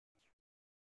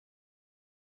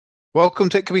Welcome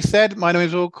to It Can Be Said. My name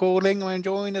is Will Calling. I'm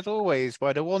joined as always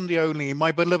by the one, the only,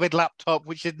 my beloved laptop,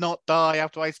 which did not die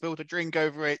after I spilled a drink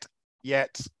over it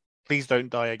yet. Please don't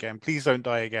die again. Please don't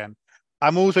die again.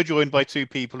 I'm also joined by two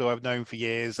people who I've known for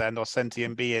years and are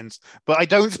sentient beings, but I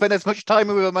don't spend as much time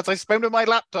with them as I spend with my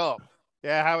laptop.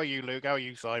 Yeah, how are you, Luke? How are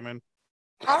you, Simon?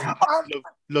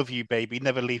 Love you, baby.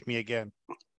 Never leave me again.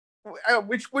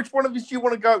 Which one of us do you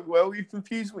want to go? Well, you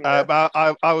confused me there.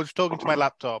 I was talking to my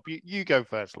laptop. You go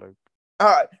first, Luke. All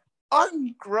right,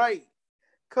 I'm great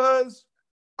because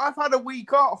I've had a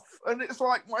week off, and it's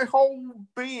like my whole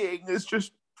being has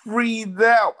just breathed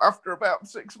out after about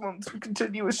 6 months of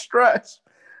continuous stress,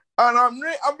 and I'm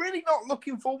really not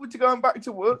looking forward to going back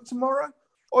to work tomorrow.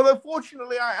 Although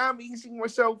fortunately, I am easing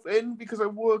myself in because I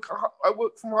work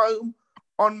from home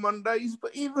on Mondays.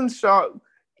 But even so,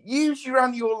 use your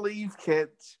annual leave,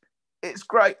 kids. It's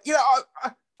great.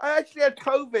 I actually had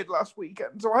COVID last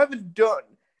weekend, so I haven't done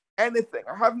anything.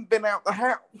 I haven't been out the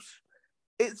house.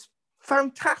 It's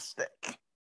fantastic.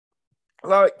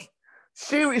 Like,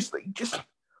 seriously, just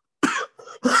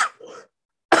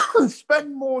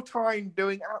spend more time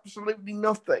doing absolutely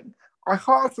nothing. I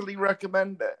heartily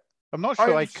recommend it. I'm not I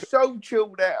sure am so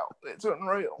chilled out. It's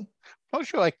unreal. not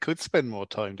sure I could spend more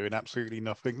time doing absolutely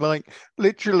nothing. Like,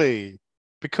 literally,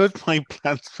 because my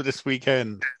plans for this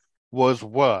weekend was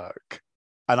work,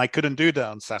 and I couldn't do that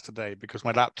on Saturday because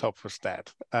my laptop was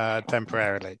dead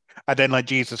temporarily. And then, like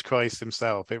Jesus Christ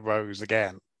himself, it rose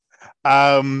again.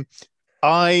 Um,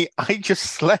 I just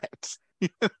slept.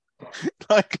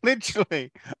 Like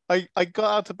literally, I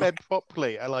got out of bed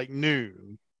properly at like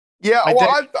noon. Yeah, I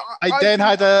well, then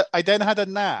I I've then been had a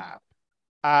nap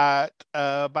at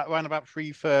about around about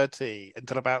 3:30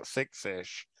 until about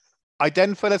 6ish. I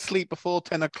then fell asleep before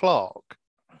 10 o'clock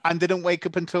and didn't wake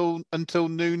up until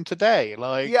noon today.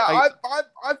 Like yeah, I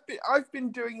I've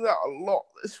been doing that a lot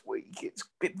this week. It's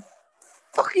been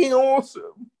fucking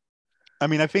awesome. I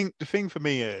mean I think the thing for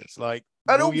me is like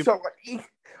And William.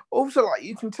 also like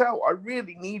you can tell, I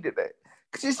really needed it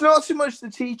because it's not so much the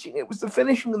teaching; it was the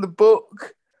finishing of the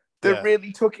book that Yeah,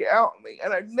 really took it out of me.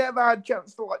 And I've never had a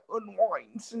chance to like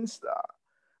unwind since that.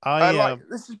 And I like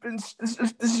this has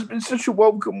been such a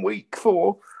welcome week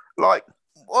for like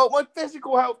my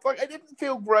physical health. Like I didn't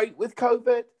feel great with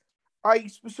COVID. I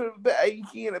was sort of a bit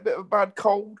achy and a bit of a bad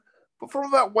cold, but from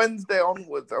about Wednesday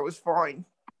onwards, I was fine.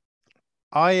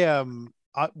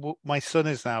 my son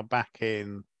is now back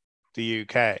in the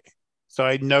UK, so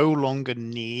I no longer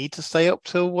need to stay up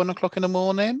till 1 o'clock in the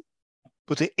morning.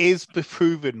 But it is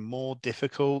proven more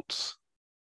difficult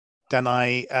than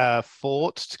I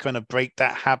thought to kind of break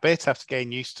that habit after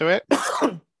getting used to it.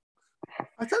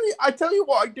 I tell you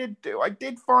what I did do. I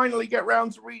did finally get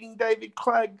round to reading David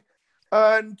Clegg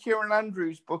and Kieran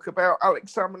Andrews' book about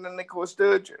Alex Salmond and Nicola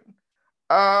Sturgeon.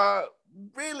 Uh,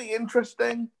 really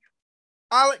interesting.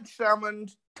 Alex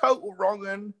Salmond, total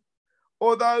wrong'un.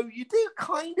 Although you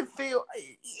kind of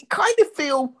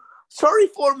feel sorry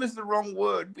for him is the wrong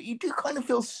word, but you do kind of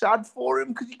feel sad for him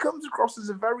because he comes across as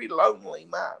a very lonely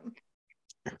man.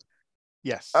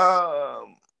 Yes.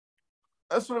 Um,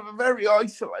 a sort of a very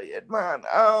isolated man.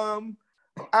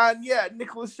 And yeah,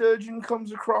 Nicholas Sturgeon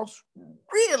comes across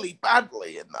really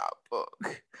badly in that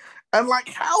book. And like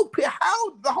how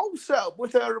the whole setup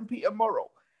with her and Peter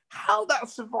Murrell, how that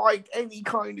survived any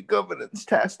kind of governance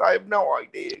test, I have no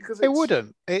idea. Because It it's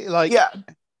wouldn't. Like yeah,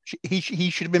 he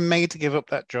should have been made to give up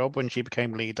that job when she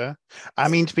became leader. I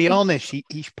mean, to be honest,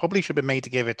 he probably should have been made to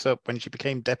give it up when she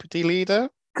became deputy leader.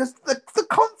 because the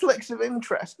conflicts of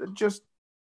interest are just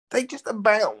they just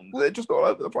abound. Well, They're just all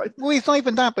over the place. well, it's not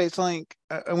even that, but it's like,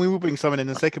 and we will bring someone in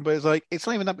a second, but it's like it's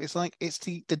not even that. But it's like it's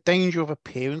the danger of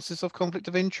appearances of conflict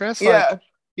of interest. Like Yeah,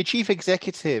 your chief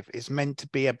executive is meant to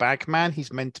be a bag man.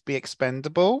 He's meant to be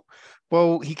expendable.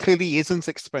 Well, he clearly isn't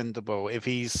expendable if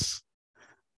he's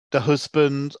the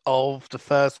husband of the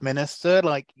first minister.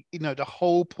 Like, the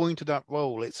whole point of that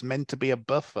role, it's meant to be a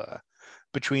buffer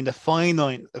between the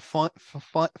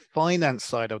finance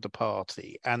side of the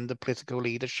party and the political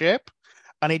leadership.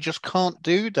 And it just can't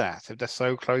do that if they're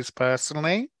so close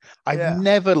personally. I've yeah.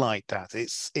 never liked that.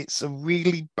 It's a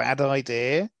really bad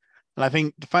idea. And I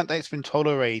think the fact that it's been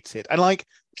tolerated and like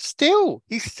he's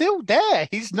still there.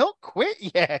 He's not quit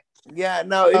yet. Yeah,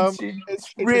 no, Um, it's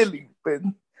it's a really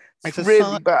been it's it's a really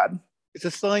sign bad. it's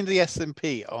a sign the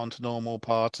SNP aren't a normal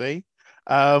party.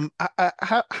 How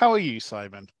are you,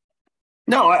 Simon?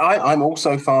 No, I'm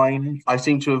also fine. I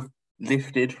seem to have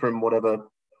lifted from whatever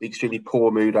extremely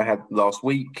poor mood I had last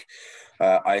week.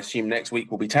 I assume next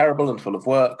week will be terrible and full of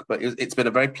work, but it's been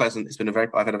a very pleasant.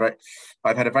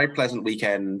 I've had a very pleasant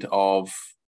weekend of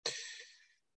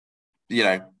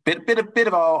bit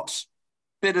of art,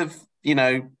 bit of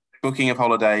booking of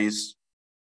holidays,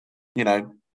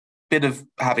 bit of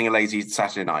having a lazy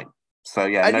Saturday night. So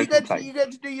yeah, and no you get complaint. you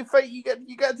get to do your fate. You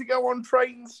get to go on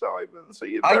trains, Simon. So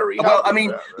you're very happy Well, I mean,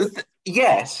 about it.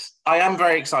 yes, I am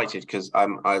very excited because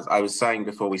I was saying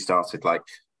before we started, like,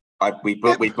 we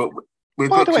booked.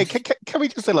 By the way, can we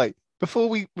just say, like, before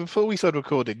we started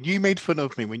recording, you made fun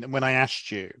of me when I asked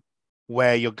you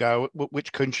where you're going,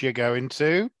 which country you're going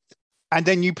to, and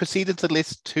then you proceeded to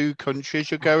list 2 countries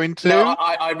you're going to. No,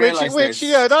 I realised which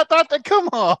this. that come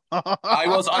on. I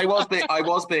was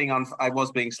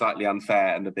being slightly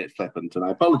unfair and a bit flippant, and I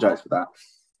apologise for that.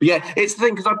 But yeah, it's the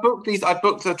thing because I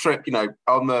booked the trip.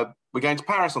 We're going to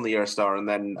Paris on the Eurostar, and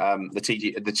then the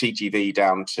TGV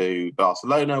down to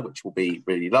Barcelona, which will be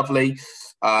really lovely,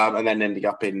 and then ending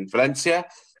up in Valencia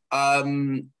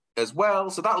as well.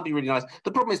 So that'll be really nice.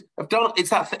 The problem is, it's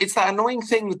that annoying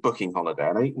thing with booking holiday.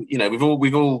 I think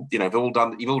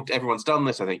everyone's done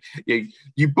this. I think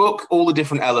you book all the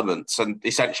different elements and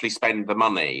essentially spend the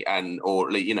money, and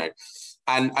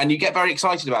you get very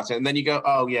excited about it, and then you go,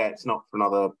 oh yeah, it's not for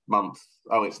another month.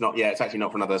 Oh, it's not. Yeah, it's actually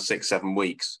not for another 6-7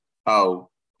 weeks. Oh,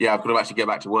 yeah, I've got to actually go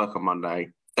back to work on Monday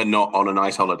and not on a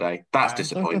nice holiday. That's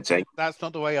disappointing. That's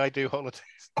not the way I do holidays.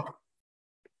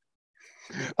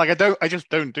 Like, I just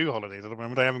don't do holidays at the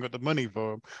moment. I haven't got the money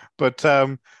for them. But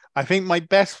I think my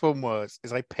best one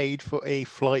is I paid for a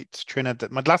flight to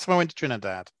Trinidad. My last time I went to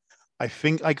Trinidad, I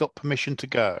think I got permission to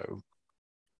go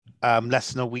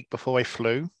less than a week before I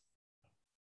flew.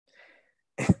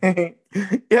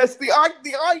 Yes, the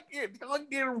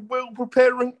idea of Will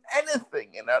preparing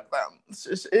anything in advance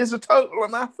is a total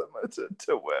anathema to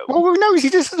Will. Well, no, see,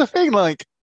 this is the thing. Like,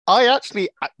 I actually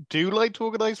do like to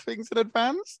organise things in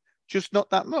advance, just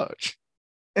not that much.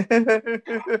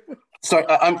 So,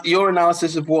 your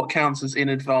analysis of what counts as in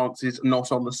advance is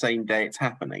not on the same day it's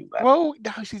happening, then? Well,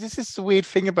 no, see, this is the weird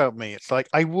thing about me. It's like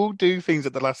I will do things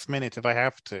at the last minute if I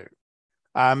have to.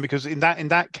 Because in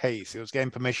that case, it was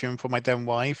getting permission from my then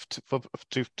wife to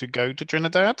go to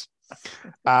Trinidad,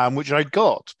 which I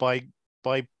got by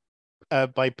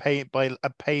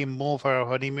paying more for our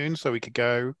honeymoon so we could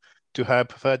go to her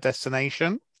preferred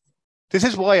destination. This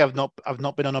is why I've not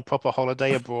been on a proper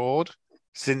holiday abroad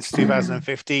since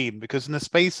 2015, because in the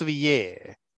space of a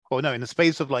year, in the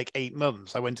space of like 8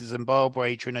 months, I went to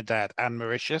Zimbabwe, Trinidad, and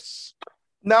Mauritius.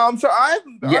 No, I'm sorry,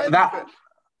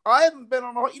 I haven't been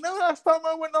on a. Last time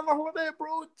I went on a holiday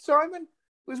abroad, Simon,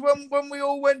 was when we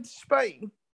all went to Spain.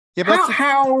 Yeah, but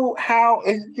how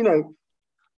I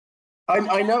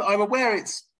know, I'm aware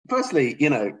it's, firstly,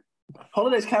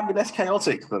 holidays can be less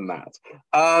chaotic than that.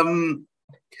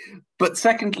 But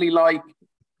secondly, like,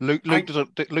 Luke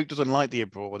doesn't like the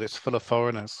abroad. It's full of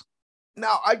foreigners.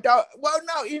 No, I don't. Well,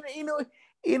 no,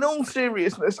 in all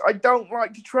seriousness, I don't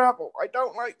like to travel. I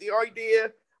don't like the idea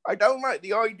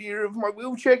of my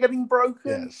wheelchair getting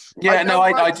broken. Yes. Yeah,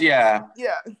 yeah.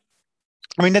 Yeah.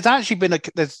 I mean, there's actually been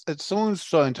someone's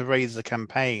starting to raise a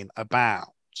campaign about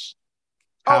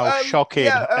how shocking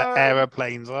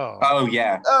aeroplanes are. Oh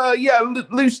yeah.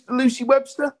 Lucy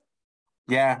Webster.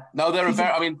 Yeah. No, there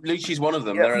are Lucy's one of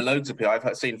them. Yeah. There are loads of people.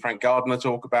 I've seen Frank Gardner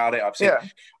talk about it. I've seen. Yeah.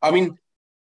 I mean,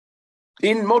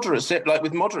 with moderate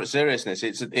seriousness,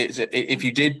 it's if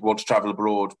you did want to travel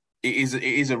abroad, it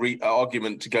is a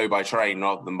argument to go by train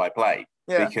rather than by plane.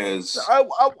 Yeah. Because I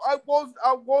was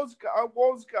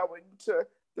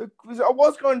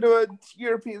going to a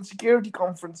European security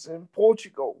conference in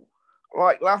Portugal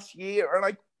like last year, and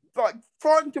I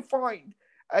trying to find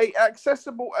a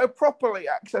properly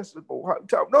accessible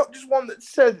hotel, not just one that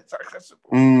says it's accessible,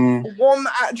 one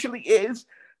that actually is,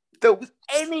 that was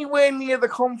anywhere near the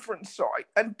conference site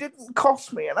and didn't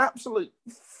cost me an absolute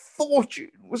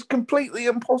fortune, was completely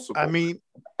impossible. I mean,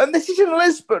 and this is in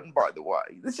Lisbon, by the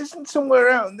way. This isn't somewhere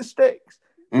out in the sticks.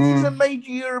 This is a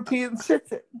major European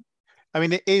city. I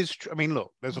mean, it is. I mean,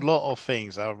 look, there's a lot of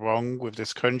things that are wrong with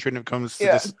this country when it comes to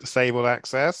this disabled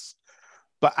access.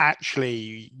 But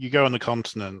actually, you go on the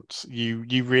continent, you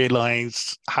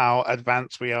realise how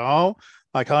advanced we are.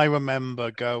 Like, I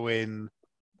remember going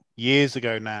years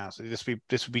ago now. So would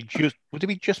it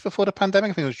be just before the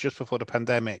pandemic? I think it was just before the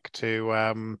pandemic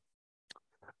to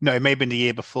no, it may have been the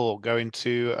year before, going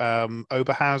to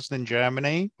Oberhausen in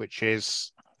Germany, which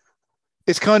is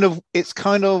it's kind of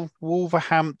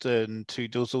Wolverhampton to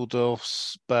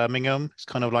Dusseldorf's Birmingham. It's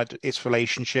kind of like its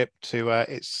relationship to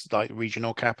its like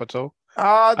regional capital.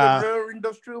 The Ruhr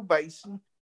Industrial Basin.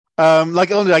 I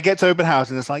get to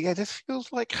Oberhausen, it's like, yeah, this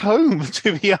feels like home,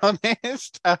 to be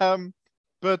honest.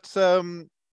 But there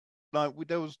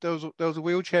was a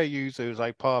wheelchair user who was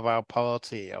like part of our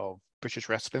party of British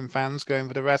wrestling fans going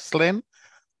for the wrestling,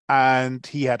 and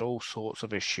he had all sorts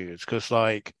of issues because,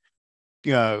 like,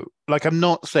 like I'm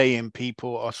not saying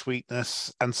people are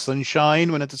sweetness and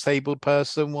sunshine when a disabled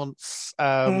person wants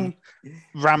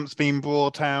ramps being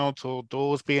brought out or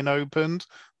doors being opened,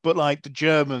 but like the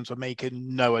Germans were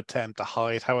making no attempt to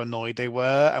hide how annoyed they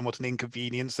were and what an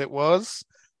inconvenience it was.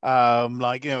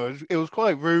 It was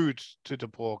quite rude to the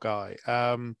poor guy.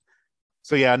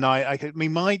 So yeah, no, I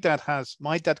mean, my dad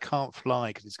can't fly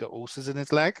because he's got ulcers in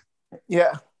his leg.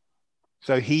 Yeah.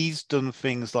 So he's done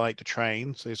things like the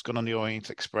train. So he's gone on the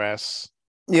Orient Express.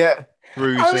 Yeah.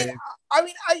 Cruising. I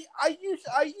used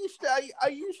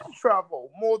to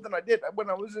travel more than I did when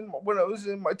I was in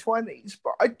my 20s,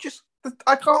 but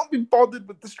I can't be bothered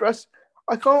with the stress.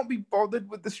 I can't be bothered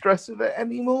with the stress of it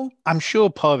anymore. I'm sure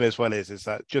part of it as well is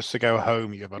that just to go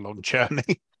home you have a long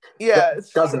journey. Yeah,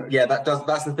 that's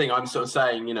the thing. I'm sort of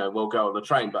saying, we'll go on the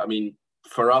train, but I mean,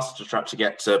 for us to try to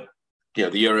get to the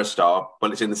Eurostar,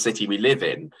 well, it's in the city we live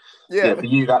in. Yeah. For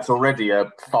you, that's already a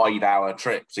 5-hour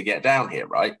trip to get down here,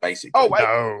 right? Basically. Oh,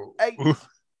 no.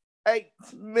 Eight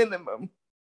minimum.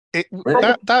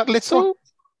 Really? That little?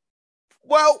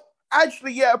 Well,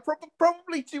 actually, yeah,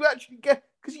 probably to actually get,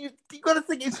 because you got to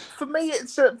think, for me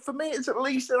it's at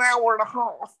least an hour and a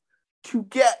half to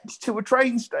get to a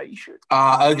train station.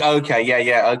 Okay,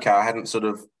 yeah, okay. I hadn't sort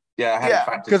of. Yeah, I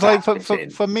hadn't factored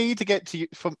because for me to get to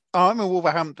I'm in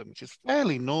Wolverhampton, which is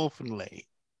fairly northernly.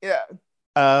 Yeah.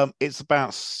 It's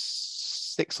about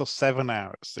 6 or 7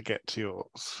 hours to get to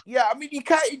yours. Yeah, I mean, you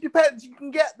can. It depends. You can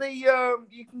get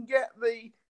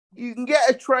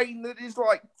a train that is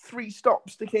like 3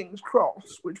 stops to King's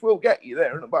Cross, which will get you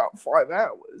there in about 5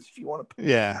 hours if you want to.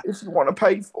 Yeah. If you want to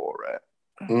pay for it.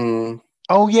 Mm.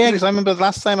 Oh yeah, because I remember the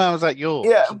last time I was at yours.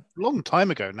 Yeah. A long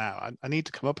time ago now. I need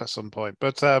to come up at some point,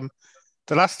 but the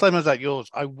last time I was at yours,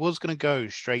 I was going to go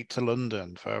straight to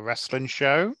London for a wrestling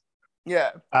show.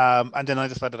 Yeah. And then I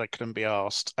decided I couldn't be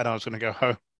asked, and I was going to go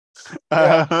home.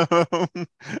 Yeah.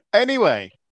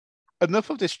 Anyway, enough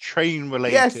of this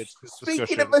train-related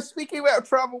discussion. Speaking about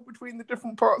travel between the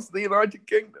different parts of the United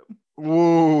Kingdom.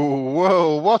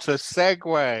 Whoa! What a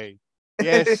segue!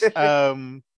 Yes.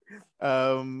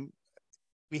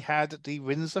 We had the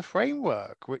Windsor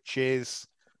Framework, which is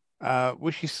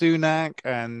Rishi Sunak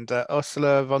and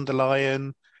Ursula von der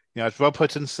Leyen. As Rob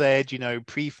Hutton said,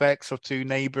 prefects of 2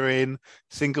 neighbouring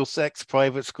single-sex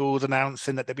private schools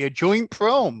announcing that there'll be a joint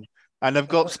prom, and they've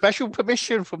got special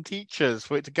permission from teachers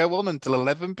for it to go on until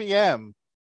 11 p.m.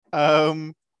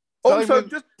 Also,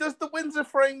 does the Windsor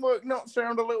Framework not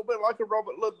sound a little bit like a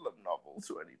Robert Ludlum novel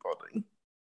to anybody?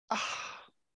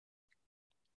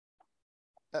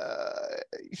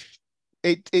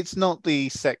 It's not the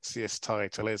sexiest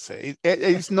title, is it?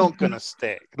 It's not going to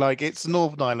stick. Like, it's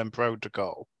Northern Ireland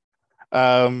Protocol.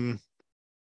 But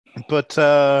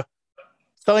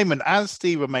Simon, as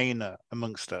the Remainer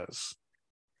amongst us,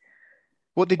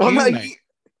 what did you make?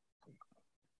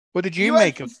 What did you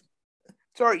make of?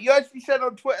 Sorry, you actually said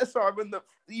on Twitter, Simon, that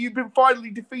you've been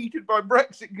finally defeated by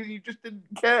Brexit because you just didn't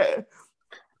care.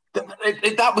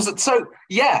 That was so.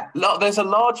 Yeah, there's a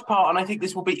large part, and I think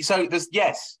this will be so. There's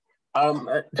yes.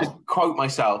 To quote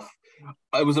myself,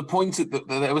 there was a point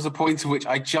at which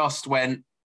I just went,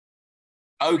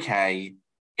 okay,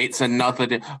 it's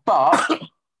another. But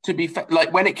to be fair,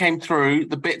 like when it came through,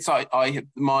 the bits sort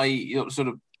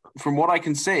of from what I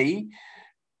can see,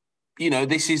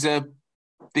 this is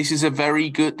a very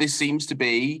good. This seems to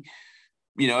be,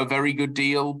 a very good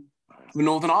deal for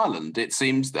Northern Ireland. It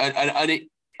seems,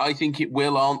 I think it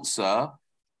will answer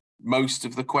most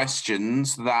of the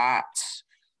questions that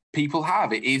people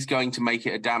have. It is going to make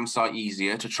it a damn sight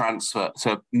easier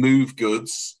to move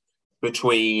goods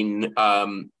between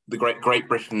the Great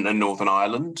Britain and Northern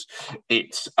Ireland.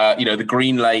 It's the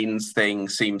Green Lanes thing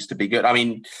seems to be good. I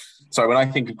mean, sorry, when I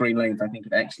think of Green Lanes, I think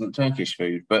of excellent Turkish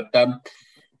food, but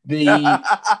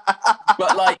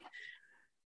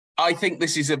I think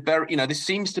this is a very, this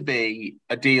seems to be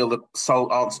a deal that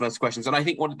answers most questions, and I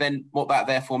think what that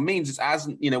therefore means is, as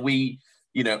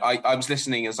I was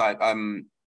listening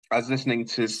I was listening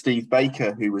to Steve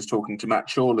Baker, who was talking to Matt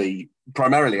Chorley,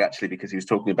 primarily actually because he was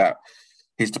talking about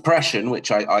his depression, which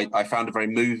I found a very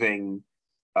moving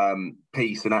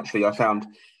piece, and actually I found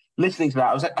listening to that,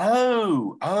 I was like,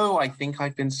 oh, I think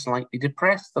I've been slightly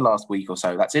depressed the last week or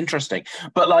so. That's interesting,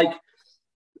 but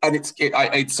and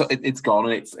it's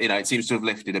gone, and it seems to have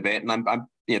lifted a bit, and I'm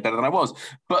better than I was.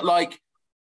 But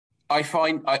I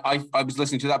find I was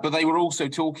listening to that, but they were also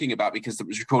talking about, because it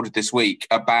was recorded this week,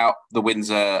 about the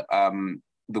Windsor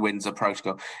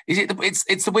Protocol. Is it?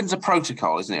 It's the Windsor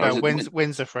Protocol, isn't it? No,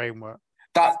 Windsor Framework.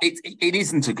 That it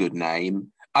isn't a good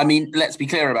name. I mean, let's be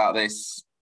clear about this.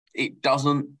 It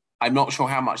doesn't. I'm not sure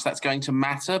how much that's going to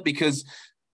matter because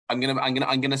I'm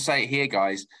gonna say it here,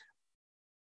 guys.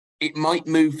 It might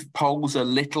move polls a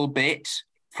little bit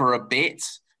for a bit,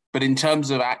 but in terms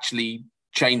of actually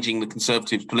changing the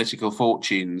Conservatives' political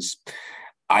fortunes,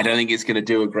 I don't think it's going to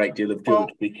do a great deal of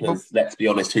good because, let's be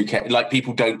honest, who cares? Like,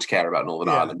 people don't care about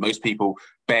Northern Ireland. Most people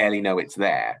barely know it's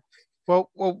there. Well,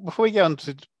 before we get on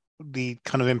to the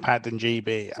kind of impact in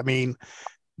GB, I mean,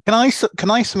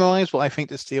 can I summarize what I think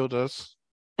this deal does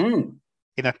in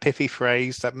a pithy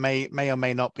phrase that may or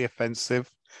may not be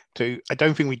offensive to? I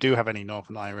don't think we do have any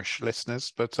Northern Irish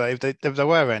listeners, but if there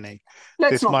were any,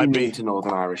 let's not be mean to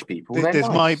Northern Irish people. This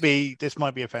might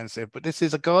be offensive, but this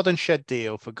is a garden shed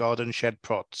deal for garden shed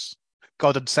prods,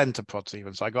 garden centre prods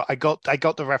even. So I got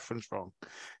the reference wrong,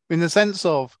 in the sense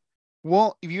of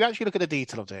what if you actually look at the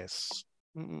detail of this.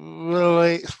 Well,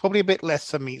 it's probably a bit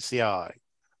less than meets the eye,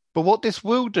 but what this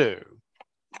will do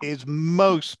is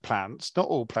most plants, not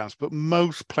all plants, but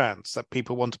most plants that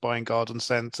people want to buy in garden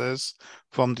centres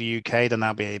from the UK, they'll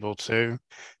now be able to.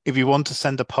 If you want to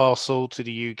send a parcel to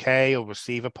the UK or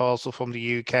receive a parcel from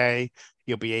the UK,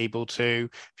 you'll be able to.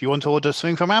 If you want to order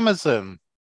something from Amazon,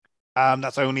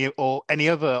 that's only, or any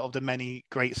other of the many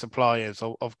great suppliers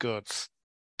of goods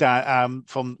that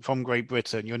from Great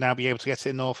Britain, you'll now be able to get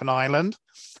it in Northern Ireland.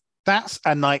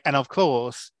 And of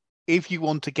course, if you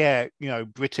want to get,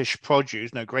 British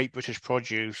produce, great British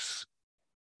produce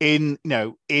in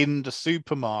the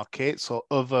supermarkets or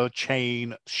other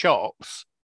chain shops,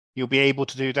 you'll be able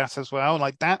to do that as well.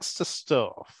 Like, that's the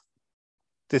stuff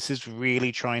this is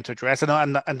really trying to address.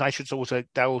 And I should also,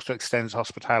 that also extends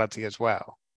hospitality as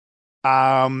well.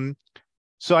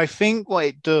 So I think what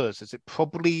it does is it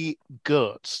probably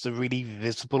guts the really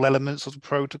visible elements of the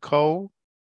protocol.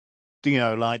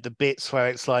 Like the bits where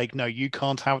it's like, no, you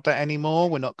can't have that anymore.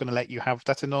 We're not going to let you have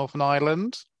that in Northern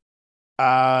Ireland.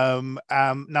 Now,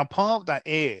 part of that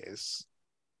is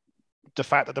the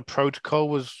fact that the protocol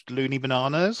was loony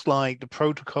bananas. Like, the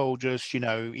protocol just,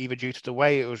 either due to the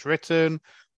way it was written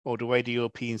or the way the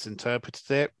Europeans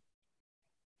interpreted it,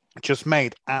 just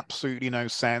made absolutely no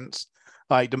sense.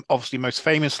 Like, obviously, most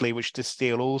famously, which this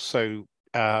deal also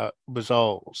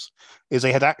resolves, is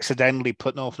they had accidentally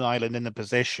put Northern Ireland in a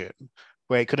position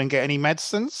where it couldn't get any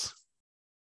medicines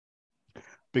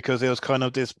because there was kind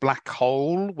of this black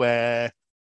hole where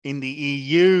in the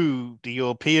EU, the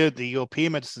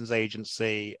European Medicines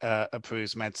Agency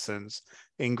approves medicines.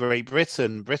 In Great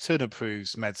Britain, Britain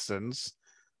approves medicines.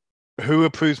 Who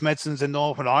approves medicines in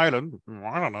Northern Ireland?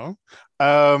 I don't know.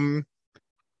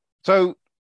 So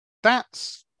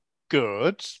that's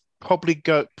good.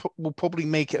 Will probably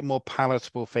make it a more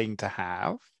palatable thing to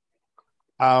have.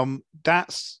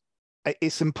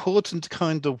 It's important to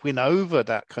kind of win over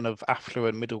that kind of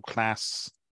affluent middle class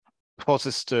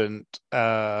Protestant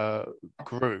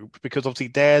group, because obviously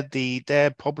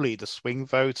they're probably the swing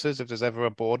voters if there's ever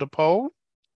a border poll.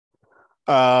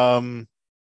 So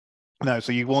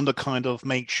you want to kind of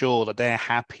make sure that they're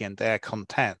happy and they're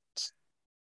content.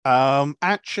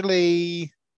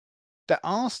 Actually, there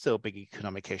are still big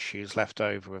economic issues left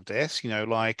over of this,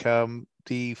 like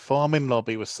the farming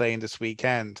lobby was saying this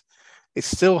weekend, it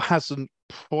still hasn't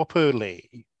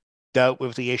properly dealt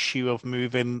with the issue of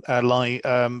moving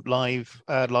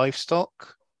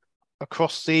livestock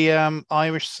across the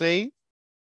Irish Sea.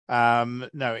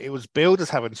 No, it was billed as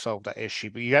having solved that issue,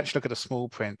 but you actually look at the small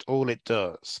print, all it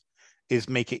does is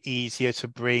make it easier to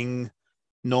bring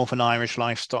Northern Irish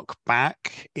livestock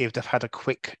back if they've had a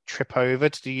quick trip over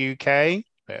to the UK,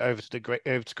 over to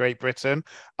Great Britain,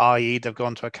 i.e. they've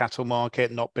gone to a cattle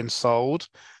market, not been sold,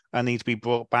 and need to be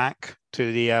brought back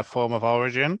to the form of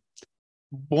origin.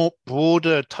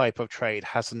 Broader type of trade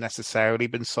hasn't necessarily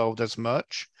been solved as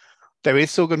much. There is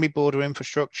still going to be border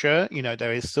infrastructure.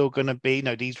 There is still going to be,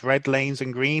 these red lanes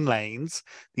and green lanes.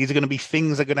 These are going to be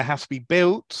things that are going to have to be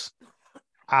built.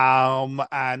 And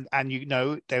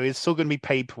there is still going to be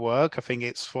paperwork. I think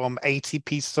it's from 80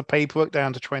 pieces of paperwork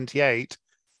down to 28.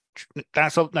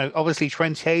 Obviously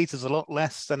 28 is a lot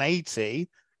less than 80.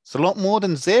 It's a lot more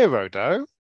than 0 though.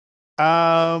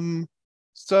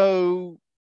 So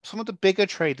some of the bigger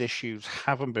trade issues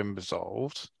haven't been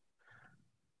resolved.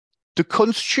 The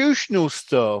constitutional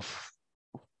stuff,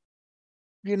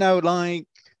 like,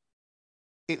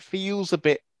 it feels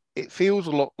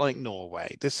a lot like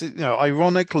Norway. This is,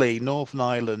 ironically, Northern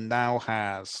Ireland now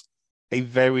has a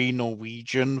very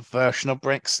Norwegian version of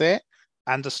Brexit,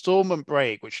 and the Stormont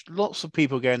break, which lots of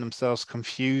people are getting themselves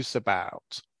confused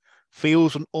about,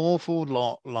 feels an awful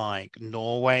lot like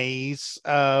Norway's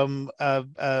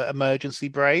emergency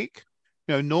break.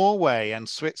 Norway and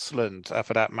Switzerland,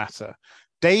 for that matter,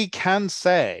 they can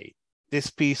say this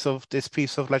piece of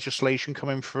legislation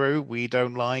coming through, we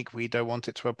don't want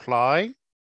it to apply.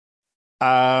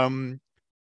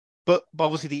 But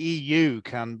obviously the EU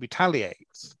can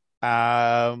retaliate.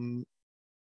 The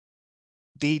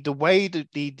way that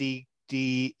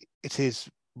it is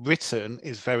written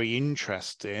is very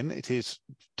interesting. It is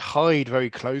tied very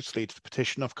closely to the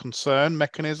petition of concern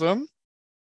mechanism,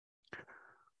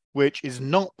 which is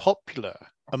not popular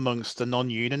amongst the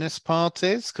non-unionist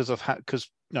parties because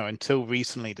until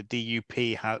recently the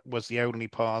DUP was the only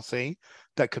party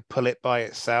that could pull it by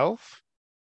itself.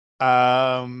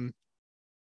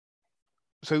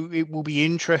 So it will be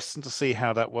interesting to see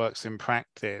how that works in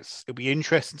practice. It'll be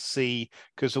interesting to see,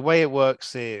 because the way it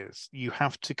works is you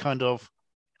have to the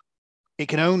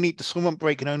settlement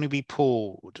break can only be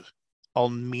pulled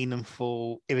on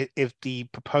meaningful, if the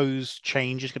proposed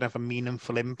change is going to have a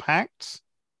meaningful impact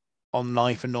on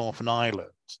life in Northern Ireland.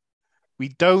 We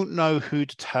don't know who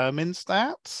determines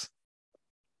that.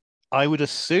 I would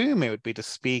assume it would be the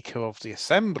Speaker of the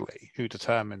Assembly who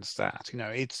determines that.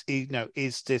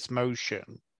 Is this motion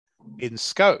in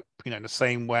scope? In the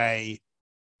same way,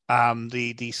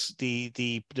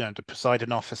 the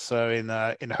presiding officer in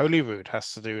Holyrood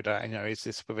has to do that. Is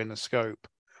this within the scope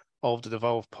of the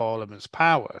devolved Parliament's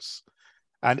powers?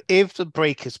 And if the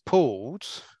break is pulled,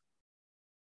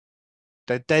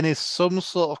 there then is some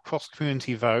sort of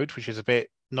cross-community vote, which is a bit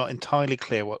not entirely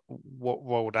clear what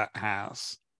role that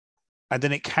has. And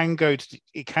then it can go to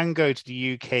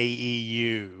the UK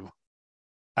EU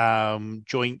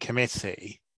joint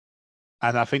committee,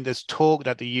 and I think there's talk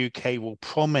that the UK will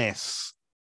promise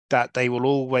that they will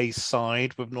always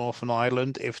side with Northern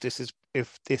Ireland if this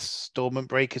settlement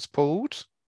break is pulled,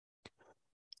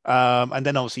 and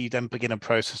then obviously you then begin a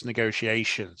process of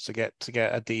negotiations to get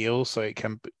a deal, so it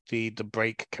can the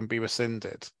break can be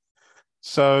rescinded.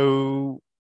 So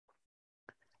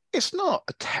it's not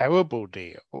a terrible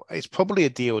deal. It's probably a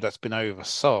deal that's been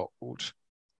oversold.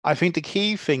 I think the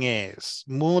key thing is,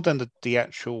 more than the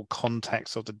actual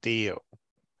context of the deal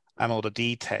and all the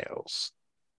details,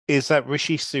 is that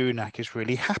Rishi Sunak is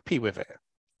really happy with it.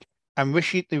 And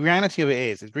the reality of it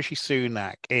is Rishi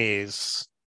Sunak is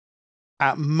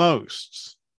at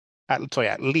least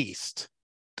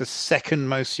the second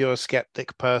most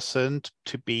Eurosceptic person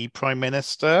to be Prime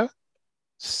Minister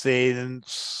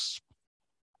since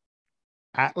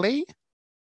Attlee.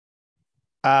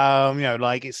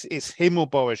 It's him or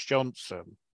Boris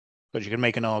Johnson, but you can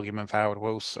make an argument for Howard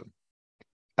Wilson.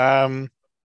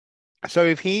 So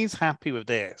if he's happy with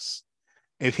this,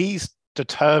 if he's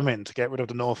determined to get rid of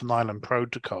the Northern Ireland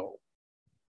Protocol,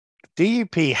 the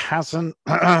DUP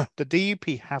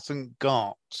hasn't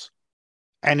got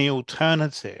any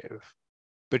alternative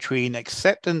between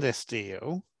accepting this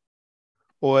deal,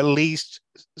 or at least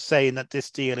saying that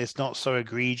this deal is not so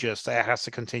egregious that it has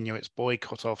to continue its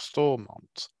boycott of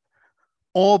Stormont,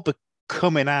 or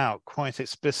coming out quite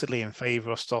explicitly in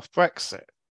favour of soft Brexit.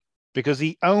 Because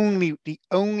the only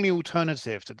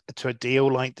alternative to a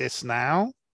deal like this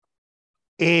now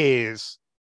is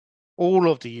all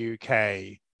of the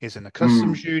UK is in the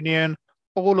customs union,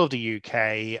 all of the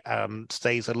UK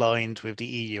stays aligned with the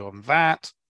EU on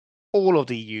that, all of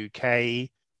the UK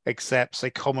accepts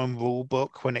a common rule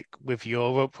book with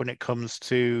Europe when it comes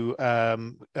to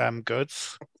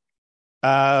goods.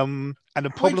 And the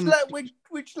problem,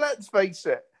 which let's face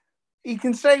it, he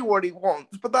can say what he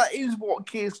wants, but that is what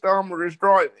Keir Starmer is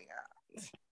driving at.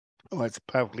 Well, it's a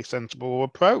perfectly sensible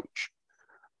approach.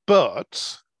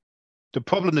 But the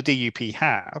problem the DUP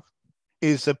have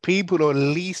is that people are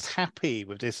least happy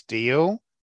with this deal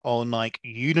on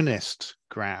unionist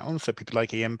grounds. So people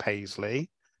like Ian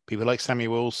Paisley, people like Sammy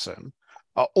Wilson,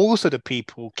 are also the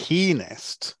people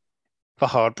keenest for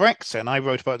hard Brexit. And I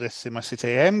wrote about this in my City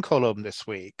AM column this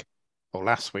week, or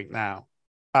last week now.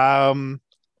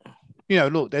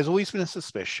 Look, there's always been a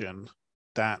suspicion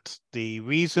that the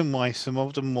reason why some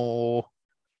of the more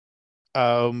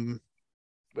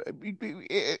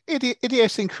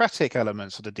idiosyncratic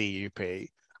elements of the DUP.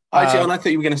 I thought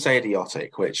you were going to say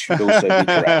idiotic, which would also be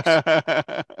correct.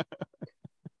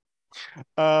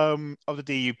 Of the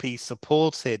DUP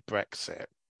supported Brexit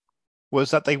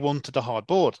was that they wanted a hard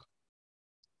border,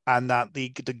 and that the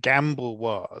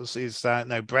gamble is that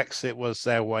Brexit was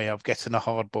their way of getting a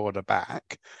hard border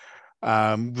back,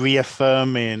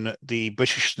 reaffirming the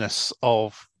Britishness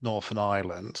of Northern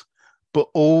Ireland, but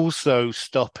also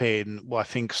stopping what I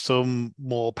think some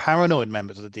more paranoid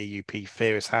members of the DUP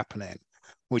fear is happening,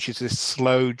 which is this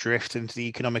slow drift into the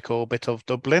economic orbit of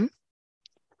Dublin.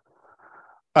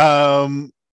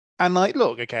 And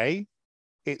look, okay,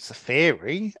 it's a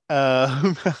theory.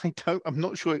 I'm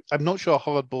not sure. I'm not sure a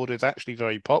hard border is actually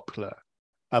very popular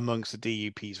amongst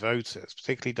the DUP's voters,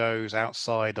 particularly those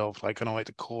outside of like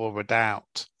the core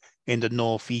redoubt in the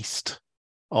northeast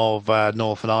of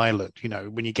Northern Ireland. You know,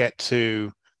 when you get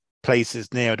to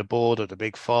places near the border, the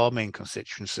big farming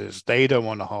constituencies, they don't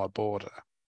want a hard border.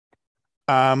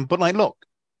 But like, look,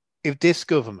 if this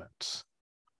government,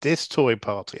 this Tory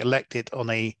party, elected on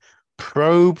a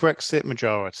pro-Brexit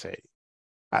majority,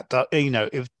 at that,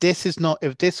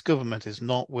 if this government is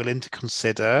not willing to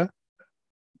consider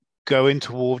going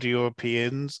toward the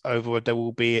Europeans over whether there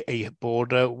will be a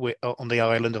border on the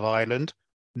island of Ireland,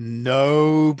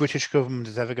 no British government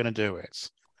is ever going to do it.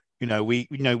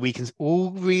 We can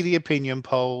all read the opinion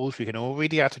polls, we can all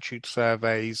read the attitude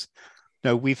surveys.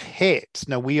 No, we've hit.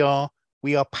 No, we are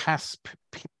past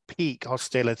peak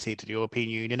hostility to the European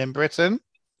Union in Britain,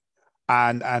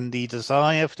 and the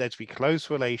desire for there to be close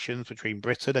relations between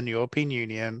Britain and the European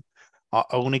Union are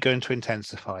only going to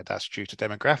intensify. That's due to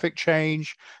demographic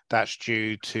change. That's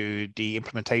due to the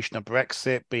implementation of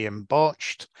Brexit being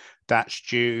botched. That's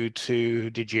due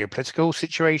to the geopolitical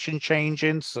situation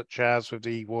changing, such as with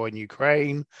the war in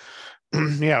Ukraine,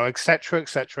 et cetera, et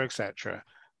cetera, et cetera.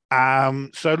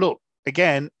 So look,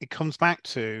 again, it comes back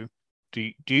to,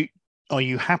 are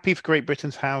you happy for Great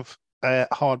Britain to have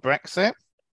a hard Brexit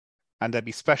and there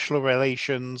be special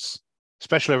arrangements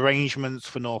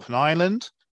for Northern Ireland?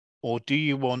 Or do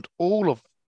you want all of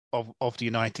the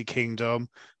United Kingdom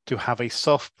to have a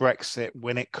soft Brexit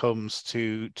when it comes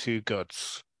to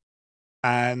goods?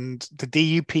 And the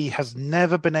DUP has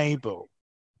never been able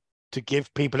to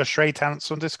give people a straight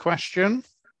answer on this question,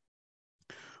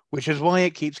 which is why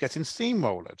it keeps getting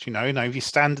steamrolled. If you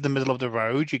stand in the middle of the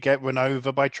road, you get run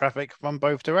over by traffic from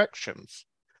both directions.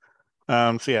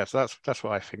 So that's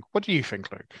what I think. What do you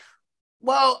think, Luke?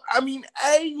 Well, I mean,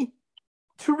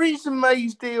 Theresa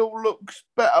May's deal looks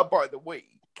better by the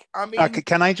week. I mean,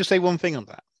 can I just say one thing on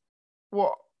that?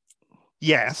 What?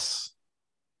 Yes,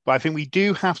 but I think we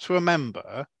do have to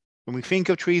remember when we think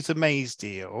of Theresa May's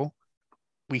deal,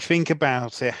 we think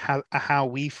about it how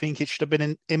we think it should have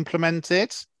been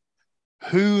implemented.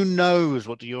 Who knows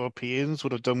what the Europeans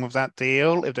would have done with that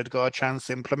deal if they'd got a chance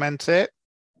to implement it?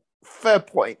 Fair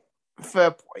point.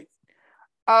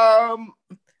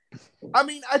 I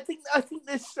mean, I think I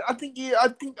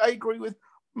agree with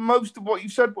most of what you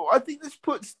said, but I think this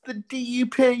puts the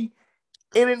DUP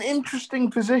in an interesting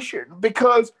position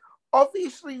because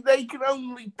obviously they can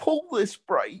only pull this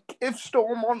break if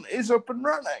Stormont is up and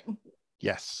running.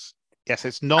 Yes,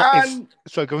 it's not.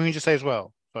 So can we just say as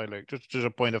well? Sorry, Luke. Just a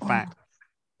point of fact.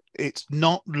 It's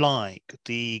not like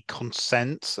the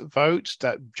consent vote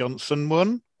that Johnson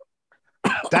won.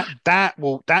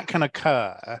 that can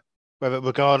occur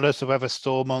regardless of whether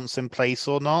Stormont's in place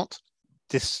or not.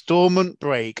 This Stormont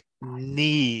break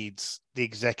needs the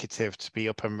executive to be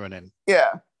up and running.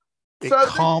 Yeah. It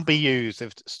can't be used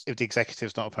if the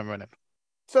executive's not up and running.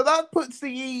 So that puts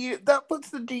the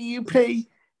DUP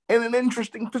in an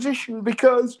interesting position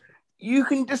because you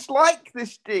can dislike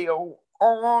this deal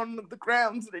on the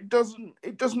grounds that it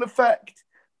doesn't affect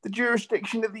the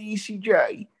jurisdiction of the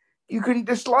ECJ. You can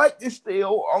dislike this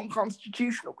deal on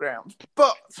constitutional grounds,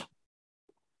 but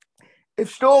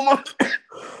if Stormont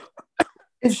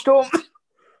isn't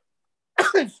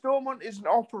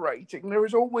operating, there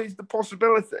is always the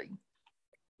possibility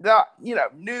that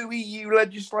new EU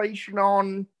legislation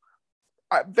on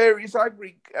various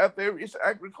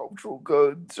agricultural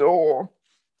goods or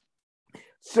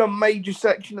some major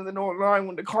section of the Northern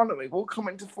Ireland economy will come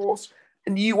into force,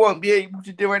 and you won't be able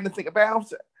to do anything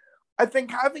about it. I think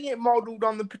having it modelled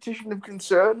on the petition of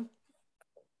concern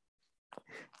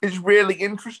is really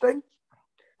interesting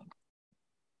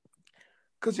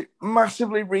because it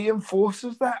massively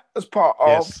reinforces that as part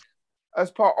of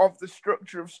the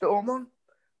structure of Stormont,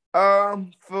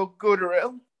 for good or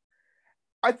ill.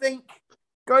 I think,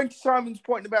 going to Simon's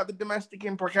point about the domestic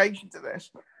implications of this,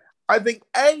 I think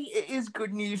A, it is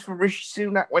good news for Rishi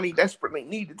Sunak when he desperately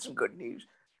needed some good news.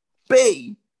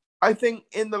 B, I think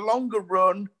in the longer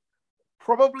run,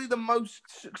 probably the most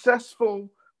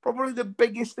successful, probably the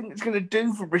biggest thing it's going to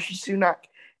do for Rishi Sunak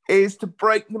is to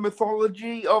break the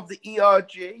mythology of the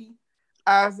ERG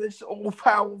as this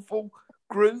all-powerful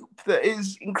group that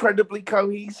is incredibly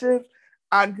cohesive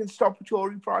and can stop a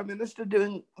Tory Prime Minister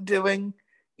can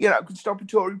stop a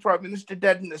Tory Prime Minister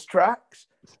dead in his tracks.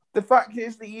 The fact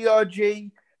is the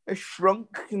ERG has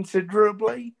shrunk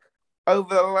considerably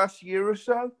over the last year or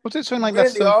so. Was it something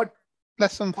like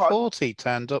less than 40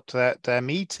 turned up to their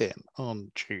meeting on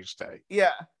Tuesday?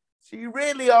 Yeah. So you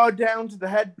really are down to the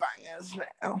headbangers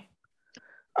now.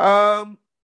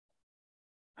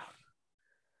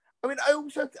 I mean, I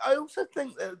also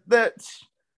think that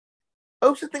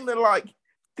like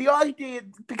the idea,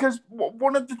 because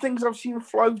one of the things I've seen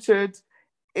floated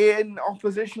in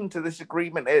opposition to this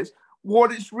agreement is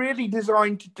what it's really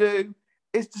designed to do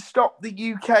is to stop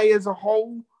the UK as a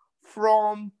whole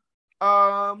from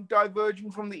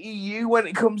diverging from the EU when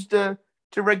it comes to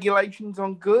regulations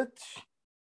on goods.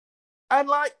 And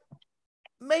like,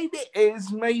 maybe it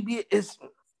is, maybe it isn't.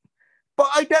 But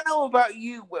I don't know about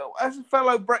you, Will. As a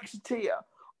fellow Brexiteer,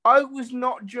 I was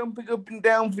not jumping up and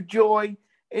down for joy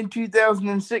in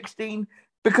 2016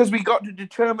 because we got to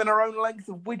determine our own length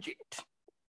of widget.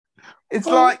 It's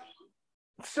like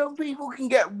some people can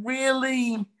get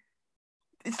really.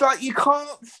 It's like you can't.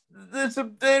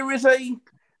 There is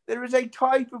a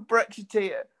type of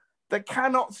Brexiteer that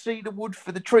cannot see the wood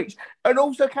for the trees, and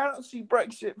also cannot see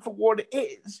Brexit for what it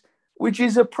is, which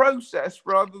is a process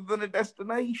rather than a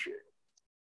destination.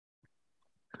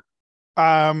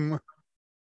 I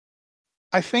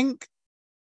think,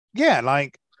 yeah,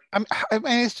 like I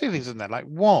mean, it's two things in there. Like,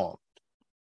 one,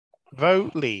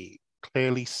 Vote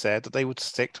clearly said that they would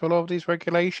stick to a lot of these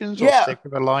regulations or stick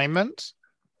with alignment.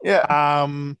 Yeah.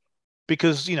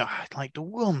 Because like the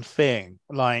one thing,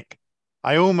 like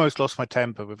I almost lost my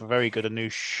temper with a very good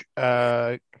Anoush.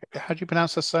 How do you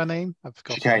pronounce her surname? I've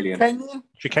forgotten.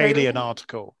 Chakalian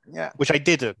article. Yeah. Which I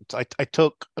didn't. I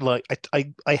took like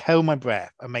I held my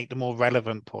breath and made the more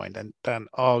relevant point than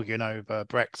arguing over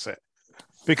Brexit,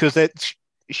 because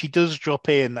she does drop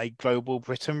in a Global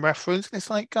Britain reference, and it's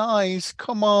like, guys,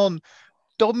 come on.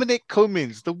 Dominic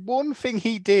Cummings, the one thing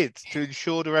he did to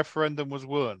ensure the referendum was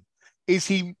won is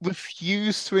he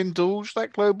refused to indulge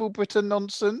that Global Britain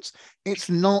nonsense. It's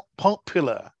not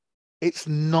popular. It's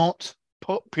not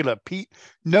popular.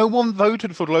 No one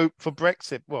voted for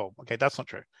Brexit. Well, okay, that's not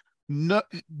true. No,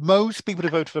 most people who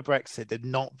voted for Brexit did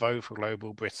not vote for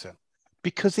Global Britain,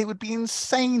 because it would be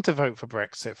insane to vote for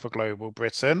Brexit for Global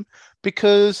Britain,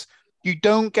 because you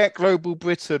don't get Global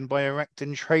Britain by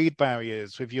erecting trade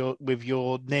barriers with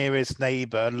your nearest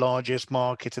neighbour, largest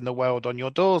market in the world on your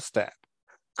doorstep.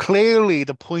 Clearly,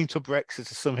 the point of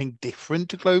Brexit is something different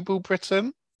to Global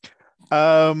Britain.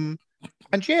 And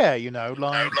yeah,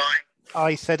 like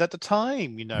I said at the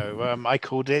time, I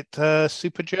called it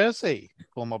Super Jersey,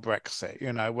 former Brexit,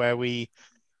 where we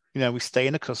stay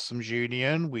in a customs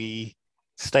union, we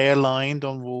stay aligned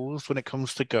on rules when it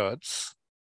comes to goods.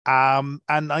 And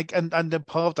the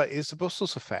part of that is the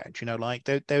Brussels effect. Like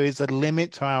there is a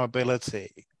limit to our ability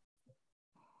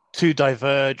to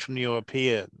diverge from the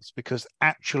Europeans, because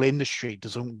actual industry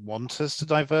doesn't want us to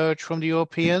diverge from the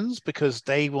Europeans, because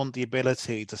they want the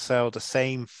ability to sell the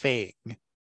same thing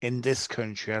in this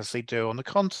country as they do on the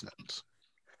continent.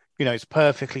 It's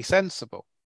perfectly sensible.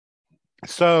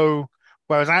 So,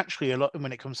 whereas actually a lot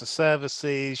when it comes to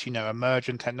services,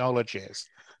 emerging technologies,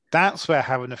 that's where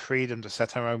having the freedom to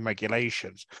set our own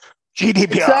regulations,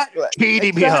 GDPR,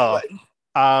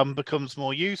 becomes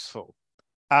more useful.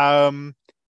 But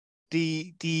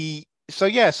I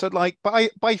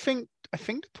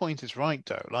think the point is right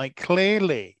though. Like,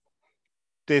 clearly,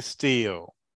 this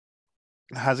deal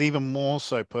has even more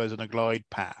so put us on a glide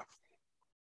path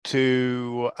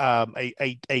to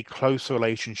a closer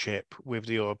relationship with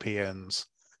the Europeans,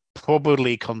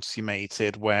 probably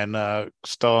consummated when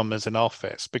Starmer's in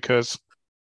office, because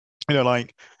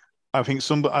like I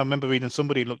remember reading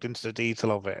somebody looked into the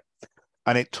detail of it,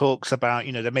 and it talks about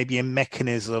there may be a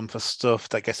mechanism for stuff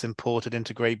that gets imported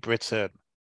into Great Britain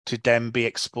to then be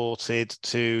exported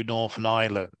to Northern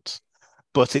Ireland,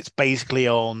 but it's basically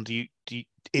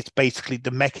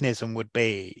the mechanism would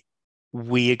be,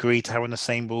 we agree to having the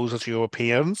same rules as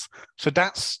Europeans. So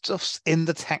that stuff's in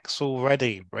the text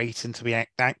already, waiting to be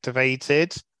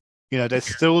activated. There's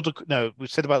still we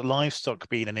said about livestock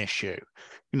being an issue.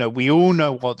 We all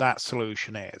know what that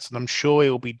solution is, and I'm sure it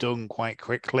will be done quite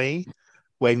quickly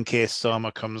when Keir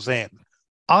Starmer comes in.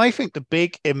 I think the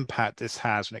big impact this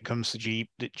has when it comes to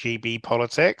GB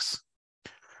politics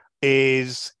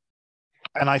is,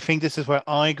 and I think this is where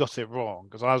I got it wrong,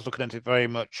 because I was looking at it very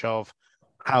much of,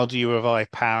 how do you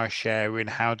revive power sharing?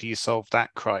 How do you solve that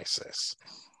crisis?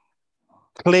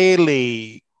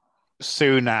 Clearly,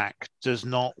 Sunak does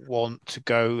not want to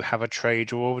go have a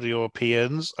trade war with the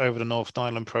Europeans over the Northern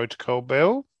Ireland Protocol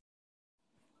bill.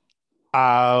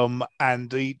 And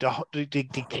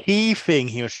the key thing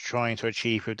he was trying to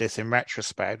achieve with this, in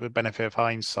retrospect, with benefit of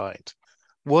hindsight,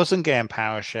 wasn't getting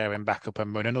power sharing back up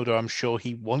and running, although I'm sure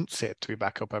he wants it to be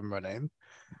back up and running.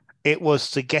 It was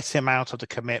to get him out of the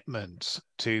commitment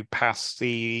to pass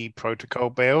the protocol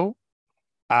bill,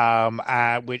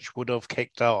 which would have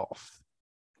kicked off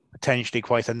potentially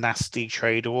quite a nasty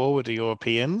trade war with the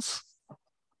Europeans.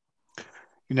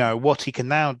 what he can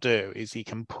now do is he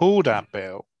can pull that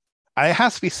bill. And it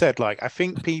has to be said, like, I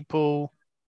think people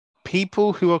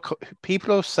who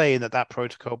are saying that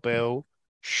protocol bill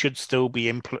should still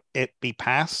be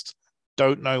passed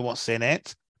don't know what's in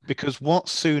it, because what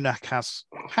Sunak has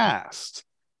passed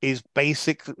is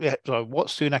basically what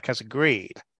Sunak has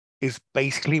agreed is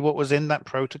basically what was in that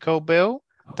protocol bill.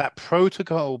 That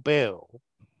protocol bill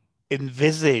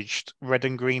envisaged red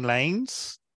and green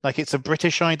lanes, like it's a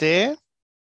British idea.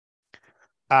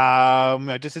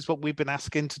 This is what we've been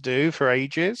asking to do for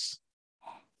ages.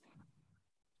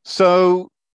 So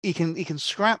he can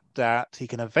scrap that. He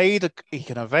can evade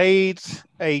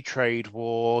a trade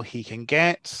war. He can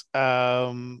get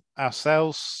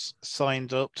ourselves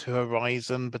signed up to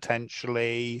Horizon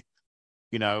potentially.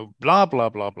 Blah blah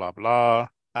blah blah blah.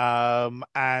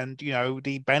 And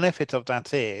the benefit of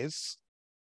that is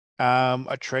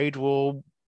a trade war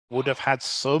would have had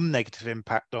some negative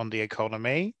impact on the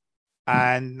economy,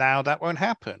 and now that won't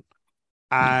happen.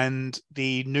 And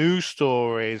the news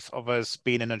stories of us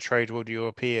being in a trade war with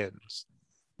Europeans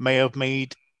may have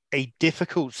made a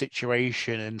difficult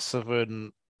situation in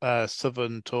southern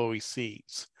Tory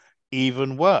seats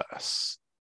even worse.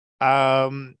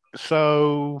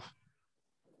 So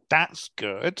that's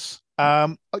good.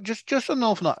 Just on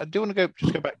Northern Ireland, I do want to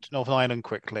go back to Northern Ireland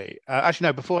quickly. Actually,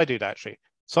 no, before I do that, actually,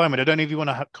 Simon, I don't know if you want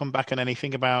to come back on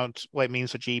anything about what it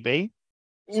means for GB.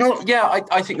 No, yeah,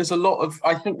 I think there's a lot of.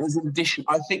 I think there's an addition.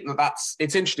 I think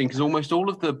it's interesting because almost all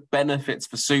of the benefits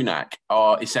for Sunak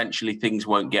are essentially things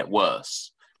won't get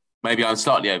worse. Maybe I'm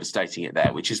slightly overstating it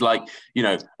there, which is like,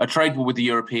 a trade war with the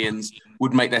Europeans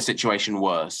would make their situation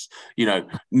worse.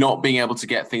 Not being able to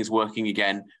get things working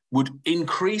again would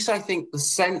increase, I think, the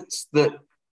sense that,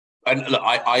 and look,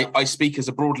 I speak as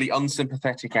a broadly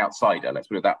unsympathetic outsider, let's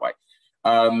put it that way.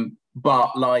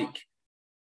 But like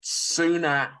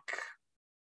Sunak,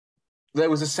 there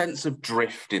was a sense of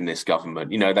drift in this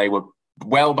government. They were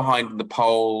well behind in the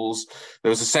polls. There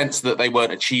was a sense that they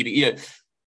weren't achieving.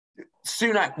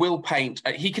 Sunak will paint.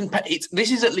 He can.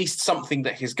 This is at least something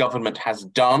that his government has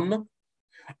done,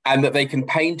 and that they can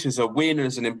paint as a win,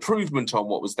 as an improvement on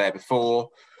what was there before.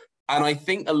 And I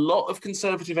think a lot of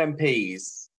Conservative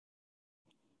MPs,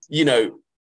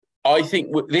 I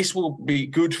think this will be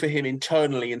good for him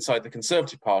internally inside the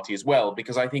Conservative Party as well,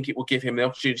 because I think it will give him the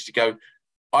opportunity to go,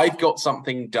 I've got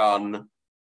something done,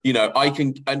 I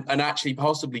can, and actually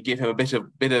possibly give him a bit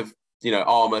of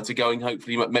armor to go and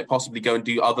hopefully possibly go and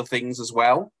do other things as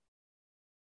well.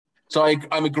 So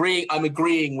I'm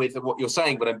agreeing with what you're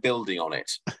saying, but I'm building on it.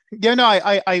 Yeah, no,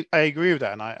 I agree with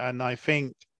that, and I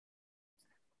think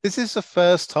this is the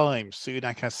first time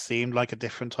Sunak has seemed like a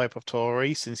different type of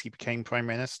Tory since he became Prime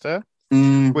Minister,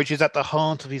 which is at the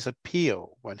heart of his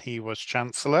appeal when he was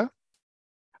Chancellor.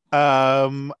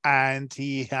 And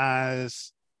he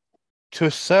has, to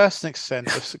a certain extent,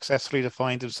 successfully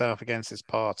defined himself against his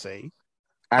party.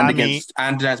 And against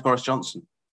Boris Johnson.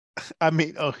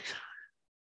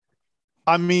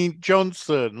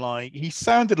 Johnson, like, he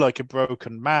sounded like a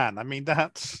broken man.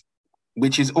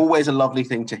 Which is always a lovely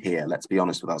thing to hear, let's be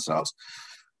honest with ourselves.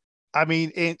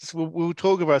 We'll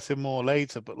talk about it more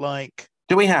later, but like...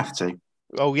 Do we have to?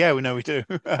 Oh, yeah, we know we do.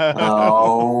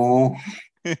 Oh...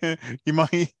 you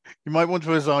might want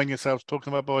to resign yourself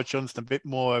talking about Boris Johnson a bit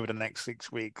more over the next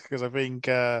 6 weeks, because I think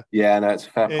yeah, no, it's a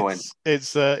fair point.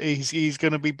 It's he's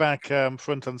going to be back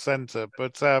front and center,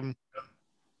 but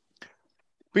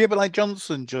like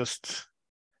Johnson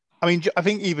I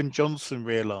think even Johnson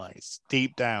realized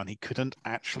deep down he couldn't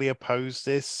actually oppose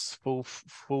this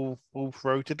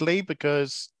full-throatedly,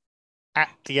 because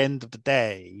at the end of the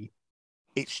day,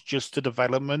 it's just a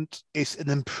development. It's an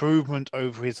improvement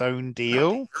over his own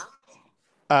deal.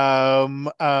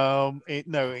 In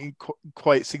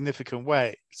quite significant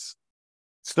ways.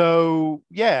 So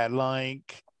yeah,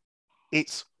 like,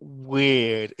 it's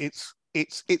weird. It's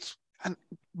and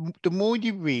the more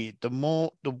you read, the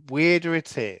weirder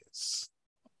it is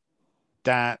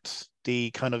that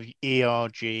the kind of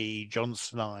ERG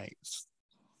Johnsonites,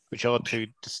 which are two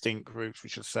distinct groups, we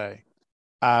should say,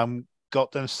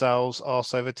 got themselves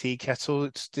arse over tea kettle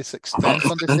to this extent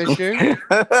on this issue.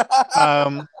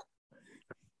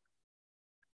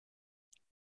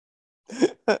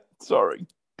 Sorry.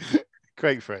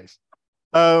 Great phrase.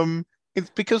 It's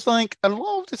because, like, a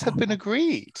lot of this had been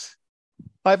agreed.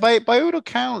 Like, by all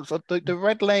accounts, the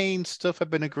Red Lane stuff had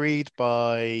been agreed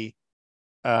by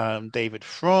David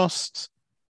Frost.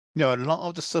 A lot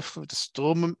of the stuff with the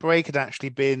Stormont break had actually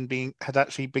been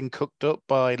cooked up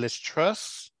by Liz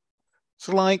Truss.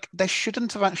 So, like, there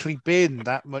shouldn't have actually been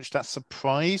that much that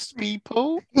surprised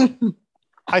people.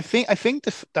 I think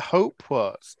the hope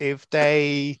was if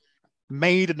they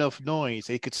made enough noise,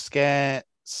 it could scare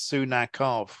Sunak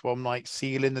off from like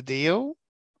sealing the deal.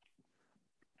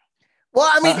 Well,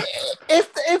 I mean, Uh,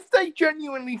 if they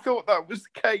genuinely thought that was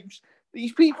the case,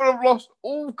 these people have lost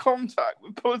all contact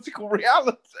with political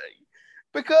reality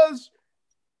because,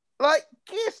 like,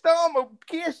 Keir Starmer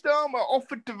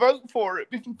offered to vote for it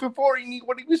before he knew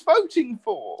what he was voting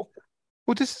for.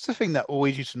 well, this is the thing that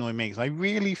always used to annoy me because I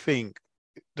really think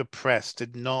the press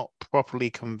did not properly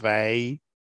convey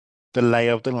the lay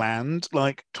of the land.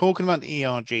 Like talking about the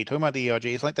ERG,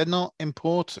 it's like they're not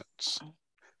important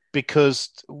because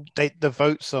the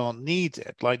votes aren't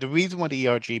needed. Like the reason why the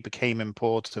ERG became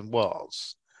important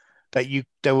was that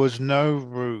there was no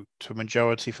route to a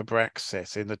majority for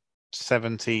Brexit in the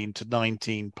 17 to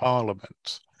 19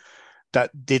 Parliament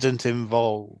that didn't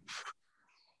involve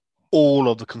all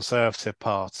of the Conservative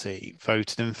Party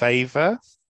voting in favour.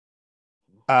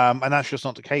 And that's just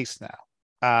not the case now.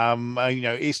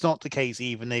 It's not the case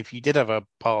even if you did have a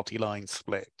party line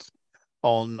split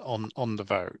on the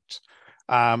vote.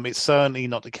 It's certainly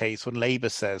not the case when Labour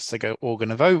says they're all going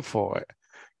to vote for it.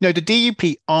 The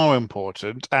DUP are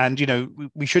important, and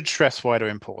we should stress why they're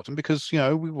important because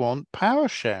we want power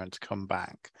sharing to come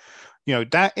back.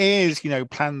 That is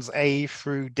plans A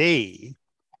through D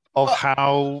of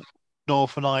how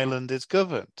Northern Ireland is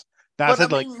governed. That's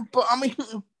but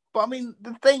I mean,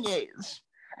 the thing is,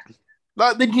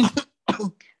 like the DUP,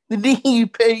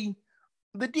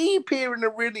 the DUP are in a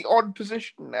really odd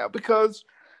position now because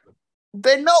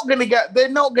they're not going to get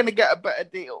a better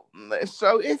deal than this.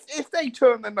 So if they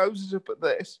turn their noses up at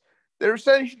this, they're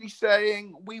essentially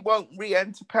saying we won't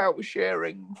re-enter power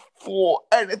sharing for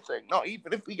anything, not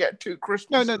even if we get 2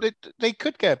 Christmases. No, they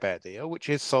could get a better deal, which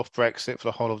is soft Brexit for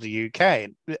the whole of the UK.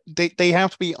 They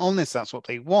have to be honest. That's what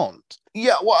they want.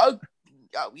 Yeah, well,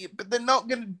 but they're not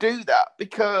going to do that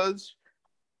because,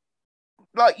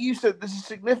 like you said, there's a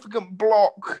significant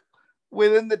bloc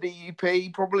within the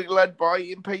DUP, probably led by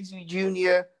Ian Paisley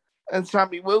Jr. and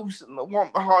Sammy Wilson, that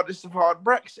want the hardest of hard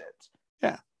Brexit.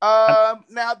 Yeah. Now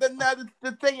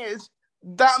the thing is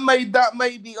that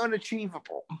may be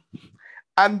unachievable,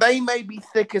 and they may be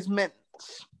thick as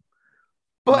mints.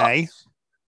 But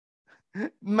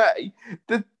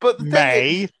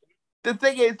the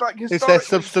thing is, like, historically, is there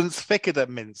substance thicker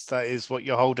than mints? That is what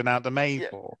you're holding out the May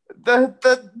for. But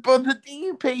the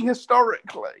DUP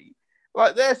historically,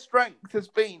 like, their strength has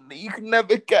been that you can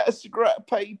never get a cigarette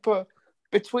paper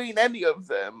between any of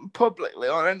them publicly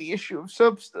on any issue of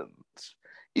substance.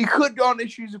 You could on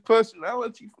issues of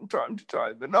personality from time to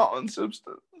time, but not on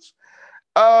substance.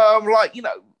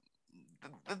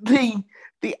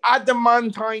 The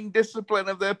adamantine discipline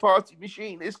of their party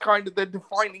machine is kind of their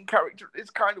defining character. It's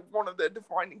kind of one of their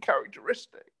defining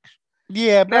characteristics.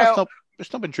 Yeah, but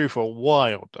it's not been true for a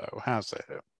while, though, has it?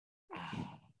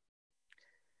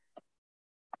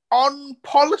 On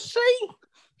policy?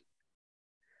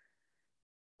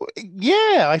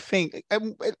 Yeah, I think.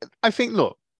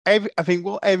 Look, I think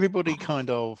what everybody kind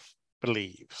of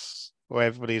believes, or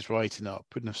everybody's writing up,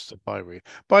 goodness to By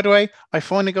the way, I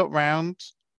finally got round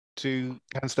to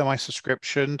cancel my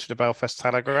subscription to the Belfast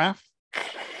Telegraph,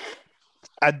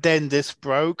 and then this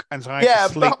broke, and so I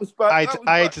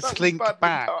had to slink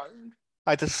back.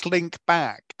 I had to slink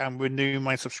back and renew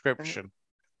my subscription.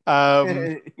 But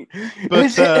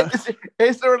is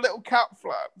there a little cat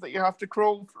flap that you have to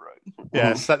crawl through?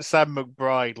 Yeah, Sam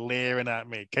McBride leering at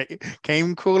me.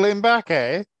 Came crawling back,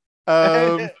 eh?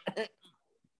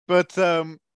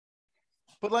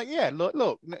 But like, yeah,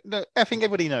 look, I think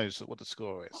everybody knows what the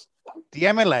score is. The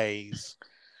MLAs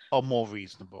are more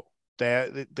reasonable.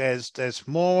 There's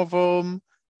more of them.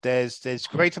 There's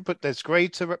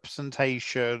greater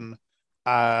representation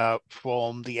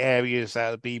from the areas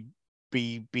that would be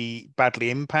badly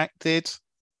impacted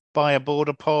by a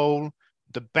border poll.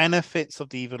 The benefits of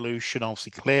the evolution are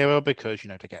obviously clearer because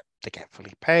they get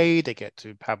fully paid, they get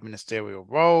to have ministerial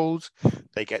roles,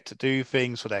 they get to do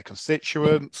things for their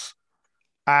constituents,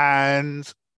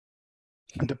 and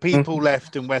the people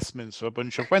left in Westminster are a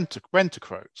bunch of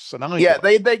rent-a-croats. And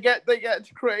they get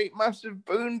to create massive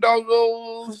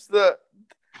boondoggles that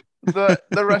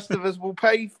the rest of us will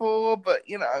pay for, but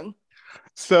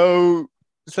So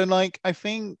like, I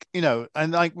think,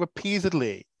 and like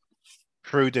repeatedly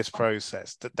through this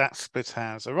process that split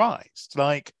has arisen.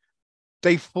 Like,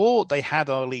 they thought they had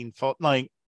Arlene Foster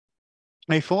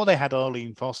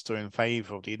in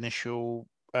favour of the initial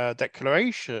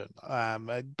declaration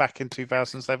back in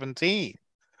 2017,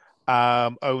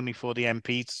 only for the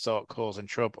MP to start causing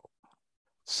trouble.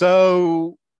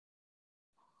 So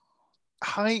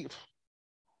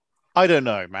I don't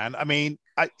know, man. I mean,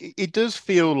 it does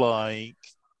feel like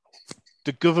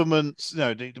the governments,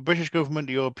 no, the British government,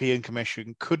 the European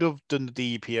Commission could have done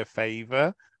the DUP a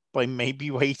favour by maybe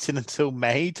waiting until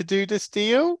May to do this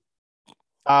deal.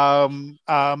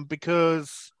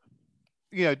 Because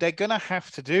they're gonna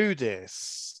have to do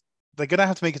this. They're gonna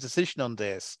have to make a decision on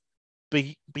this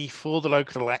before the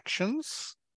local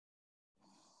elections,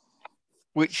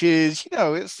 which is,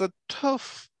 it's a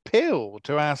tough pill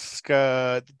to ask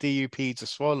the DUP to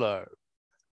swallow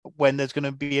when there's going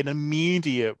to be an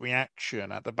immediate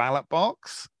reaction at the ballot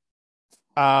box.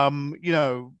 A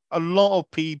lot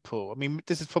of people, I mean,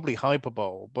 this is probably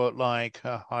hyperbole, but like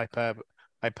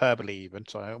hyperbole even.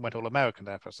 So I went all American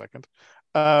there for a second.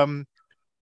 There's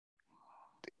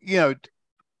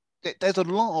a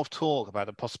lot of talk about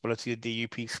the possibility of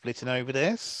DUP splitting over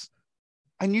this.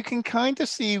 And you can kind of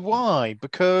see why,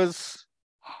 because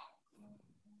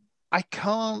I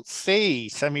can't see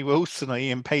Sammy Wilson or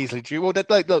Ian Paisley Jr. Well,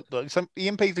 look,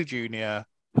 Ian Paisley Jr.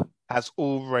 has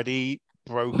already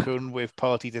broken with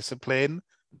party discipline.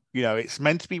 It's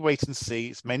meant to be wait and see.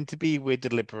 It's meant to be we're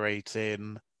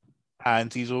deliberating,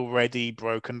 and he's already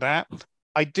broken that.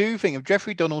 I do think if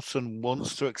Jeffrey Donaldson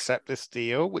wants to accept this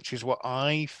deal, which is what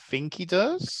I think he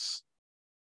does,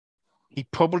 he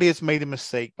probably has made a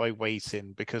mistake by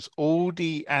waiting, because all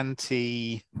the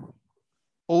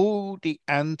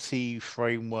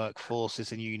anti-framework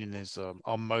forces in unionism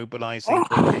are mobilizing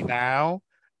quickly now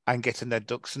and getting their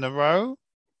ducks in a row.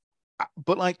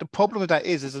 But like the problem with that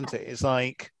isn't it? It's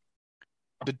like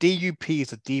the DUP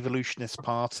is a devolutionist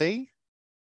party.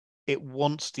 It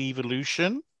wants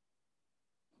devolution.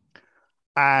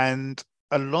 And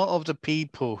a lot of the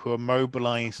people who are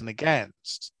mobilizing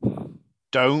against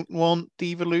don't want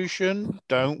devolution,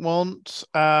 don't want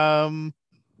the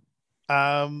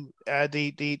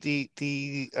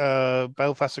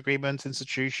Belfast Agreement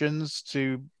institutions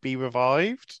to be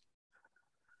revived.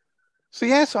 So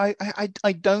yes, I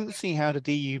don't see how the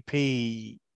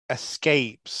DUP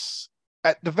escapes,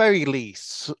 at the very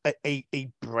least, a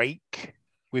break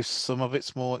with some of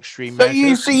its more extreme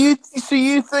measures. So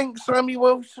you think Sammy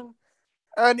Wilson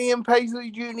and Ian Paisley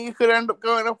Jr. could end up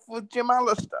going off with Jim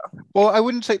Allister? Well, I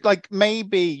wouldn't say, like,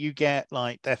 maybe you get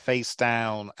like their face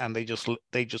down and they just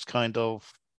kind of,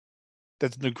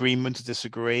 there's an agreement to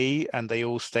disagree and they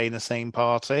all stay in the same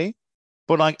party.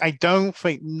 But like, I don't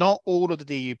think, not all of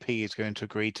the DUP is going to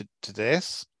agree to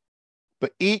this.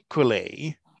 But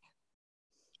equally,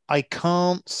 I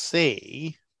can't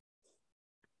see.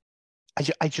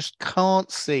 I just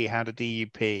can't see how the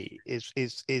DUP is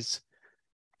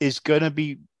going to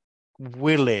be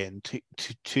willing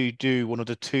to do one of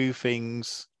the two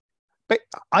things. But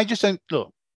I just don't,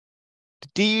 look.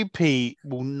 The DUP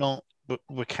will not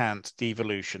recant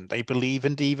devolution. They believe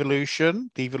in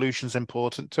devolution. Devolution is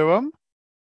important to them.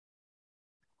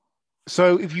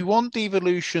 So if you want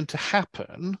devolution to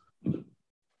happen,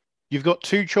 you've got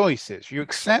two choices. You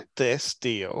accept this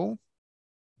deal,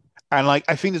 and like,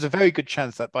 I think there's a very good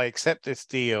chance that by accept this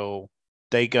deal,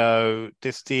 they go,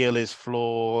 this deal is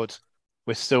flawed.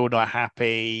 We're still not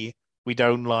happy. We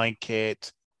don't like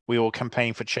it. We all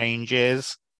campaign for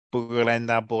changes, but we'll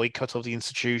end our boycott of the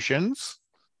institutions.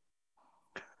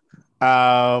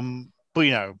 But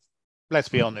let's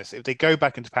be honest. If they go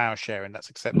back into power sharing, that's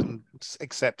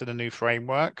accepting a new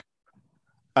framework.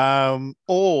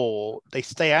 Or they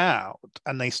stay out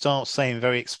and they start saying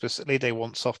very explicitly they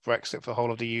want soft Brexit for the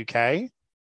whole of the UK.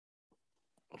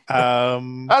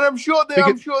 And I'm sure their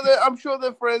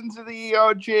friends in the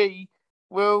ERG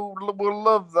will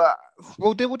love that.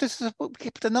 Well,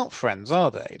 they're not friends,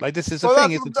 are they? Like, this is a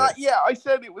thing, isn't it? Yeah, I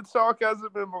said it with sarcasm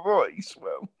in my voice.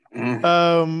 Well,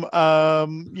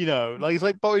 like, it's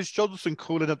like Boris Johnson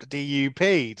calling up the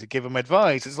DUP to give him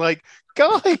advice. It's like,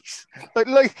 guys,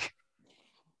 like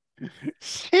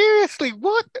seriously,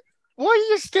 what? Why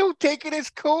are you still taking his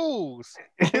calls?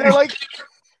 Like,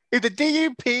 if the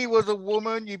DUP was a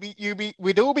woman,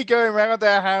 we'd all be going around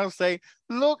their house saying,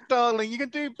 "Look, darling, you can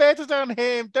do better than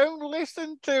him. Don't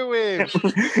listen to him.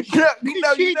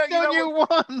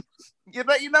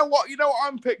 You know what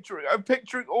I'm picturing? I'm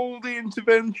picturing all the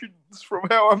interventions from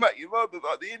How I Met Your Mother,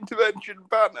 like the intervention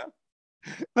banner.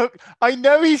 Look, I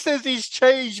know he says he's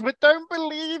changed, but don't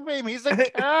believe him. He's a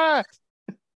cat."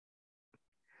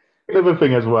 Another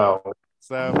thing as well.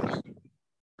 So,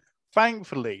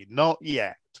 thankfully, not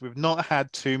yet. We've not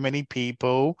had too many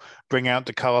people bring out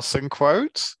the Carson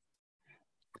quote.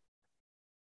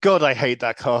 God, I hate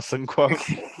that Carson quote.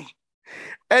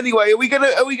 Anyway, are we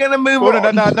gonna move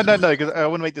on? No, because I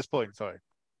want to make this point. Sorry.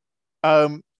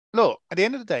 Look, at the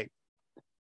end of the day,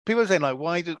 people are saying, like,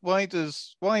 why does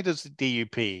the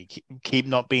DUP keep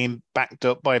not being backed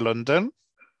up by London?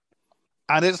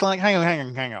 And it's like, hang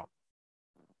on.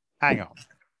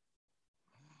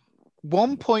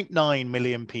 1.9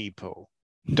 million people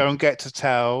don't get to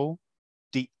tell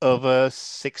the other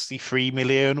 63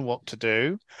 million what to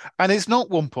do. And it's not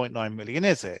 1.9 million,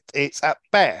 is it? It's at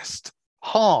best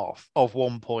half of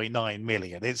 1.9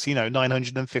 million. It's,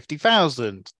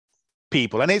 950,000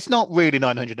 people. And it's not really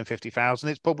 950,000.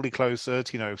 It's probably closer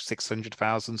to,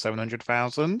 600,000,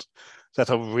 700,000 that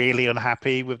are really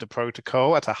unhappy with the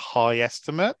protocol at a high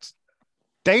estimate.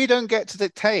 They don't get to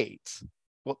dictate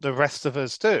what the rest of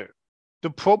us do. The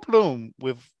problem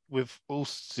with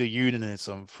Ulster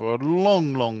Unionism for a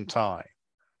long, long time,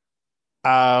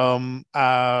 both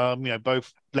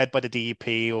led by the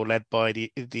DUP or led by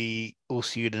the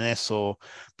Ulster Unionists, or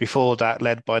before that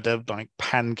led by the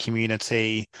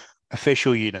pan-community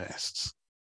official Unionists,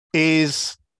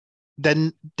 is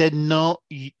they're not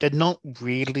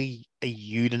really a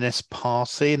Unionist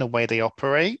party in the way they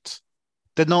operate.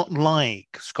 They're not like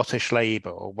Scottish Labour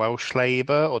or Welsh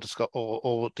Labour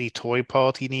or the Tory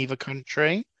party in either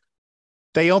country.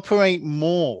 They operate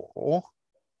more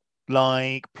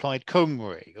like Plaid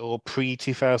Cymru or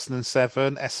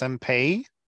pre-2007 SNP.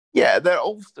 Yeah, they're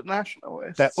Ulster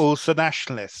nationalists. They're also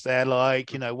nationalists. They're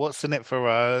like, what's in it for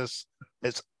us?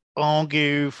 Let's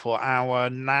argue for our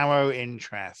narrow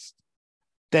interest.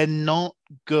 They're not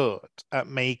good at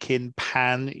making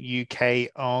pan-UK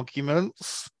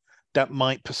arguments that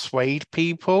might persuade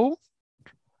people.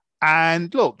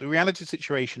 And look, the reality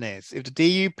situation is, if the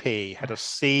DUP had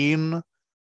seen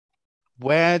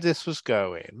where this was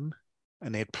going,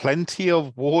 and they had plenty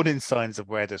of warning signs of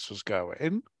where this was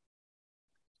going,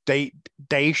 they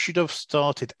should have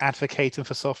started advocating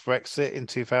for soft Brexit in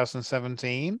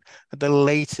 2017, at the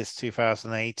latest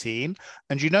 2018.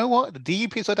 And you know what? The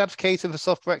DUP started advocating for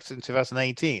soft Brexit in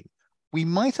 2018. We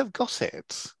might have got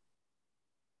it.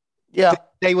 Yeah.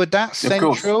 They were that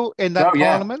central in that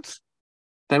parliament.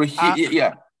 They were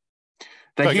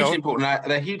They're hugely important.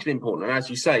 They're hugely important. And as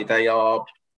you say, they are,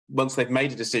 once they've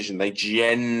made a decision, they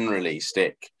generally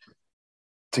stick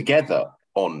together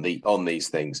on these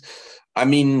things. I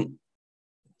mean,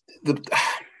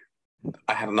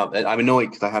 I'm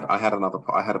annoyed because I had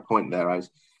a point there.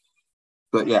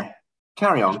 But yeah,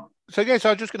 carry on. So I was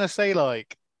just going to say,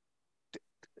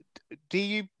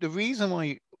 the reason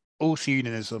why Ulster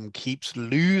Unionism keeps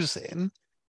losing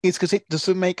is because it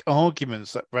doesn't make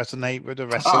arguments that resonate with the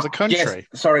rest of the country. Yes.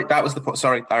 Sorry, that was the point.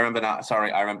 Sorry, I remember that.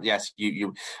 Sorry, I remember. Yes,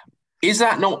 you. Is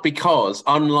that not because,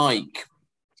 unlike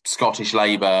Scottish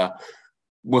Labour,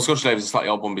 Scottish Labour is a slightly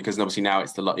odd one because obviously now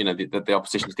it's the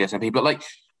opposition to the SNP. But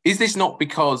is this not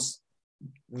because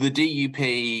the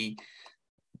DUP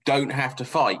don't have to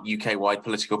fight UK-wide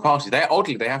political parties? They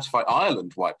have to fight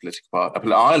Ireland-wide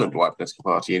political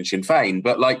party in Sinn Féin,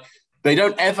 but they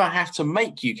don't ever have to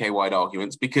make UK-wide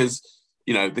arguments because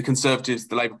the Conservatives,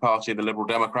 the Labour Party, and the Liberal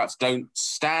Democrats don't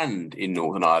stand in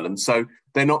Northern Ireland, so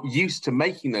they're not used to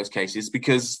making those cases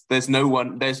because there's no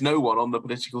one on the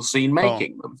political scene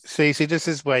making them. See, this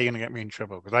is where you're going to get me in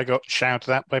trouble because I got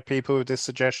shouted at by people with this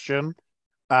suggestion.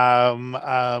 If I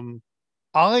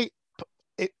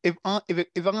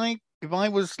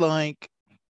was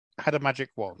had a magic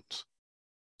wand,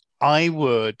 I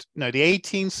would the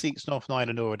 18 seats Northern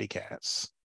Ireland already gets.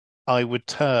 I would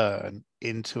turn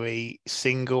into a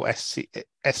single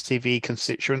STV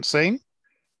constituency.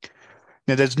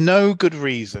 Now, there's no good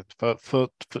reason for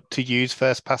to use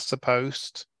first past the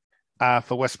post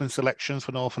for Westminster elections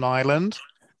for Northern Ireland.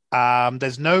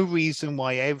 There's no reason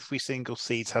why every single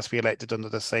seat has to be elected under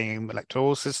the same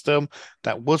electoral system.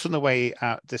 That wasn't the way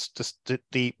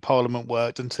the Parliament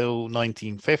worked until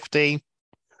 1950.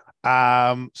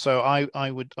 So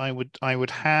I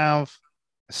would have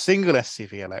a single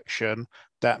STV election.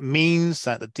 That means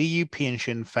that the DUP and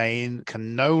Sinn Féin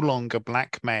can no longer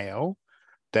blackmail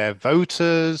their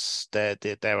voters,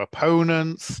 their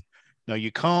opponents. No,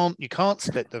 you can't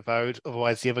split the vote,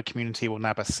 otherwise the other community will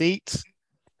nab a seat.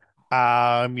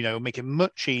 Make it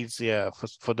much easier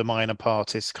for the minor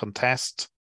parties to contest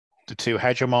the two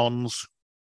hegemons.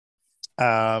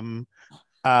 And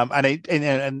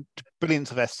the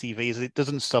brilliance of STV is it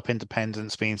doesn't stop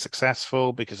independents being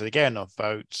successful because, again, of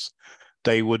votes,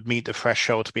 they would meet the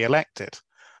threshold to be elected.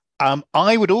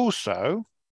 I would also,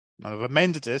 I've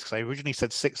amended this because I originally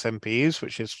said 6 MPs,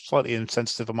 which is slightly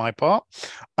insensitive on my part.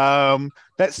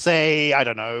 Let's say, I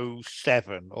don't know,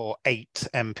 7 or 8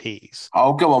 MPs.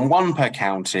 I'll go on 1 per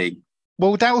county.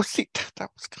 Well, that was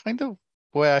kind of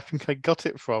where I think I got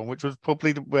it from, which was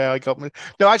probably where I got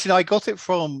No, actually, I got it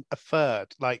from a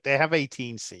third. They have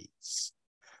 18 seats.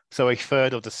 So a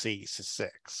third of the seats is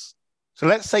 6. So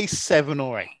let's say 7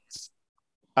 or 8.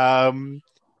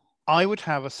 I would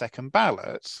have a second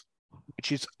ballot,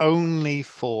 which is only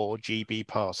for GB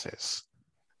passes.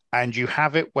 And you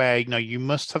have it where, you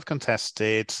must have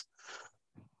contested,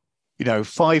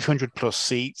 500 plus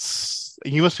seats.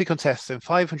 You must be contesting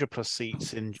 500 plus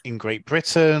seats in Great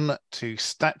Britain to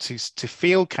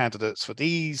field candidates for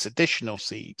these additional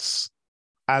seats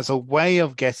as a way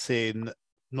of getting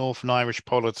Northern Irish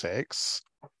politics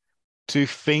to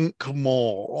think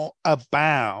more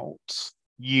about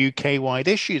UK-wide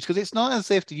issues, because it's not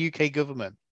as if the UK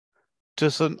government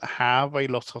doesn't have a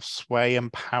lot of sway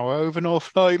and power over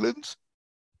Northern Ireland.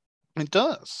 It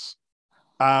does.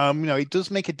 It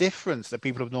does make a difference that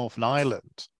people of Northern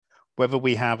Ireland, whether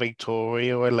we have a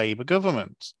Tory or a Labour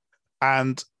government,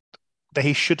 and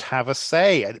they should have a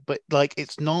say. But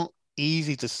it's not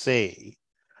easy to see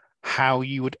how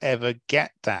you would ever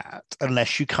get that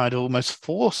unless you kind of almost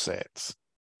force it.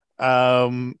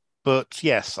 But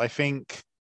yes, I think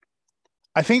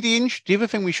the other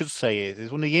thing we should say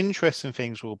is one of the interesting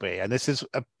things will be, and this is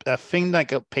a thing that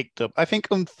got picked up, I think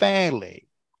unfairly,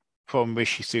 from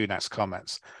Rishi Sunak's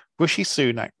comments. Rishi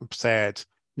Sunak said,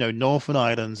 Northern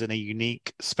Ireland's in a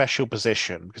unique, special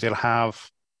position because it'll have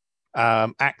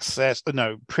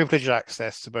privileged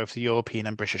access to both the European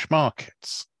and British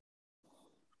markets.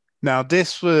 Now,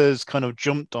 this was kind of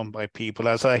jumped on by people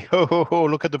as look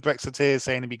at the Brexiteers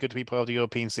saying it'd be good to be part of the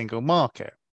European single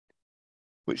market,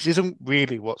 which isn't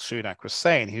really what Sunak was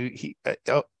saying.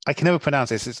 I can never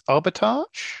pronounce this. It's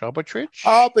arbitrage.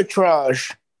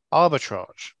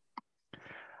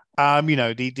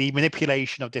 The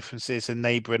manipulation of differences in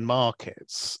neighbouring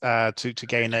markets to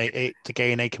gain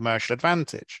a commercial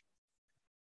advantage.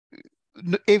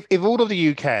 If all of the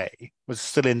UK was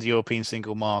still in the European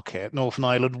single market, Northern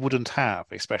Ireland wouldn't have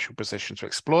a special position to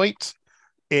exploit.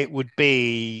 It would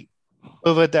be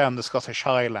other down the Scottish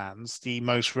Highlands, the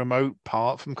most remote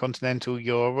part from continental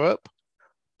Europe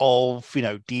of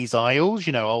these isles,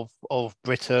 of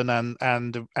Britain and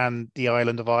the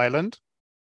island of Ireland.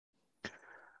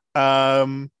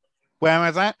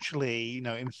 Whereas actually,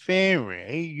 in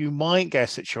theory, you might get a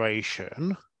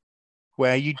situation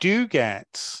where you do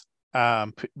get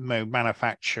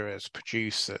manufacturers,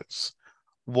 producers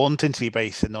wanting to be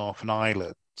based in Northern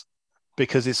Ireland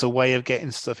because it's a way of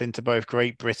getting stuff into both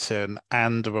Great Britain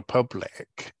and the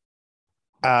Republic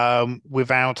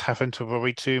without having to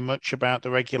worry too much about the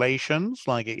regulations.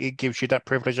 Like it gives you that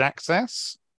privileged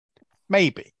access,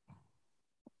 maybe.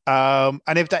 And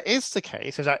if that is the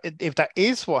case, if that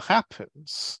is what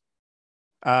happens,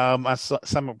 as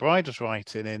Sam McBride was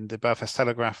writing in the Belfast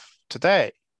Telegraph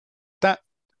today, that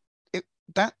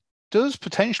does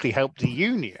potentially help the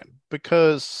union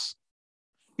because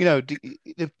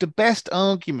the best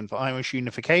argument for Irish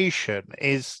unification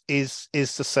is the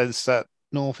sense that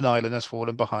Northern Ireland has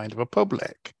fallen behind the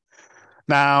Republic.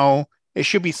 Now, it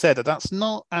should be said that that's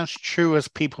not as true as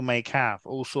people make have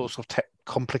all sorts of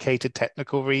complicated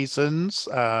technical reasons.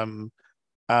 But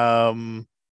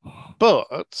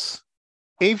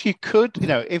if you could,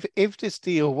 if this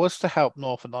deal was to help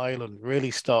Northern Ireland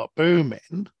really start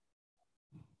booming,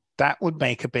 that would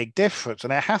make a big difference.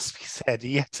 And it has to be said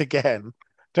yet again,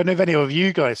 don't know if any of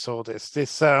you guys saw this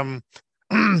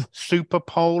super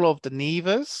poll of the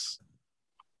Nevers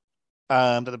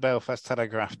that the Belfast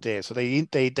Telegraph did. So they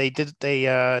did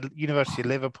University of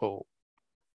Liverpool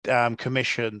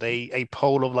commissioned a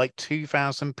poll of like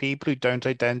 2,000 people who don't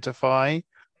identify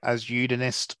as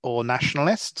unionist or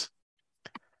nationalist.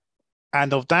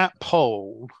 And of that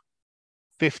poll,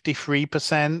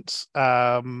 53%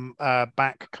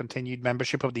 back continued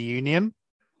membership of the union.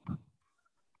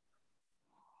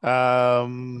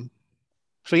 So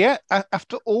yeah,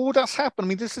 after all that's happened, I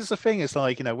mean, this is the thing. It's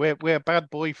like we're a bad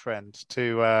boyfriend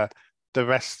to the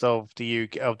rest of the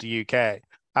UK.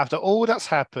 After all that's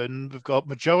happened, we've got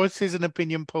majorities in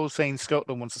opinion polls saying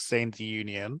Scotland wants to stay in the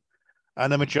union,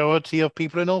 and a majority of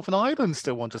people in Northern Ireland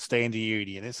still want to stay in the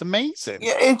union. It's amazing.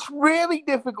 Yeah, it's really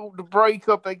difficult to break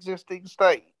up existing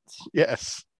states.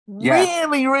 Yes.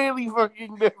 Really, really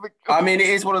fucking difficult. I mean, it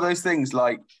is one of those things.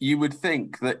 Like you would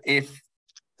think that if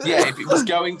it was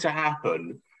going to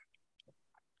happen,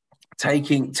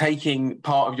 taking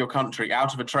part of your country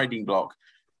out of a trading bloc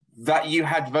that you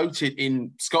had voted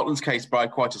in Scotland's case by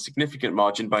quite a significant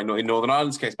margin, in Northern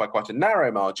Ireland's case by quite a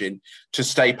narrow margin, to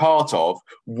stay part of,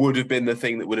 would have been the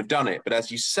thing that would have done it. But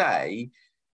as you say,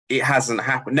 it hasn't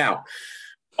happened. Now,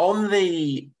 on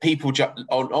the people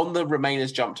on the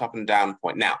Remainers jumped up and down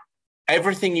point. Now,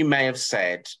 everything you may have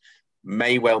said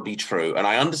may well be true, and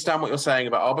I understand what you're saying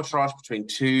about arbitrage between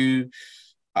two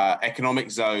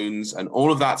economic zones and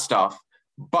all of that stuff.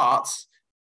 But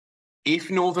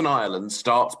if Northern Ireland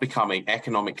starts becoming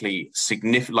economically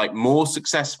significant, like more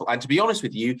successful, and to be honest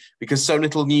with you, because so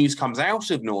little news comes out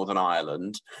of Northern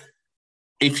Ireland,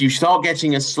 if you start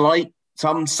getting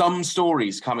some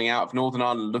stories coming out of Northern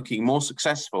Ireland looking more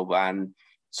successful than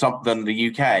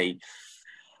the UK,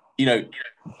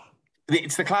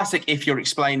 it's the classic if you're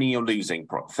explaining you're losing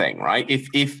thing, right?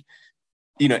 If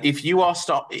you are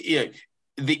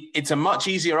it's a much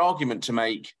easier argument to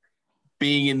make.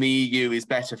 Being in the EU is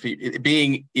better for you.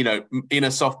 Being, in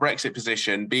a soft Brexit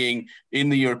position, being in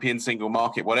the European single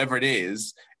market, whatever it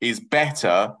is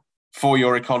better for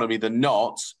your economy than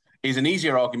not, is an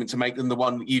easier argument to make than the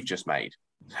one that you've just made.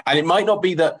 And it might not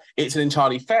be that it's an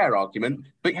entirely fair argument,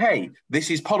 but hey,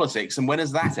 this is politics, and when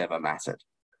has that ever mattered?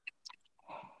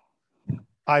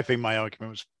 I think my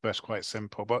argument was quite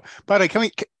simple. But by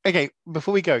the way,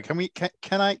 before we go, can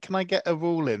I get a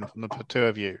rule in from the two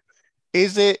of you?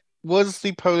 Was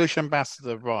the Polish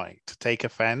ambassador right to take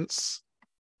offence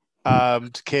to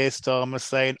Keir Starmer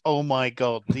saying, "Oh my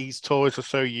God, these toys are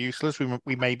so useless.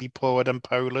 We may be poorer than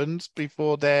Poland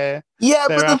before they're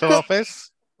out of office."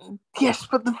 Yes,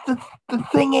 but the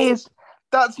thing is,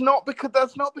 that's not because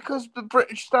the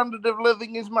British standard of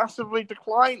living is massively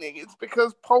declining. It's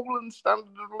because Poland's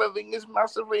standard of living is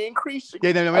massively increasing.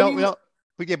 Yeah, no, we're not.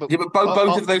 But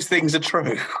both of those things are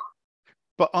true.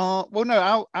 But our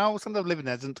standard of living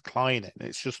isn't declining.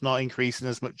 It's just not increasing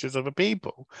as much as other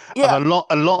people. Yeah. And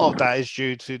a lot of that is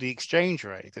due to the exchange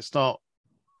rate. It's not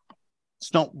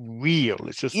real.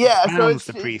 It's just the pound's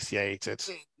depreciated.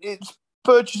 It's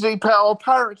purchasing power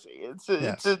parity. It's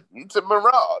a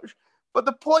mirage. But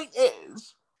the point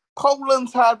is,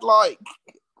 Poland's had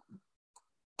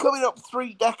coming up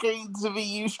 3 decades of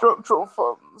EU structural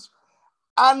funds,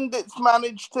 and it's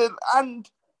managed to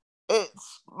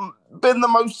it's been the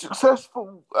most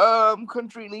successful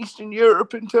country in Eastern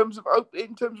Europe in terms of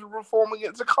reforming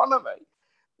its economy.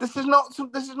 This isn't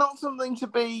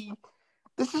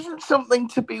something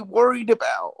to be worried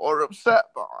about or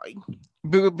upset by.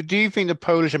 But do you think the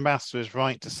Polish ambassador is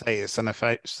right to say it's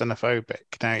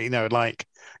xenophobic? Now,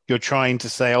 you're trying to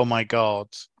say, "Oh my God,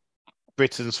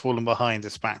 Britain's fallen behind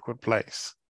this backward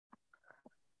place."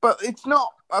 But it's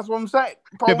not. That's what I'm saying.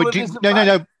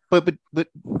 No. But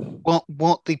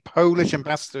what the Polish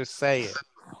ambassador is saying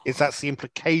is that's the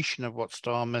implication of what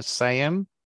Starmer's saying.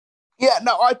 Yeah,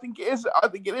 no, I think it is. I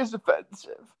think it is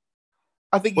offensive.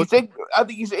 I think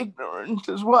he's ignorant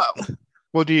as well.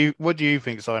 What do you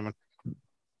think, Simon?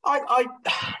 It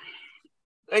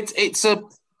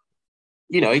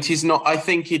is not. I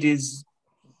think it is.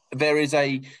 There is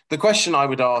the question I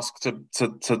would ask to.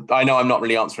 I know I'm not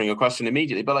really answering your question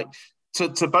immediately, but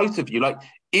to both of you,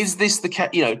 is this the case?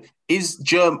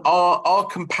 Are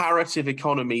comparative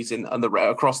economies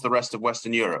across the rest of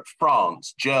Western Europe,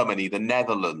 France, Germany, the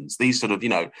Netherlands, these sort of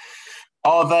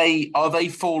are they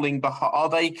falling behind? Are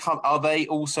they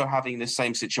also having the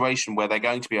same situation where they're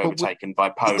going to be overtaken by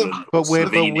Poland or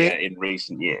Slovenia in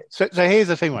recent years? So here's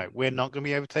the thing, right? We're not going to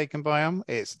be overtaken by them.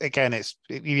 It's if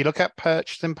you look at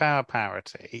purchasing power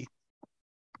parity,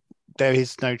 there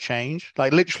is no change.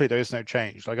 Literally, there is no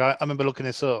change. I remember looking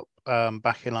this up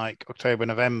back in October,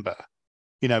 November.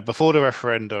 Before the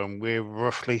referendum, we're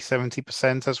roughly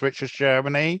 70% as rich as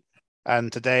Germany.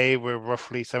 And today we're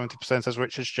roughly 70% as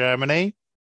rich as Germany.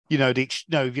 If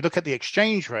you look at the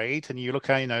exchange rate and you look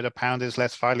at, the pound is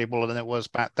less valuable than it was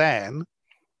back then,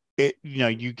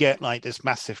 you get this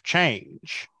massive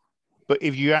change. But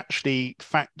if you actually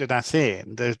factor that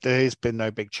in, there has been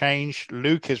no big change.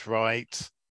 Luke is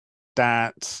right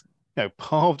that,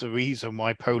 part of the reason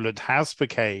why Poland has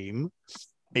become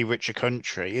a richer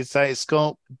country is that it's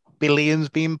got billions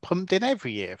being pumped in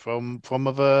every year from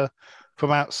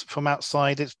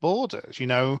outside its borders,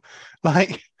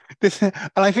 this, and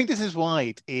I think this is why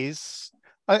it is.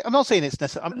 I'm not saying it's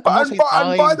necessary. By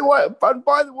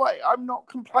the way, I'm not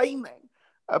complaining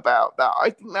about that. I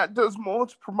think that does more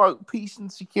to promote peace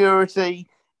and security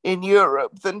in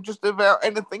Europe than just about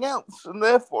anything else, and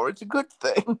therefore it's a good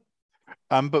thing.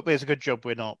 But it's a good job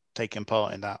we're not taking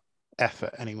part in that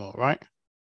effort anymore, right?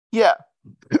 Yeah.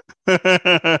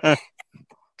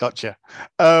 Gotcha.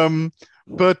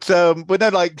 But no,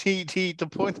 the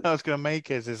point I was going to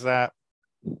make is that,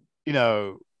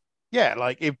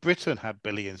 if Britain had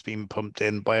billions being pumped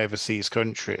in by overseas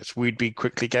countries, we'd be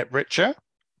quickly get richer.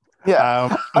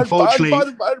 Yeah.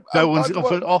 Unfortunately, no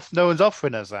one's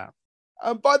offering us that.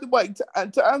 And by the way,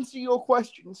 to answer your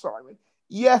question, Simon,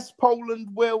 yes, Poland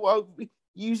will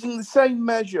using the same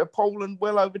measure. Poland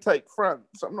will overtake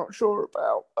France. I'm not sure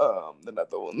about the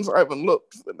Netherlands. I haven't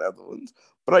looked for the Netherlands,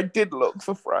 but I did look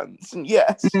for France, and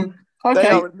yes. They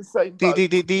Okay. are in the same boat.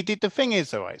 The thing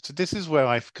is, all right. So this is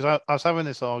where because I was having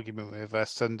this argument with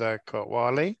Sundar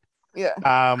Kotwali. Yeah.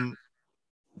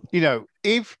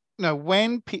 If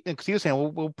when people, because he was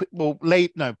saying,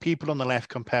 people on the left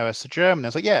compare us to Germany. I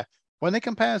was like, yeah, when they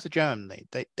compare us to Germany,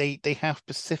 they have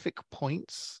specific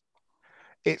points.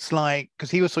 It's like, because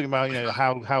he was talking about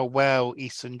how well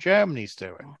Eastern Germany's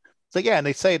doing. So yeah, and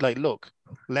they say like, look,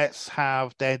 let's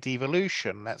have their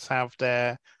devolution, let's have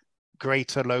their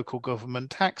greater local government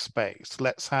tax base,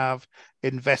 let's have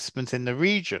investment in the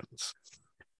regions.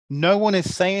 No one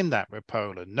is saying that with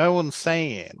Poland. No one's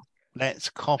saying let's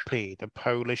copy the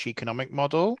Polish economic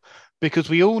model, because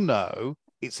we all know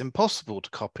it's impossible to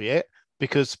copy it,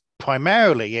 because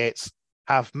primarily it's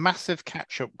have massive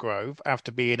catch-up growth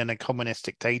after being in a communist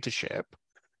dictatorship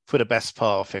for the best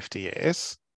part of 50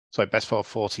 years. Sorry, best part of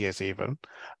 40 years even.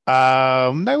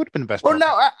 That would have been the best part. Well,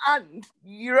 no, and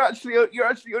you're actually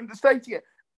understating it,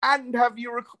 and have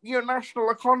your national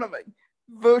economy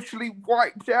virtually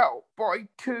wiped out by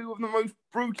two of the most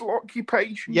brutal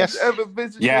occupations ever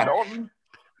visited on.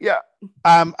 Yeah.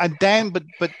 And then,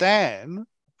 but then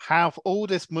have all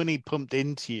this money pumped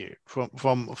into you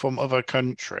from other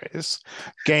countries,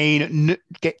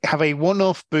 have a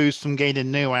one-off boost from gaining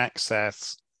new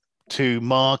access to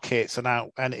markets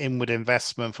and inward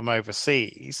investment from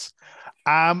overseas,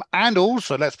 and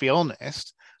also, let's be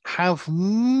honest, have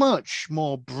much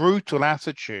more brutal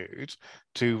attitude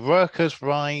to workers'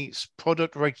 rights,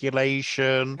 product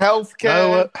regulation,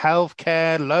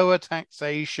 healthcare, lower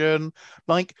taxation.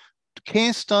 Like,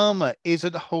 Keir Starmer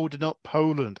isn't holding up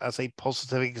Poland as a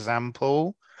positive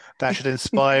example that should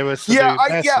inspire us to do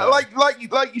better. Yeah,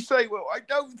 like you say, Will, I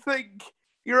don't think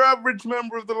your average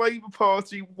member of the Labour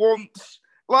Party wants,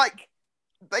 like,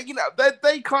 they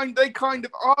kind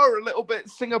of are a little bit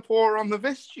Singapore on the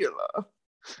Vistula.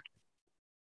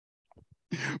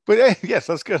 But yes,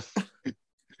 that's good.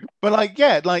 But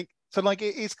it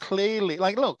is clearly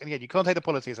like, look, and again, you can't take the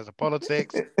politics as a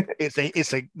politics. It's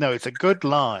a good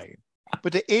line,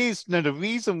 but it is the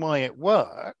reason why it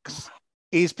works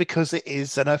is because it is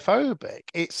xenophobic.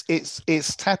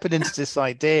 It's tapping into this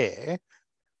idea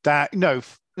that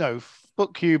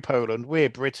fuck you, Poland. We're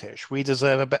British. We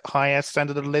deserve a bit higher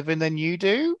standard of living than you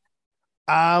do.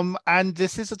 And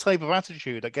this is a type of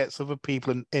attitude that gets other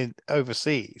people in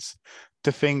overseas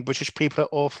to think British people are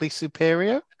awfully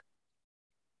superior.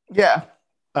 Yeah.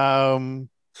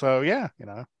 So yeah,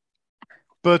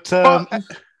 But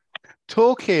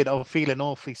talking of feeling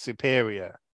awfully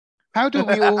superior, how do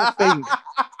we all think?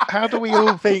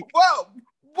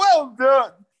 Well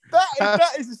done.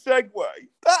 That is a segue.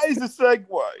 That is a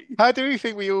segue. How do we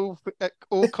think we all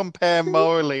compare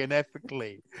morally and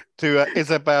ethically to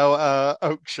Isabel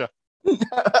Oakeshott?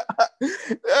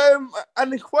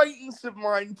 An acquaintance of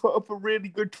mine put up a really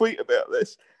good tweet about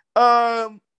this.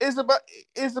 Isabel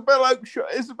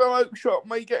Oakeshott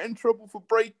may get in trouble for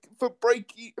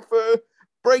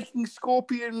breaking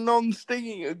Scorpion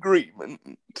non-stinging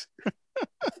agreement.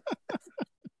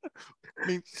 I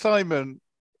mean, Simon,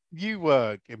 you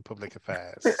work in public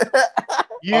affairs.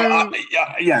 I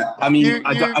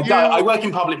work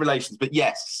in public relations, but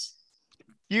yes.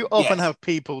 You often have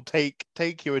people take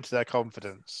you into their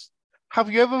confidence.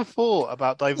 Have you ever thought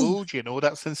about divulging all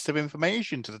that sensitive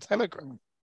information to the Telegram?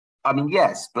 I mean,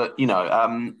 yes, but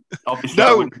obviously,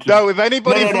 no. If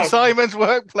anybody from Simon's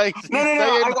workplace,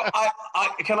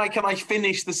 Can I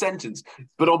finish the sentence?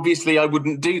 But obviously, I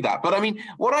wouldn't do that. But I mean,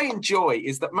 what I enjoy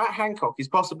is that Matt Hancock is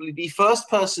possibly the first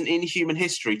person in human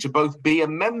history to both be a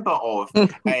member of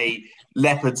a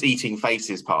leopards eating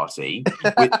faces party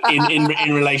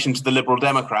in relation to the Liberal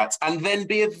Democrats, and then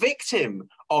be a victim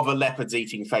of a leopards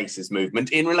eating faces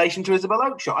movement in relation to Isabel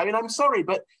Oakeshott. I mean, I'm sorry,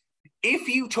 but if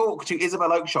you talk to Isabel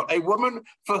Oakeshott, a woman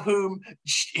for whom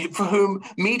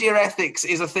media ethics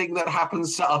is a thing that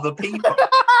happens to other people,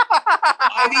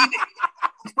 I mean,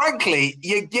 frankly,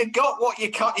 you got what you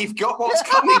cut. You've got what's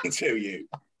coming to you.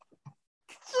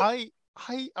 I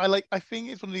think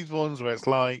it's one of these ones where it's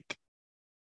like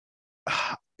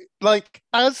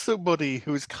as somebody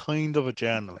who is kind of a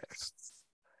journalist,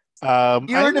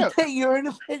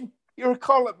 you're a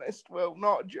columnist, Will,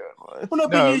 not a journalist.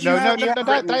 Well, you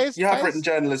have written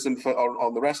journalism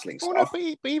on the wrestling stuff. Well,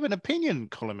 no, but even opinion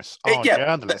columnists are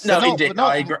journalists. No, indeed,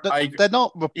 I agree. They're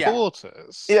not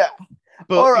reporters. Yeah.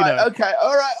 But, all right. Okay.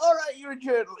 All right. You're a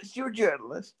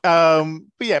journalist.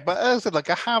 But as I said, like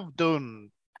I've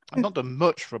not done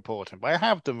much reporting, but I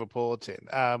have done reporting.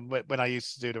 When I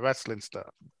used to do the wrestling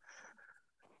stuff,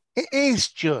 it is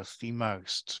just the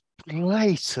most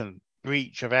blatant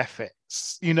breach of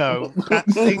ethics,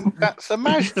 that's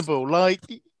imaginable. Like,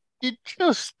 you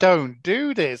just don't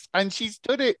do this. And she's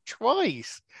done it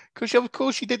twice. Because of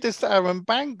course she did this to Aaron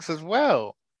Banks as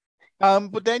well.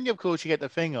 But then of course you get the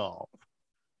thing of,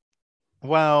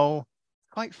 well,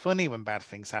 quite funny when bad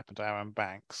things happen to Aaron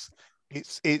Banks.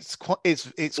 It's quite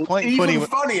funny. Even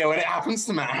funnier when it happens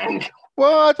to Mang.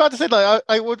 Well, I was about to say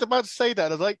I was about to say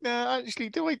that. I was like, no,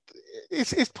 actually,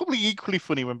 it's probably equally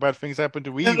funny when bad things happen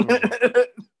to evil.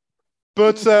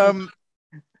 But so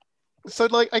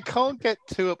like I can't get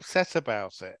too upset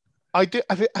about it. I do.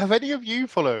 Have any of you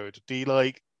followed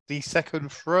the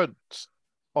second front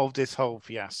of this whole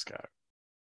fiasco?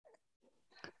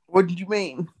 What did you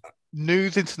mean?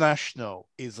 News International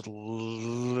is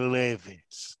livid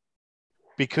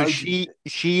because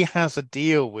she has a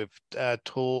deal with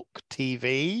Talk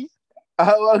TV.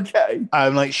 Oh, okay.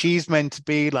 Like she's meant to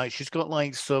be like she's got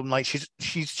like some like she's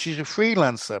a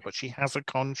freelancer, but she has a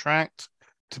contract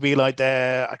to be like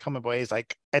I can't remember what it is,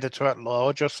 like editor at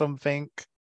large or something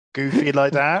goofy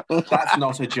like that. That's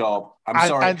not a job. I'm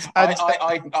sorry.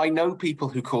 I know people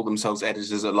who call themselves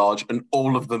editors at large, and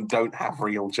all of them don't have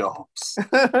real jobs.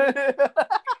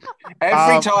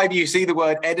 Every time you see the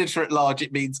word editor at large,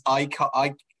 it means they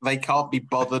can't be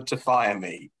bothered to fire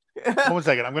me. 1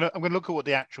 second. I'm gonna look at what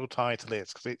the actual title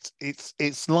is because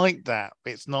it's like that,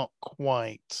 but it's not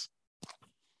quite.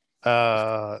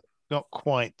 Not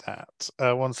quite that.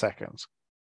 1 second.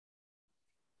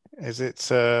 Is it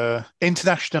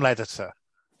international editor?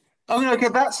 Oh, okay,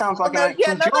 that sounds like an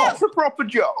actual job. That's a proper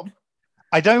job.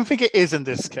 I don't think it is in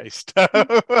this case,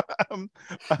 though.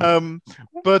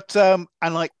 But and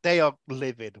like they are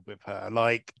livid with her,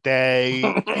 like they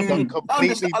are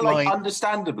completely blind.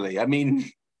 Understandably, I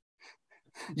mean,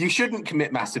 you shouldn't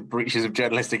commit massive breaches of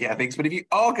journalistic ethics, but if you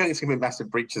are going to commit massive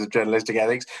breaches of journalistic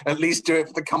ethics, at least do it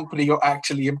for the company you're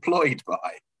actually employed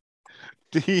by.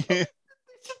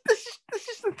 This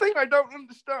is the thing I don't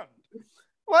understand.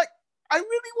 Like, I'd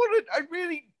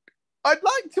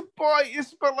like to buy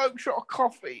Isabel Oakeshott a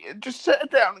coffee and just sit her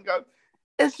down and go,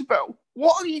 Isabel,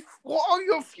 what are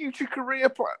your future career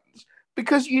plans?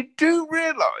 Because you do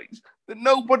realise that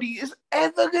nobody is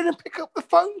ever going to pick up the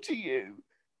phone to you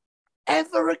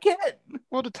ever again.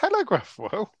 Well, the Telegraph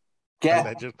will.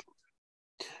 Yeah. No,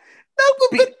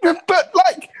 but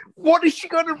like, what is she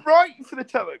going to write for the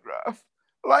Telegraph?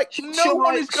 Like, no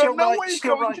one is going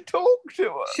to talk to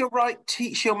her. She'll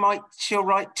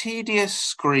write tedious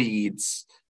screeds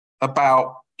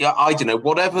about, I don't know,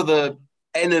 whatever the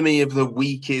enemy of the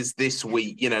week is this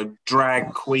week,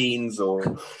 drag queens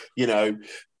or, Labour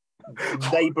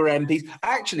MPs.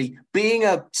 Actually, being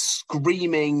a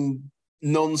screaming,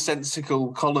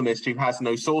 nonsensical columnist who has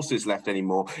no sources left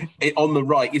anymore on the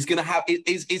right is going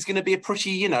to be a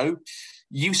pretty,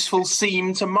 useful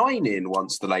seam to mine in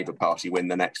once the Labour Party win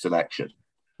the next election.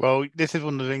 Well, this is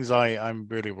one of the things I'm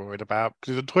really worried about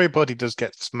because if the Tory party does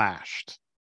get smashed,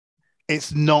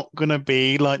 it's not going to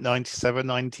be like 97,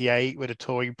 98 where the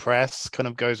Tory press kind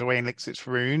of goes away and licks its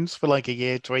wounds for like a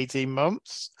year to 18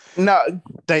 months. No.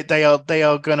 They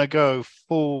are going to go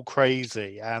full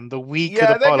crazy. And the week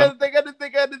they're going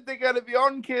to be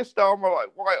on Keir Starmer like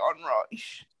white on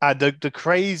rice. And the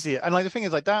crazy, and like the thing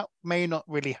is, like that may not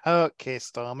really hurt Keir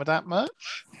Starmer that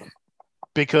much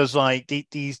because like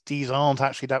these aren't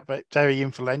actually that very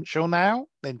influential now.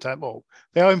 They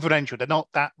are influential. They're not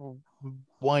that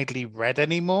widely read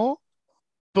anymore.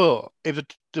 But if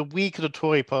the weaker the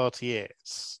Tory party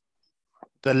is,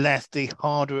 the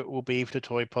harder it will be for the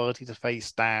Tory party to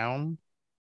face down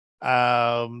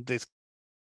this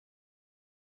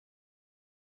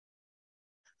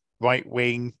right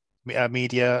wing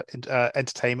media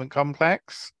entertainment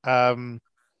complex. But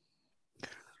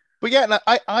yeah,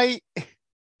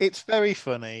 it's very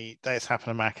funny that it's happened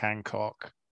to Mac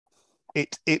Hancock.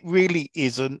 It really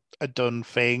isn't a done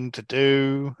thing to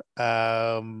do.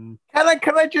 Can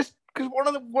I just, because one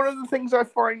of the things I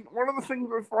find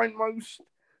most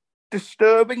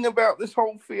disturbing about this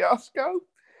whole fiasco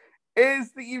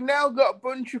is that you've now got a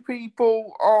bunch of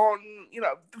people on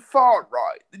the far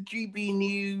right, the GB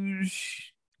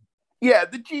News. Yeah,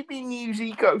 the GB News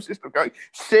ecosystem going,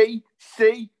 see,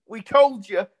 we told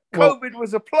you COVID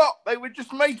was a plot. They were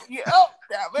just making it up,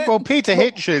 damn it. Well, Peter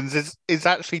Hitchens is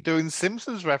actually doing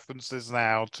Simpsons references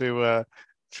now to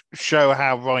show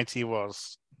how right he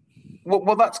was.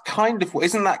 Well, that's kind of,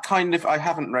 isn't that kind of, I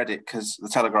haven't read it because the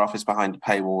Telegraph is behind a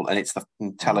paywall and it's the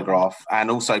Telegraph and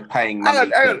also paying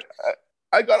money.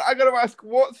 I got to ask,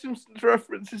 what Simpsons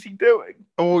reference is he doing?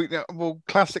 Oh, well,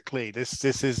 classically, this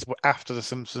is after the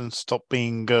Simpsons stopped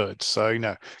being good. So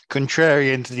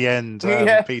contrarian to the end.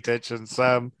 Pete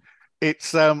Hitchens.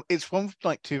 It's one from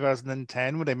like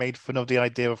 2010 where they made fun of the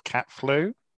idea of cat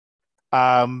flu,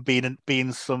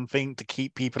 being something to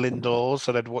keep people indoors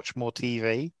so they'd watch more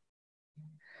TV.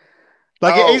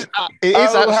 Like it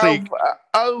is actually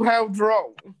how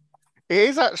droll. It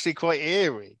is actually quite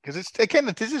eerie because it's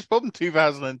again this is from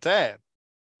 2010.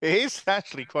 It is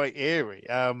actually quite eerie.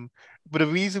 But the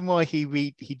reason why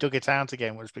he dug it out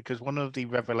again was because one of the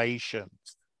revelations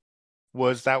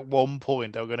was that one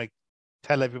point they were going to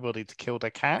tell everybody to kill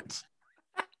their cat.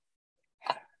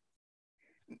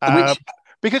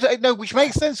 Which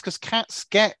makes sense because cats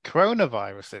get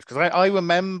coronaviruses. Because I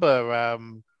remember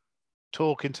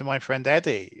talking to my friend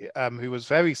Eddie, who was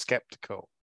very skeptical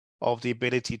of the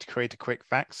ability to create a quick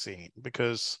vaccine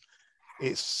because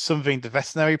it's something the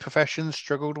veterinary profession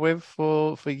struggled with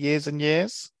for years and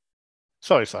years.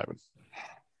 Sorry, Simon.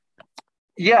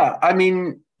 Yeah, I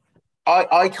mean,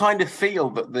 I kind of feel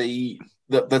that the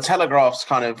Telegraph's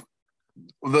kind of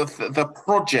the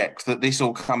project that this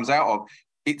all comes out of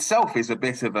itself is a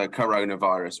bit of a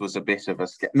coronavirus, was a bit of a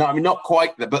scam. No, I mean not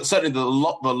quite, but certainly the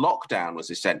lockdown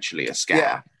was essentially a scam.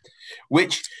 Yeah.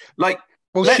 Which, like,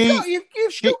 well,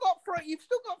 you've still got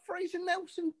Fraser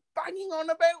Nelson banging on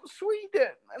about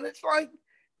Sweden, and it's like,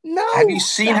 no. Have you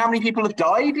seen how many people have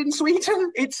died in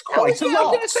Sweden? It's quite a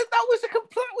lot. That was a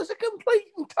complete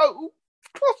and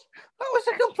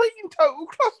total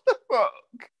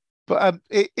clusterfuck. But I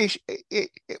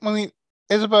mean,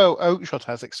 Isabel Oakeshott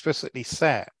has explicitly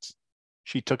said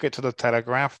she took it to the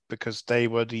Telegraph because they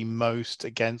were the most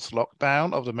against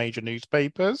lockdown of the major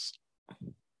newspapers.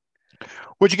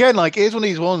 Which again, like, is one of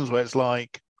these ones where it's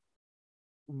like,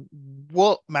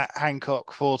 what Matt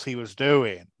Hancock thought he was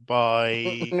doing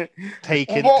by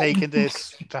taking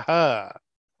this to her.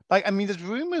 Like, I mean, there's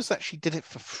rumors that she did it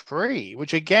for free,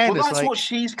 which again is that's what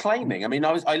she's claiming. I mean,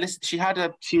 I listened.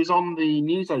 She was on the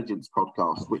Newsagents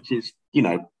podcast, which is, you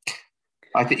know,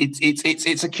 I think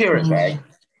it's a curiosity.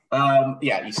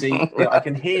 Yeah, you see, I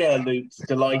can hear Luke's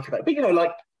delight about it. But you know,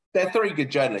 like, they're three good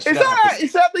journalists. Is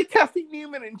that the Kathy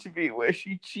Newman interview where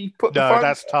she put the phone?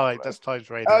 That's Times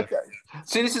Radio. Okay.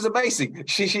 See, this is amazing.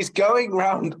 She's going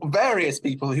around various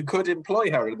people who could employ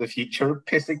her in the future and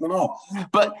pissing them off.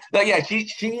 But yeah,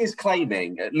 she is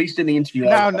claiming, at least in the interview.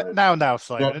 Now,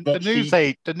 Simon,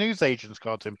 the news agent's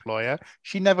got to employ her.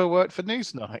 She never worked for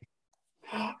Newsnight.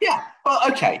 Yeah, but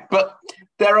okay, but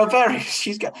there are various.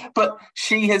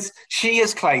 She has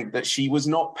claimed that she was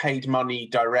not paid money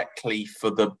directly for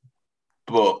the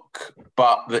book,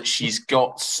 but that she's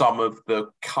got some of the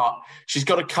cut. She's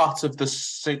got a cut of the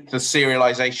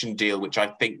serialization deal, which I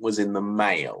think was in the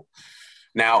mail.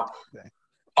 Now, okay.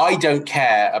 I don't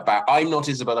care about. I'm not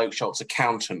Isabel Oakeshott's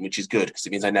accountant, which is good because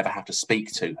it means I never have to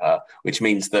speak to her, which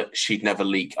means that she'd never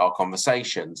leak our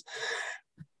conversations.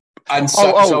 And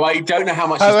so I don't know how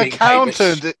much her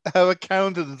accountant. Her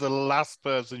accountant is the last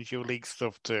person she'll leak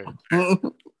stuff to.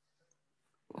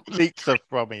 Leak stuff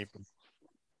from even.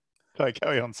 Sorry,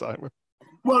 carry on, Simon.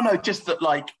 Well, no, just that,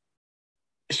 like,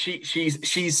 she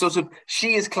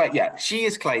is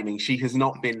claiming she has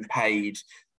not been paid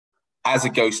as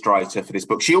a ghostwriter for this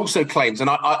book. She also claims, and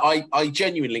I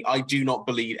genuinely do not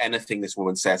believe anything this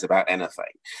woman says about anything.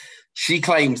 She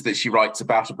claims that she writes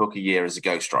about a book a year as a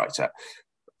ghostwriter.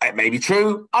 It may be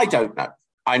true. I don't know.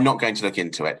 I'm not going to look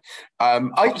into it.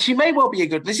 She may well be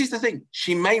this is the thing.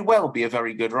 She may well be a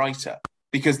very good writer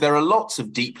because there are lots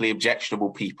of deeply objectionable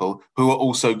people who are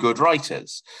also good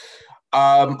writers.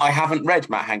 I haven't read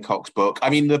Matt Hancock's book.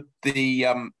 I mean,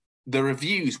 the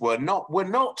reviews were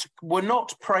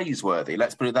not praiseworthy.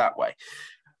 Let's put it that way.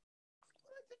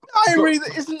 Diary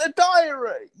that isn't a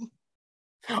diary.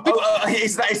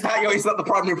 Is that the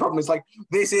primary problem? It's like,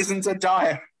 this isn't a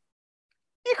diary.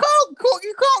 You can't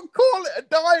call it a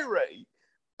diary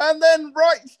and then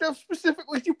write stuff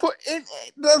specifically to put in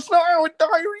it. That's not how a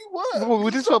diary works. Well,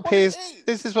 this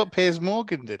is what Piers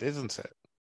Morgan did, isn't it?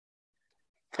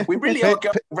 We really are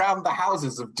going around the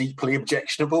houses of deeply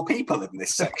objectionable people in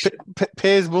this section.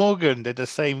 Piers Morgan did the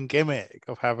same gimmick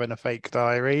of having a fake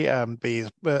diary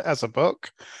as a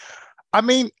book. I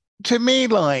mean, to me,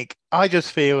 like, I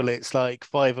just feel it's like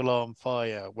 5 Alarm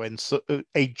Fire when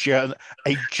a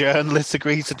journalist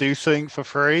agrees to do something for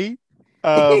free,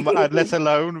 and let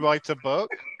alone write a book.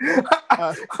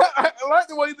 I like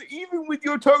the way that even with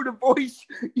your tone of voice,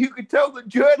 you could tell the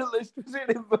journalist was in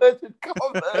inverted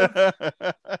commas.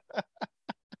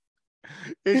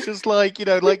 It's just like, you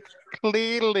know, like,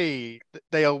 clearly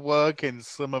they are working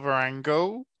some other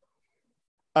angle.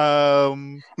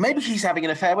 Maybe he's having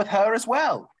an affair with her as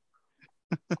well.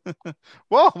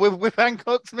 Well, with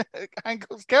Hancock's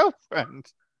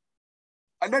girlfriend.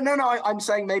 No. I'm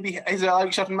saying maybe Isabel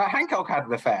Oakeshott and Matt Hancock had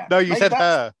an affair. No, you said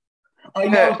her. I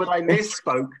know, but I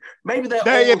misspoke. Maybe they're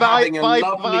No, all yeah, having a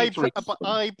lovely but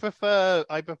I prefer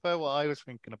what I was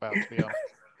thinking about, to be honest.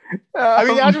 Um,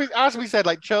 I mean, as we said,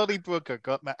 like Charlie Brooker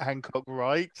got Matt Hancock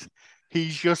right.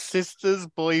 He's your sister's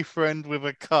boyfriend with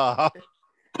a car.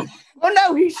 well,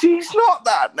 no, he's not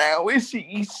that now, is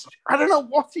he? I don't know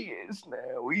what he is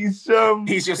now. He's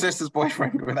your sister's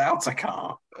boyfriend without a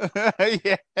car.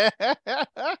 Yeah.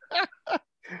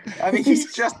 I mean,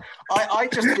 he's just. I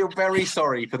just feel very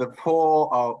sorry for the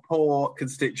poor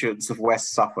constituents of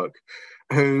West Suffolk,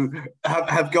 who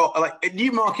have got like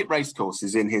Newmarket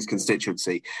racecourses in his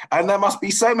constituency, and there must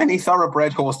be so many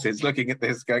thoroughbred horses looking at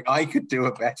this, going, "I could do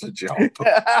a better job."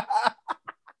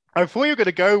 I thought you were going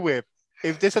to go with,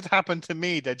 if this had happened to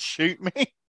me, they'd shoot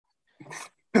me.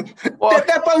 Well,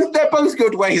 they're both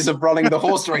good ways of running the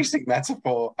horse racing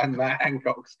metaphor and Matt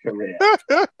Hancock's career.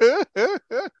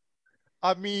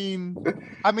 I mean,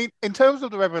 in terms of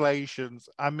the revelations,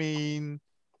 I mean,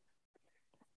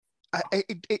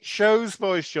 it shows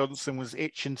Boris Johnson was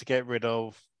itching to get rid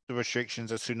of the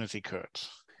restrictions as soon as he could,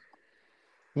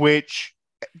 which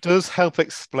does help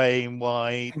explain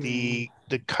why the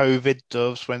COVID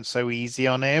doves went so easy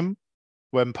on him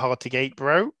when Partygate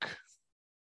broke,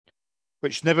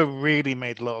 which never really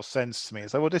made a lot of sense to me.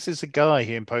 It's like, well, this is a guy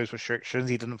who imposed restrictions.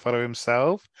 He didn't follow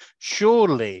himself.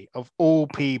 Surely, of all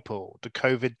people, the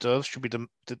COVID doves should be the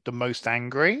most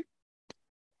angry.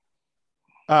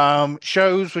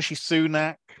 Shows Rishi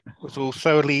Sunak was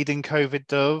also a leading COVID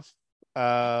dove.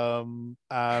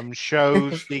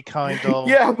 Shows the kind of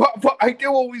yeah, but I do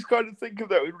always kind of think of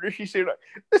that with Rishi Sunak.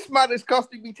 This man is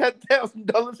costing me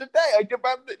 $10,000 a day. I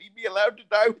demand that he be allowed to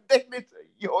die with dignity.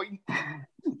 Yoink.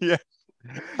 Yeah.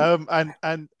 And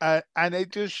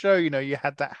it does show, you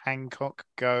had that Hancock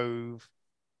Gove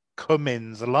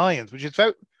Cummins alliance, which is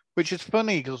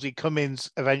funny because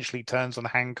Cummins eventually turns on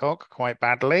Hancock quite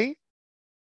badly.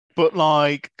 But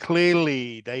like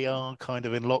clearly they are kind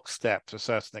of in lockstep to a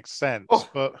certain extent.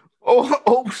 But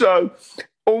also,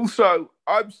 I'm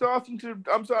starting to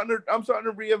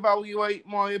reevaluate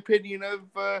my opinion of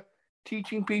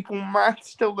teaching people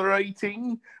maths till they're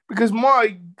 18, because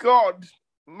my God,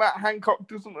 Matt Hancock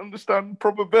doesn't understand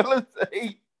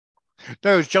probability.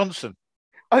 No, it's Johnson.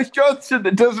 It's Johnson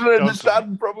that doesn't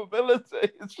understand probability.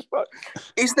 It's just like,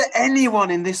 is there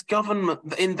anyone in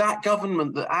that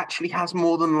government that actually has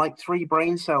more than like 3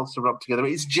 brain cells to rub together?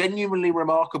 It's genuinely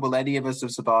remarkable any of us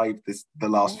have survived the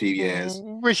last few years.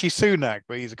 Rishi Sunak,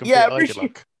 but he's a complete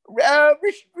ideologue.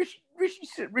 Rishi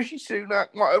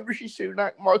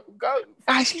Sunak, Michael Gove.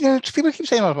 Actually, people keep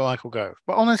saying about Michael Gove,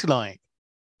 but honestly, like,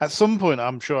 at some point,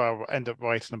 I'm sure I'll end up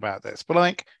writing about this. But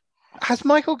like, has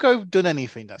Michael Gove done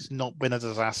anything that's not been a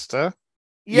disaster?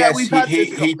 Yeah,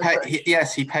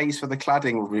 yes, he pays for the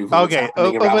cladding removal. Okay,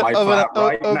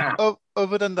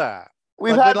 other than that,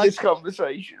 we've had this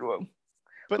conversation.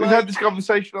 We've had this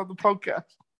conversation on the podcast.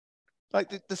 Like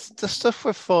the stuff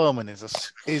with Foreman is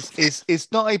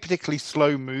not a particularly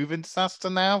slow moving disaster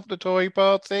now for the Tory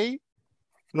party.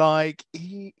 Like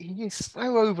he is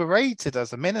so overrated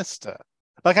as a minister.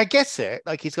 Like I get it.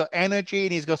 Like he's got energy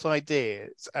and he's got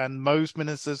ideas, and most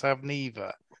ministers have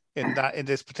neither in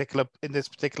this particular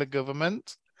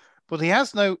government. But he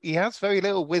has very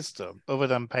little wisdom other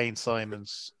than paying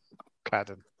Simon's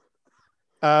cladding.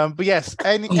 But yes,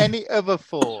 any other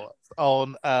thoughts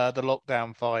on the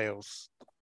lockdown files?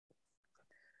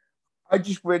 I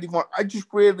just really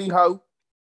hope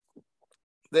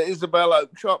that Isabel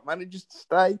Oakeshott manages to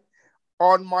stay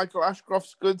on Michael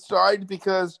Ashcroft's good side,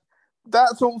 because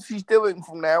that's all she's doing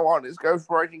from now on is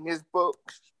ghostwriting his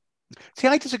books. See,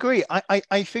 I disagree.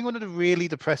 I think one of the really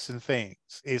depressing things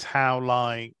is how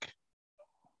like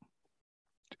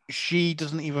she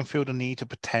doesn't even feel the need to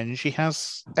pretend she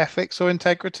has ethics or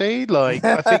integrity. Like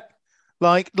I think,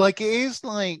 like it is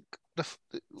like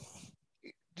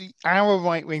our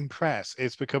right wing press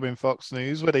is becoming Fox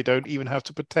News, where they don't even have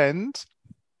to pretend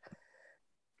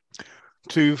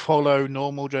to follow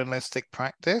normal journalistic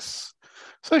practice.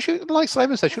 So she, like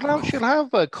Simon said, she'll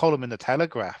have a column in the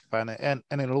Telegraph, and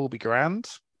it'll all be grand.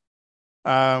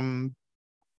 Yeah,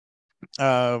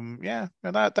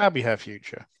 that'll be her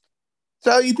future.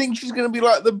 So you think she's going to be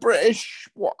like the British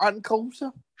Ann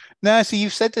Coulter? No, so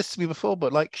you've said this to me before,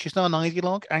 but like she's not an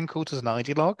ideologue. Ann Coulter's an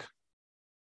ideologue.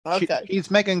 Okay, she's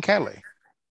Megyn Kelly.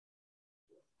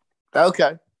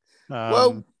 Okay,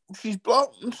 well, she's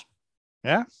blonde.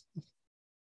 Yeah.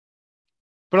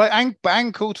 But like Ann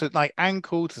Coulter's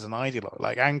an ideologue.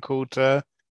 Like Ann Coulter,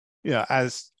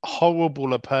 as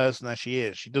horrible a person as she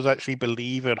is, she does actually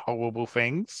believe in horrible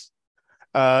things.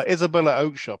 Isabella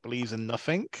Oakeshott believes in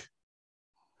nothing.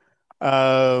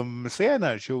 So yeah,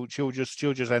 no, she'll just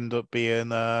end up being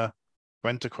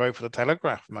Rent a Crow for the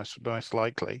Telegraph, most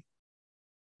likely.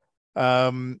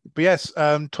 But yes,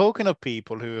 talking of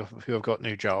people who have got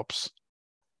new jobs,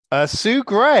 Sue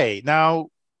Gray. Now,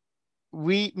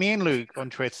 me and Luke on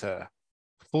Twitter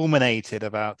fulminated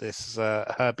about this,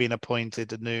 her being appointed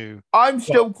the I'm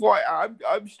still quite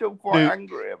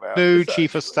angry about new this,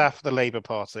 chief of actually. staff of the Labour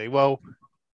Party. Well,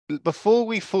 before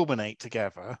we fulminate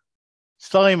together,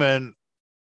 Simon,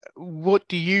 what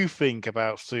do you think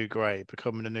about Sue Gray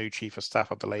becoming the new chief of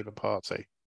staff of the Labour Party,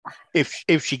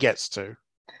 if she gets to?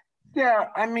 Yeah,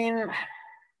 I mean,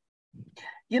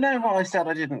 you know what I said?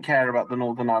 I didn't care about the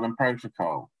Northern Ireland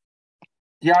Protocol.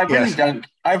 Yeah, I really Yes. don't.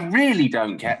 I really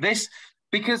don't care this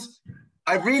because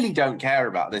I really don't care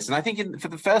about this. And I think for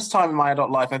the first time in my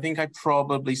adult life, I think I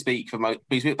probably speak for most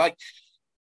people. Like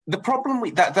the problem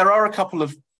with that, there are a couple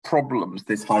of problems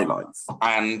this highlights.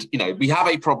 And, you know, we have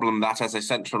a problem that as a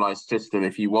centralized system,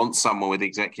 if you want someone with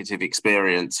executive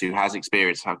experience who has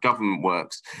experience how government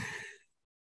works,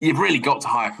 you've really got to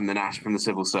hire from the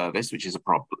civil service, which is a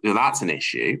problem. That's an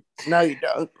issue. No, you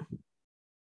don't.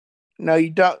 No, you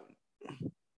don't.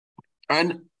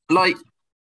 And like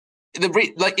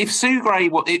if Sue Gray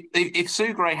if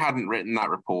Sue Gray hadn't written that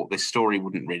report, this story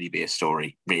wouldn't really be a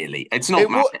story. Really, it's not.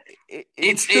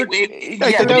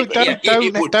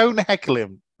 Don't heckle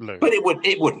him, Luke. But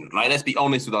it wouldn't. Like, let's be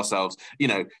honest with ourselves. You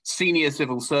know, senior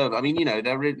civil servant. I mean, you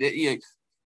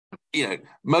know,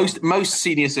 most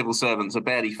senior civil servants are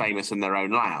barely famous in their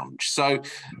own lounge. So,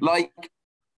 like,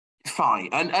 fine.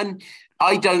 And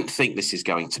I don't think this is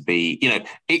going to be, you know,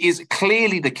 it is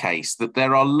clearly the case that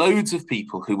there are loads of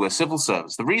people who were civil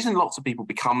servants. The reason lots of people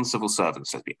become civil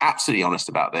servants, let's be absolutely honest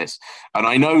about this, and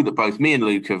I know that both me and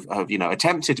Luke have you know,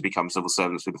 attempted to become civil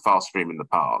servants with a fast stream in the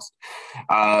past,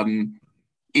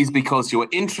 is because you're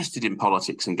interested in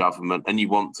politics and government and you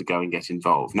want to go and get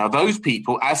involved. Now, those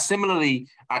people, as similarly,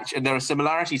 actually, and there are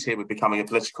similarities here with becoming a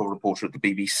political reporter at the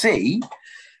BBC,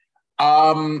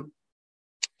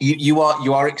 you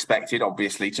are expected,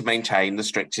 obviously, to maintain the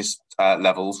strictest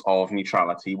levels of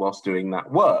neutrality whilst doing that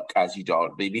work, as you do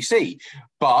at the BBC.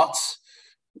 But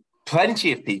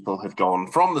plenty of people have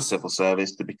gone from the civil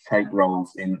service to take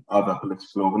roles in other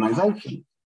political organisations.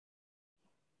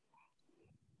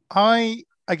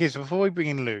 I guess before we bring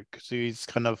in Luke, so he's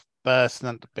kind of bursting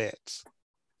at the bits.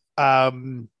 I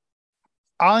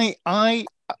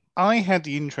had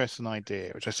the interesting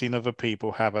idea, which I've seen other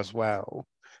people have as well,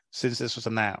 since this was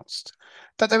announced,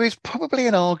 that there is probably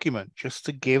an argument just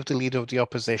to give the leader of the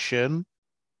opposition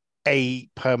a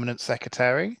permanent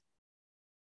secretary,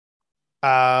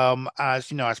 as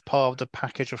you know, as part of the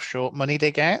package of short money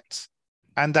they get,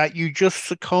 and that you just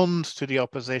second to the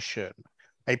opposition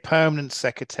a permanent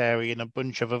secretary and a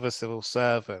bunch of other civil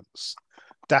servants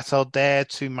that are there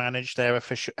to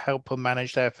help them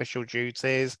manage their official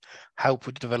duties, help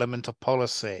with the development of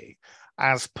policy,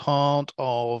 as part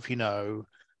of, you know,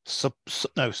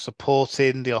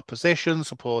 supporting the opposition,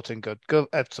 supporting good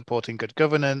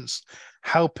governance,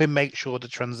 helping make sure the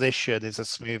transition is as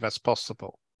smooth as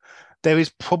possible. There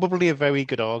is probably a very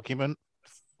good argument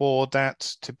for that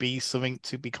to be something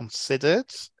to be considered,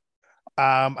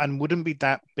 and wouldn't be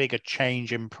that big a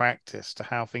change in practice to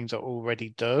how things are already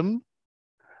done.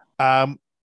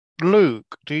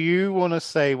 Luke, do you want to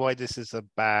say why this is a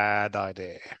bad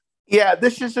idea? Yeah,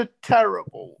 this is a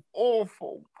terrible,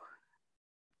 awful,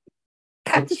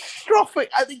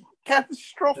 catastrophically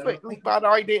bad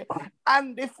idea.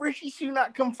 And if Rishi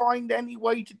Sunak can find any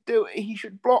way to do it, he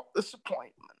should block this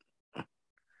appointment.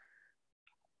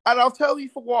 And I'll tell you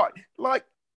for what. Like,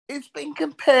 it's been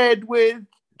compared with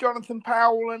Jonathan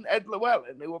Powell and Ed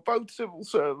Llewellyn, who were both civil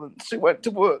servants who went to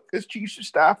work as chiefs of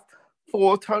staff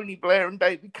for Tony Blair and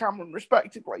David Cameron,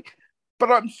 respectively.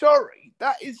 But I'm sorry,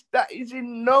 that is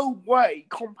in no way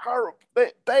comparable.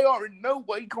 They are in no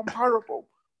way comparable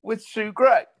with Sue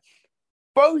Gray.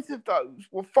 Both of those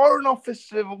were Foreign Office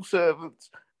civil servants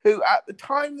who, at the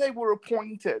time they were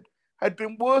appointed, had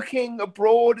been working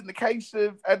abroad, in the case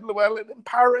of Ed Llewellyn in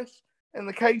Paris, in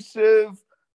the case of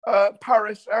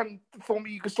Paris and the former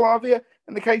Yugoslavia,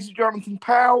 in the case of Jonathan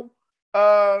Powell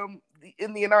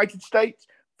in the United States.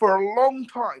 For a long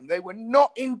time, they were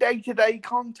not in day-to-day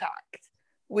contact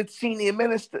with senior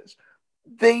ministers.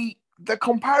 The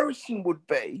comparison would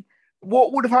be,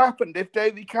 what would have happened if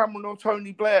David Cameron or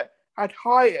Tony Blair had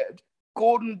hired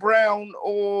Gordon Brown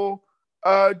or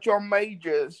John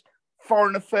Majors,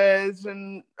 Foreign Affairs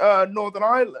and Northern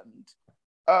Ireland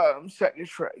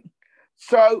Secretary?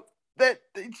 So that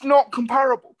it's not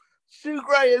comparable. Sue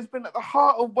Gray has been at the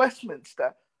heart of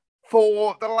Westminster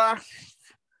for the last,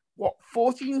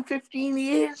 14, 15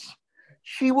 years?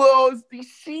 She was the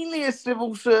senior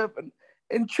civil servant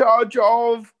in charge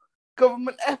of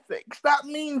government ethics. That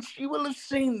means she will have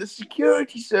seen the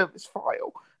security service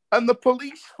file and the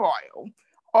police file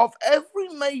of every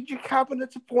major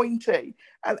cabinet appointee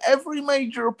and every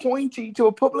major appointee to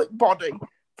a public body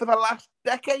for the last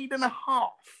decade and a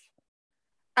half.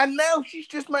 And now she's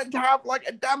just meant to have like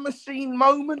a Damascene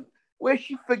moment where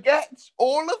she forgets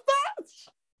all of that,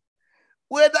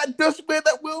 where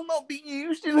that will not be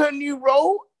used in her new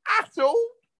role at all.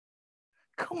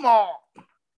 Come on.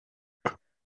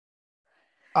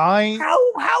 How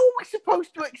are we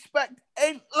supposed to expect?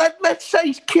 Let's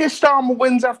say Keir Starmer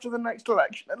wins after the next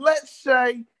election, and let's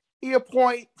say he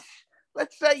appoints.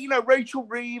 Let's say Rachel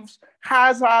Reeves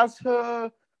has as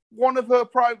one of her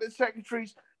private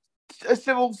secretaries a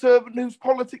civil servant whose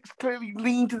politics clearly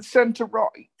lean to the centre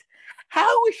right.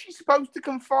 How is she supposed to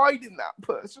confide in that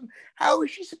person? How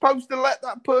is she supposed to let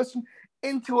that person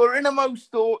into her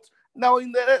innermost thoughts,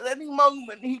 knowing that at any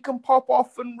moment he can pop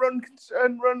off and run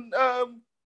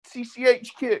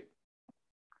CCHQ?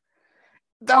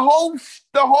 The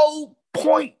whole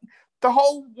point, the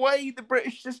whole way the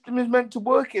British system is meant to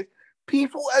work is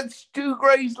people at Stu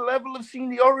Gray's level of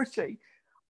seniority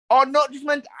are not just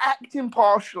meant to act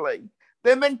impartially,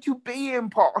 they're meant to be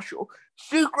impartial.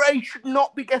 Stu Gray should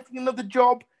not be getting another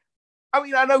job. I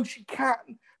mean, I know she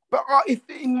can, but if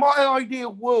in my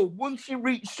ideal world, once you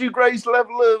reach Stu Gray's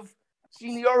level of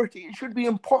seniority, it should be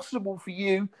impossible for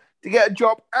you to get a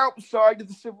job outside of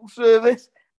the civil service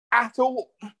at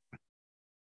all.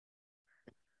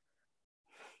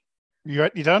 You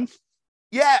done?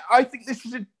 Yeah, I think this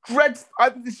is I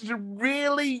think this is a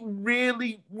really,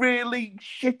 really, really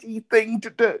shitty thing to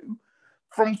do.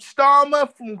 From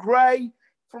Starmer, from Gray,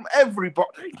 from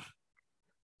everybody.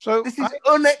 So this is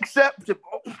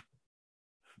unacceptable.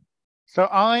 So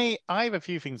I have a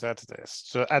few things out of this.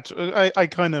 So I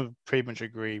kind of pretty much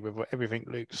agree with everything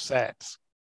Luke said.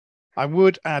 I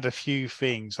would add a few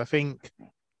things. I think,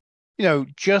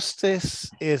 justice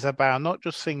is about not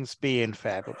just things being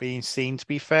fair, but being seen to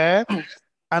be fair.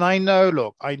 And I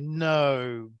know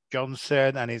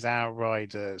Johnson and his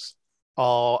outriders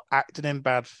are acting in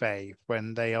bad faith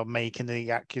when they are making the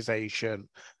accusation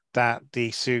that the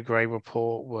Sue Gray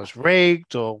report was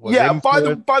rigged or was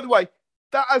influenced. By the way,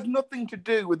 that has nothing to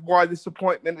do with why this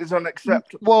appointment is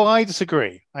unacceptable. Well, I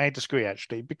disagrey.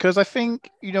 Actually, because I think,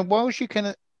 whilst you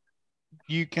can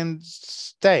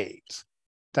state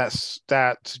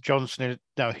that Johnson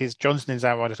is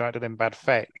outriders acted in bad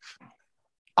faith,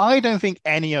 I don't think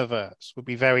any of us would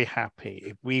be very happy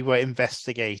if we were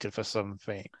investigated for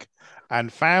something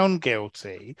and found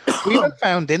guilty. We were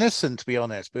found innocent, to be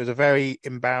honest, but it was a very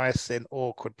embarrassing,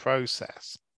 awkward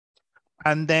process.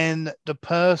 And then the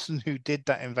person who did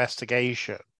that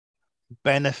investigation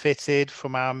benefited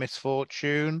from our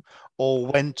misfortune or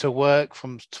went to work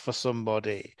for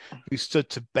somebody who stood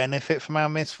to benefit from our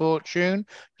misfortune.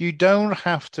 You don't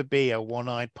have to be a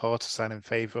one-eyed partisan in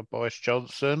favour of Boris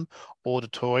Johnson or the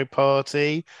Tory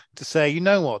party to say, you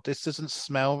know what, this doesn't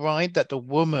smell right, that the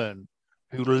woman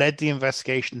who led the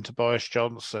investigation into Boris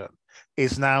Johnson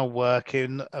is now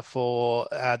working for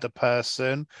the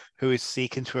person who is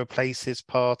seeking to replace his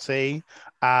party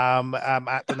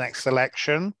at the next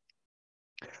election.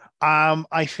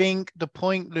 I think the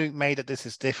point Luke made that this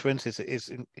is different is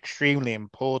extremely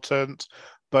important,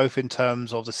 both in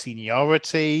terms of the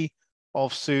seniority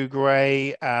of Sue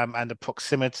Gray and the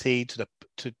proximity to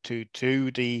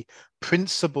the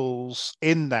principals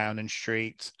in Downing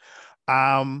Street.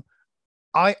 And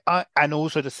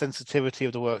also the sensitivity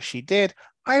of the work she did.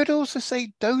 I would also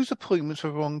say those appointments were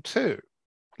wrong too.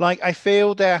 I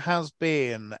feel there has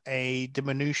been a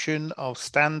diminution of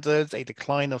standards, a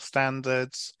decline of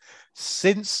standards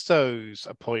since those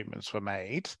appointments were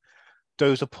made.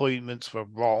 Those appointments were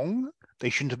wrong. They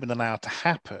shouldn't have been allowed to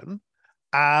happen.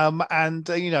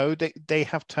 They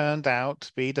have turned out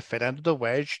to be the thin end of the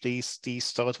wedge, the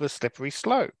start of a slippery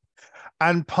slope.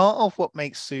 And part of what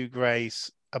makes Sue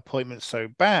Gray's appointment so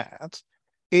bad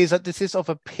is that this is of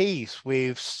a piece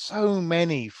with so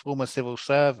many former civil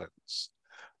servants,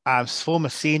 former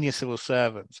senior civil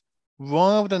servants,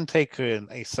 rather than taking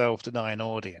a self-denying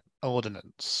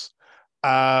ordinance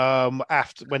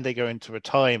after when they go into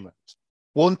retirement,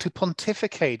 want to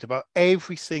pontificate about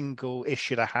every single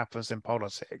issue that happens in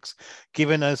politics,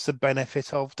 giving us the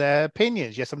benefit of their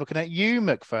opinions. Yes, I'm looking at you,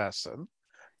 McPherson.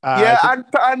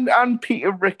 And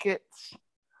Peter Ricketts.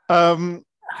 And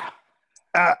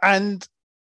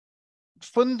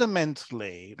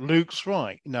fundamentally, Luke's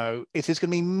right. It is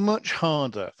going to be much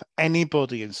harder for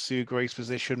anybody in Sue Gray's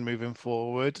position moving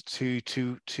forward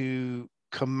to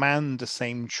command the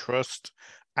same trust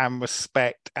and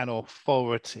respect and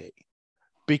authority,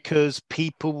 because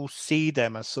people will see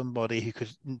them as somebody who could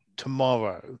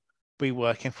tomorrow be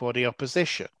working for the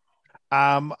opposition.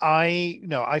 I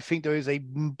think there is a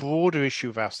broader issue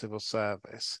of our civil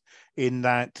service in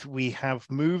that we have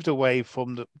moved away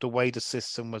from the way the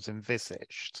system was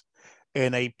envisaged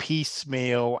in a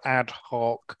piecemeal, ad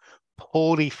hoc,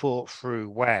 poorly thought through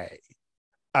way.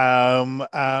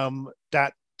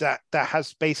 That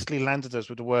has basically landed us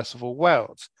with the worst of all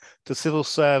worlds. The civil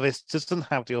service doesn't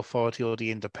have the authority or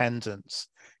the independence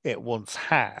it once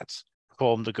had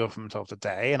from the government of the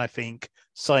day, and I think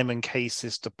Simon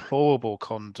Case's deplorable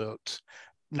conduct,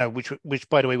 which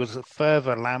by the way was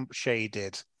further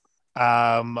lampshaded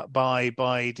by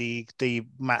the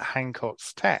Matt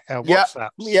Hancock's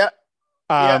WhatsApps,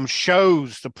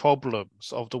 shows the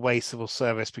problems of the way civil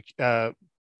service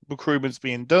recruitment's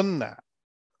being done now.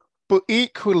 But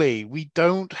equally, we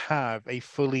don't have a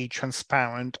fully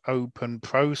transparent, open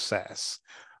process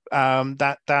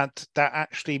that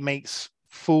actually makes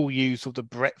full use of the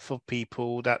breadth of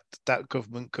people that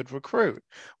government could recruit.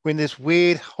 We're in this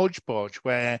weird hodgepodge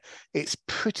where it's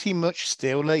pretty much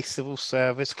still a civil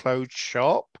service closed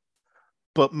shop,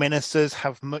 but ministers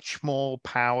have much more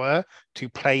power to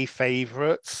play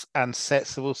favourites and set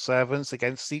civil servants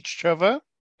against each other.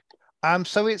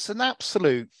 So it's an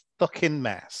absolute fucking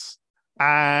mess.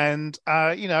 And,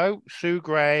 Sue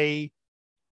Gray,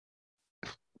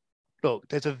 look,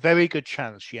 there's a very good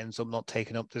chance she ends up not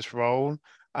taking up this role.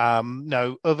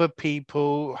 No, other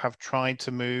people have tried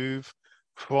to move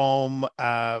from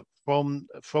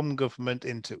government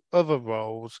into other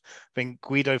roles. I think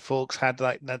Guido Fawkes had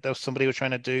there was somebody who was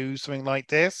trying to do something like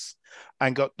this,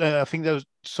 and got. I think there was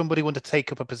somebody wanted to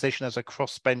take up a position as a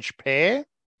crossbench peer,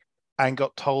 and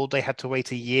got told they had to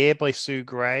wait a year by Sue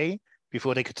Gray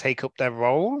before they could take up their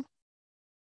role.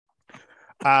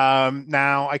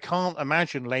 Now, I can't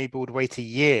imagine Labour would wait a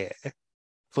year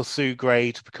for Sue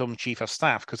Gray to become Chief of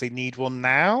Staff because they need one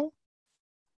now.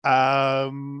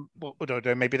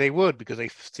 Maybe they would because they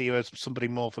see her as somebody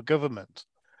more for government.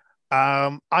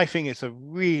 I think it's a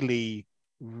really,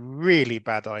 really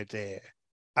bad idea.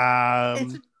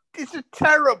 It's a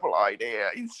terrible idea.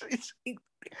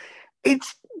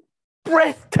 It's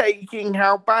breathtaking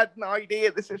how bad an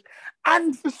idea this is.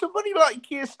 And for somebody like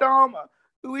Keir Starmer,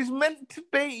 who is meant to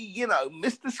be,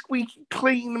 Mr. Squeaky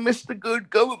Clean, Mr. Good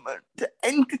Government, to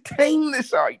entertain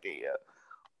this idea,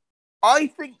 I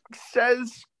think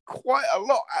says quite a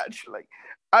lot, actually.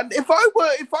 And if I were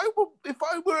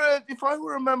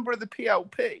a member of the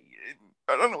PLP,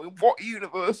 I don't know in what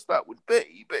universe that would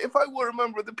be, but if I were a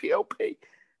member of the PLP,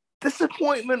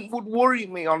 disappointment would worry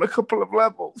me on a couple of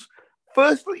levels.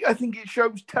 Firstly, I think it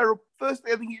shows terrible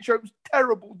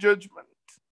judgment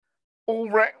all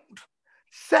round.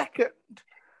 Second,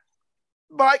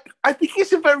 I think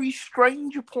it's a very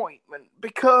strange appointment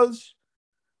because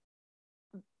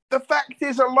the fact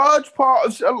is a large part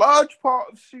of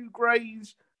Sue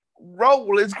Gray's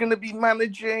role is going to be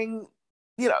managing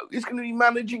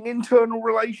internal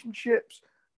relationships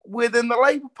within the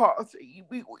Labour Party.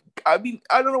 I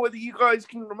don't know whether you guys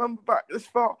can remember back this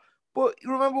far, but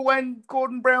you remember when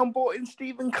Gordon Brown brought in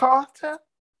Stephen Carter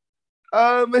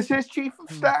as his chief of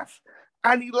staff,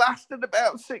 and he lasted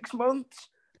about 6 months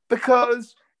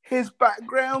because his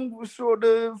background was sort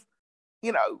of,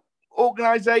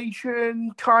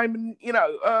 organisation, time and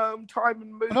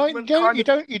movement. No, you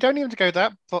don't even have to go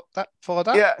that far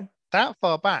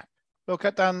back. Look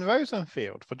at Dan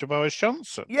Rosenfield for Boris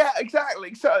Johnson. Yeah,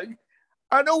 exactly. So,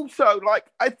 and also,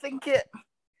 I think it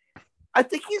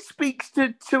speaks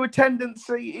to a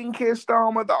tendency in Keir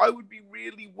Starmer that I would be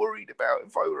really worried about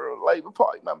if I were a Labour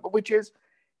Party member, which is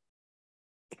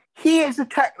he is a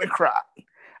technocrat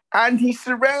and he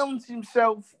surrounds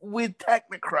himself with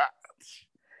technocrats.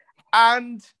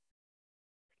 And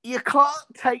you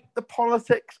can't take the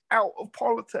politics out of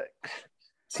politics.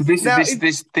 So this is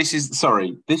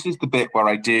the bit where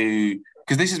I do,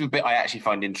 because this is the bit I actually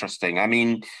find interesting. I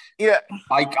mean, yeah,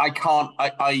 I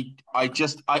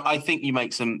think you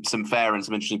make some fair and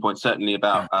some interesting points, certainly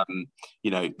about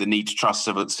the need to trust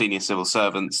senior civil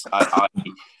servants.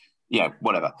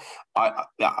 Whatever.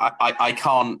 I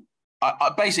can't.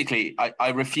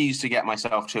 I refuse to get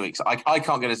myself too excited. I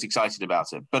can't get as excited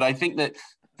about it. But I think that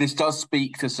this does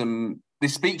speak to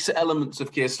elements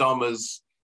of Keir Starmer's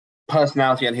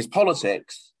personality and his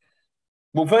politics.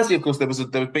 Well, firstly, of course, there was a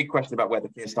big question about whether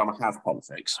Keir Starmer has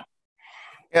politics.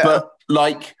 Yeah. But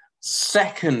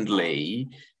secondly,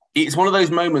 it's one of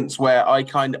those moments where I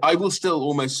will still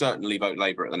almost certainly vote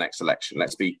Labour at the next election.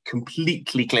 Let's be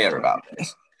completely clear about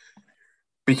this.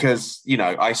 Because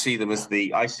I see them as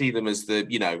the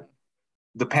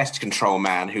the pest control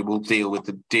man who will deal with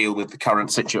the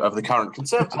current situation of the current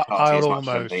Conservative Party as much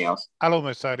as anything else. I'll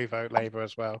almost certainly vote Labour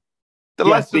as well. The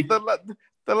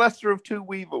lesser of two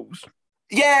evils.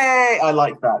 Yay! I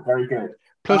like that. Very good.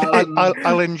 Plus,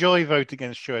 I'll enjoy voting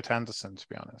against Stuart Anderson, to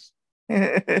be honest.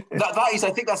 That is, I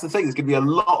think that's the thing. There's going to be a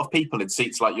lot of people in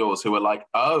seats like yours who are like,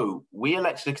 "Oh, we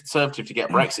elected a Conservative to get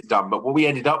Brexit done, but what we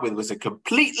ended up with was a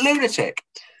complete lunatic."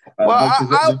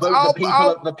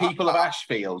 The people of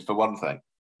Ashfield, for one thing.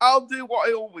 I'll do what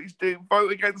I always do: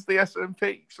 vote against the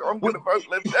SNP. So I'm going to vote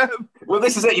Lib Dem. Well,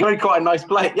 this is it. You're in quite a nice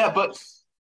place, yeah. But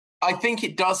I think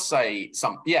it does say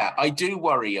something. Yeah, I do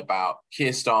worry about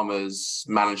Keir Starmer's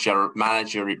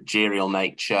managerial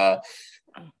nature.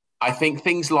 I think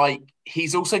things like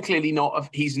he's also clearly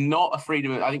he's not a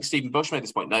freedom of, I think Stephen Bush made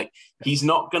this point. Like this is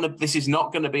not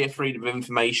going to be a freedom of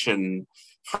information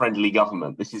friendly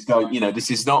government. This is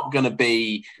not going to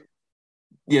be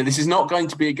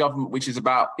a government which is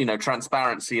about,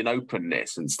 transparency and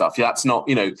openness and stuff. That's not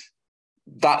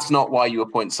why you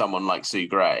appoint someone like Sue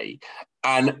Gray.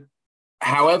 And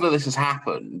however this has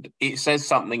happened, it says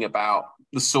something about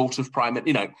the sort of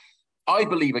I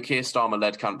believe a Keir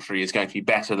Starmer-led country is going to be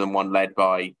better than one led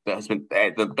by that has been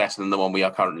better than the one we are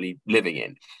currently living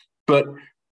in. But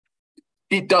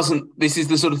it doesn't. This is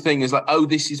the sort of thing is like, oh,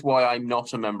 this is why I'm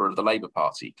not a member of the Labour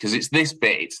Party, because it's this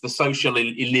bit. It's the social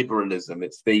illiberalism.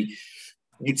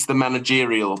 It's the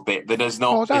managerial bit that is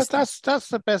not. Oh, that's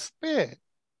the best bit.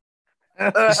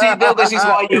 You see, Bill, this is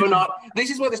why you and I. This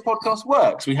is where this podcast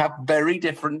works. We have very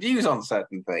different views on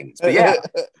certain things. But yeah.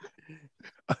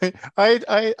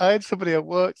 I had somebody at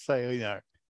work say,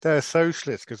 they're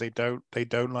socialists because they don't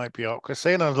like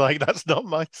bureaucracy, and I was like, that's not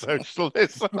my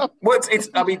socialism. Well,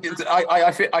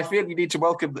 I feel you need to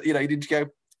welcome. You need to go.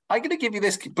 I'm going to give you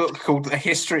this book called "The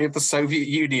History of the Soviet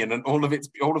Union" and all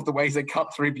of the ways they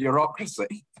cut through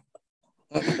bureaucracy.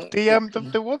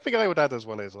 The one thing I would add as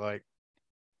well is like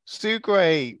Sue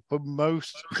Gray,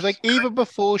 because even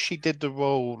before she did the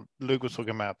role Luke was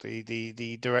talking about,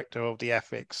 the director of the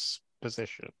ethics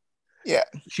position. Yeah.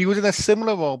 She was in a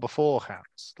similar role beforehand.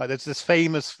 Like there's this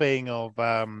famous thing of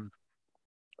Cameron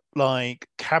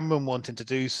wanting to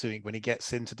do something when he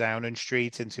gets into Downing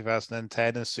Street in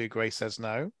 2010 and Sue Gray says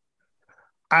no.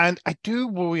 And I do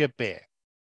worry a bit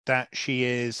that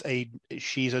she's a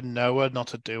knower,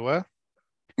 not a doer.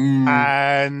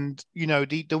 And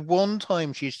the one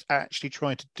time she's actually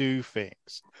trying to do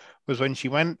things was when she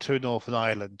went to Northern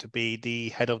Ireland to be the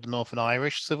head of the Northern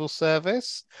Irish Civil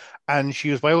Service, and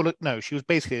she was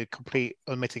basically a complete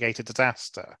unmitigated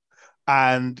disaster.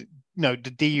 And the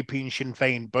DUP and Sinn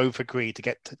Féin both agreed to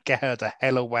get her the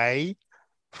hell away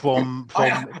from.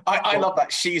 I love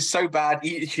that she's so bad.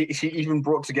 She even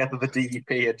brought together the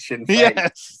DUP and Sinn Féin.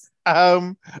 Yes,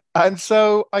 and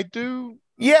so I do.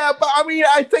 Yeah, but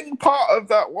I think part of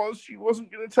that was she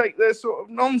wasn't going to take their sort of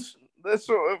nonsense.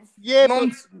 Nonsense,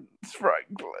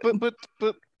 frankly.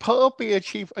 But part of being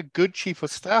a good chief of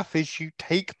staff is you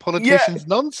take politicians'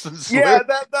 nonsense. Yeah,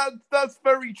 that's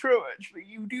very true. Actually,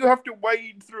 you do have to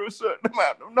wade through a certain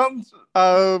amount of nonsense.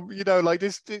 Like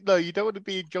this. No, you don't want to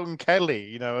be John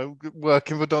Kelly.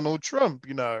 Working for Donald Trump.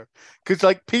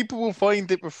 Because people will find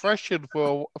it refreshing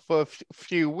for a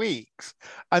few weeks,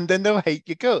 and then they'll hate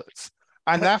your guts.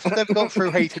 And after they've got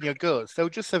through hating your guts, they'll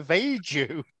just evade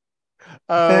you.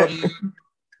 So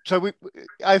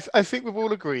I think we've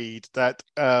all agreed that.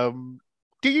 Do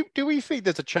we think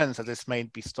there's a chance that this may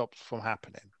be stopped from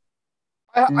happening?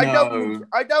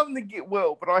 I don't think it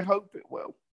will, but I hope it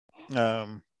will.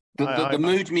 The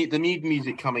mood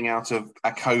music coming out of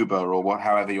Akoba or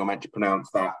however you're meant to pronounce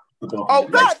that.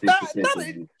 That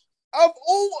is. Of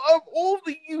all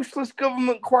the useless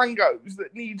government quangos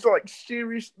that needs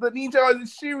either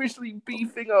seriously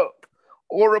beefing up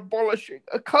or abolishing,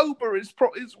 Akoba is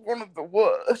one of the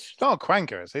worst. It's not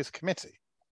quangos, it's a committee.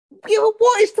 Yeah, but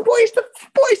what is the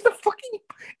fucking?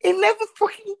 It never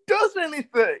fucking does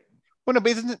anything. Well, no,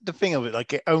 but isn't it the thing of it?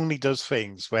 Like it only does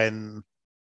things when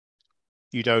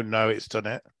you don't know it's done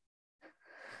it.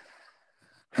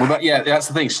 Well, that's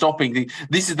the thing.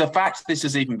 This is the fact this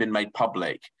has even been made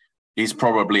public is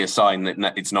probably a sign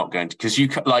that it's not going to, because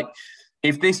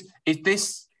if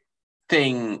this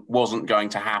thing wasn't going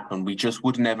to happen, we just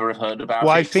would never have heard about it.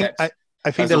 I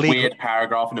think the weird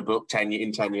paragraph in a book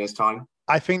in 10 years' time.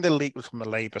 I think the leak was from the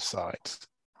Labour side.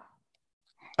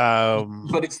 But I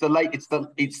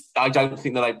don't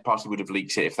think the Labour Party would have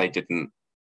leaked it if they didn't,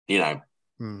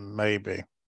 Maybe.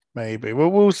 Well,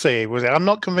 we'll see. I'm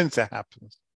not convinced it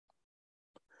happens.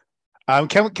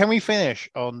 Can we finish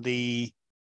on a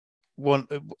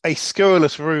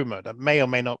scurrilous rumor that may or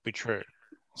may not be true?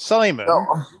 Simon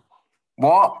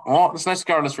What? There's no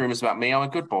scurrilous rumours about me. I'm a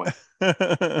good boy.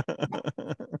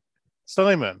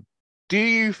 Simon, do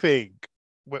you think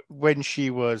when she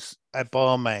was a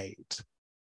barmaid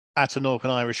at a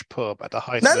Northern Irish pub at the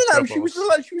height of the No. Troubles...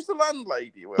 She was the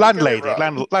landlady.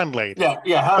 Landlady.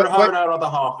 Yeah. Her But and her other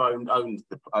half owned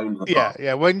the pub.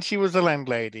 Yeah. When she was the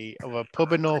landlady of a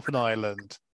pub in Northern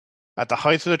Ireland at the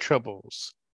height of the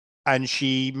Troubles, and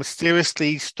she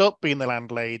mysteriously stopped being the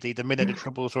landlady the minute the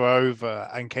Troubles were over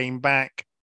and came back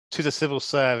to the civil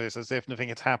service as if nothing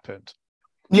had happened.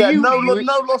 No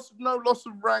loss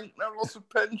of rank, no loss of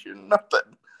pension,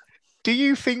 nothing. Do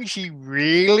you think she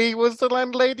really was the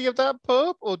landlady of that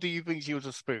pub, or do you think she was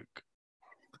a spook?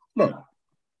 No.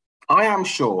 I am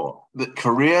sure that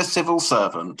career civil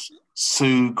servant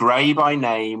Sue Gray by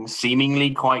name,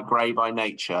 seemingly quite grey by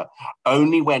nature,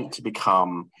 only went to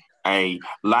become a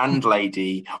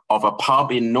landlady of a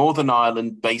pub in Northern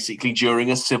Ireland, basically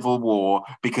during a civil war,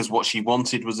 because what she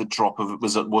wanted was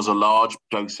a large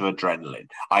dose of adrenaline.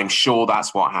 I'm sure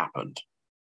that's what happened.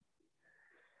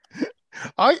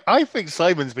 I think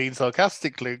Simon's being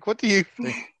sarcastic, Luke. What do you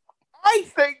think? I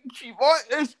think she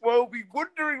might as well be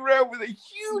wandering around with a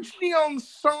huge neon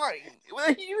sign, with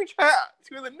a huge hat,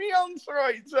 with a neon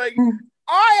sign saying,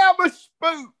 "I am a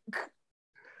spook."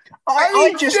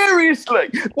 Seriously,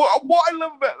 what I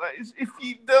love about that is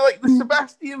they're like the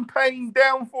Sebastian Payne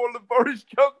downfall of Boris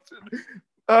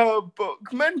Johnson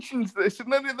book mentions this,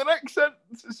 and then in the next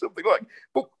sentence is something like,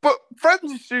 "But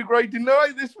friends of Sue Gray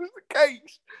deny this was the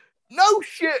case." No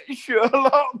shit,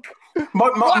 Sherlock.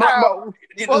 Wow.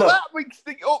 That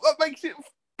makes it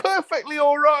perfectly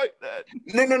all right then.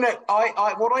 No.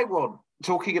 What I want,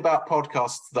 talking about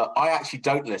podcasts that I actually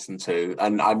don't listen to,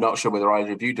 and I'm not sure whether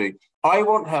either of you do, I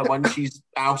want her, when she's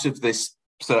out of this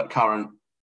current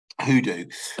hoodoo,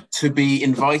 to be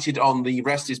invited on the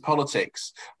Rest is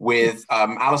Politics with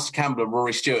Alistair Campbell and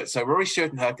Rory Stewart. So Rory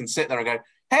Stewart and her can sit there and go,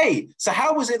 "Hey, so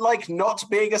how was it like not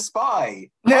being a spy?"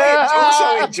 I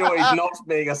also enjoyed not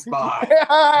being a spy.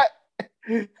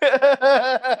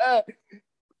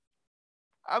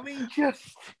 I mean,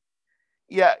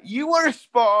 you were a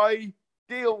spy,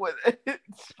 deal with it.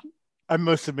 I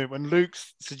must admit, when Luke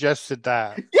suggested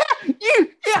that... it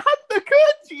hadn't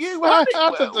occurred to you, had it? It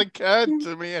hadn't occurred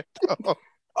to me at all.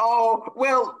 Oh,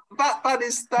 well, that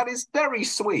is very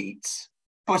sweet,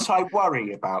 but I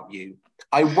worry about you.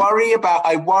 I worry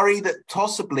that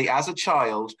possibly as a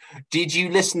child, did you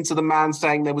listen to the man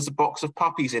saying there was a box of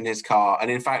puppies in his car, and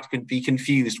in fact could be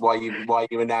confused why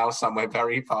you are now somewhere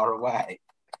very far away?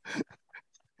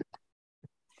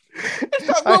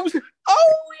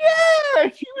 Oh yeah,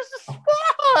 she was a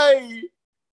spy.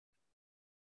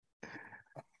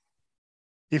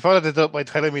 He followed it up by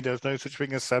telling me there's no such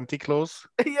thing as Santa Claus.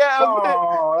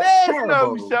 Yeah,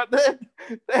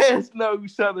 there's no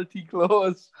Santa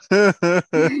Claus.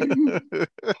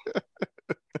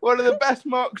 One of the best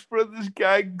Marx Brothers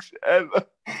gags ever.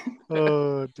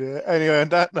 Oh dear. Anyway, on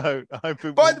that note, By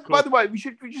the way, we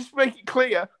should just make it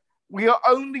clear: we are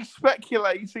only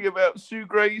speculating about Sue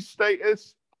Gray's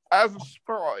status as a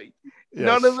spy. Yes.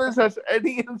 None of us has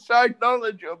any inside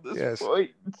knowledge on this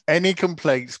point. Any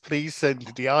complaints, please send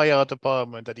to the IR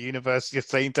department at the University of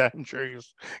St.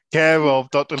 Andrews, care of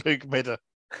Dr. Luke Midder.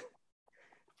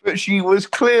 But she was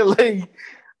clearly,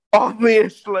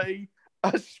 obviously,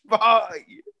 a spy.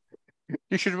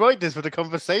 You should write this for the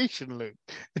conversation, Luke.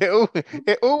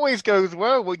 It always goes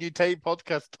well when you take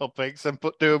podcast topics and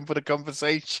do them for the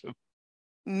conversation.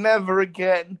 Never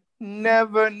again.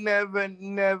 Never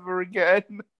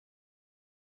again.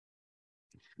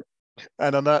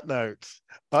 And on that note,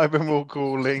 I've been Will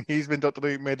Calling. He's been Dr.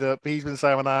 Luke Midder. He's been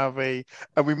Simon Harvey.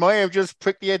 And we might have just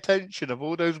pricked the attention of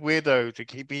all those weirdos who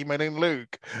keep emailing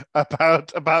Luke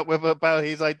about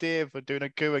his idea for doing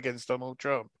a coup against Donald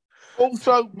Trump.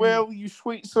 Also, Will, you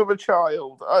sweet summer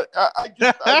child. I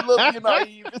love your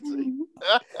naivety.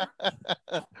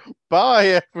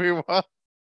 Bye, everyone.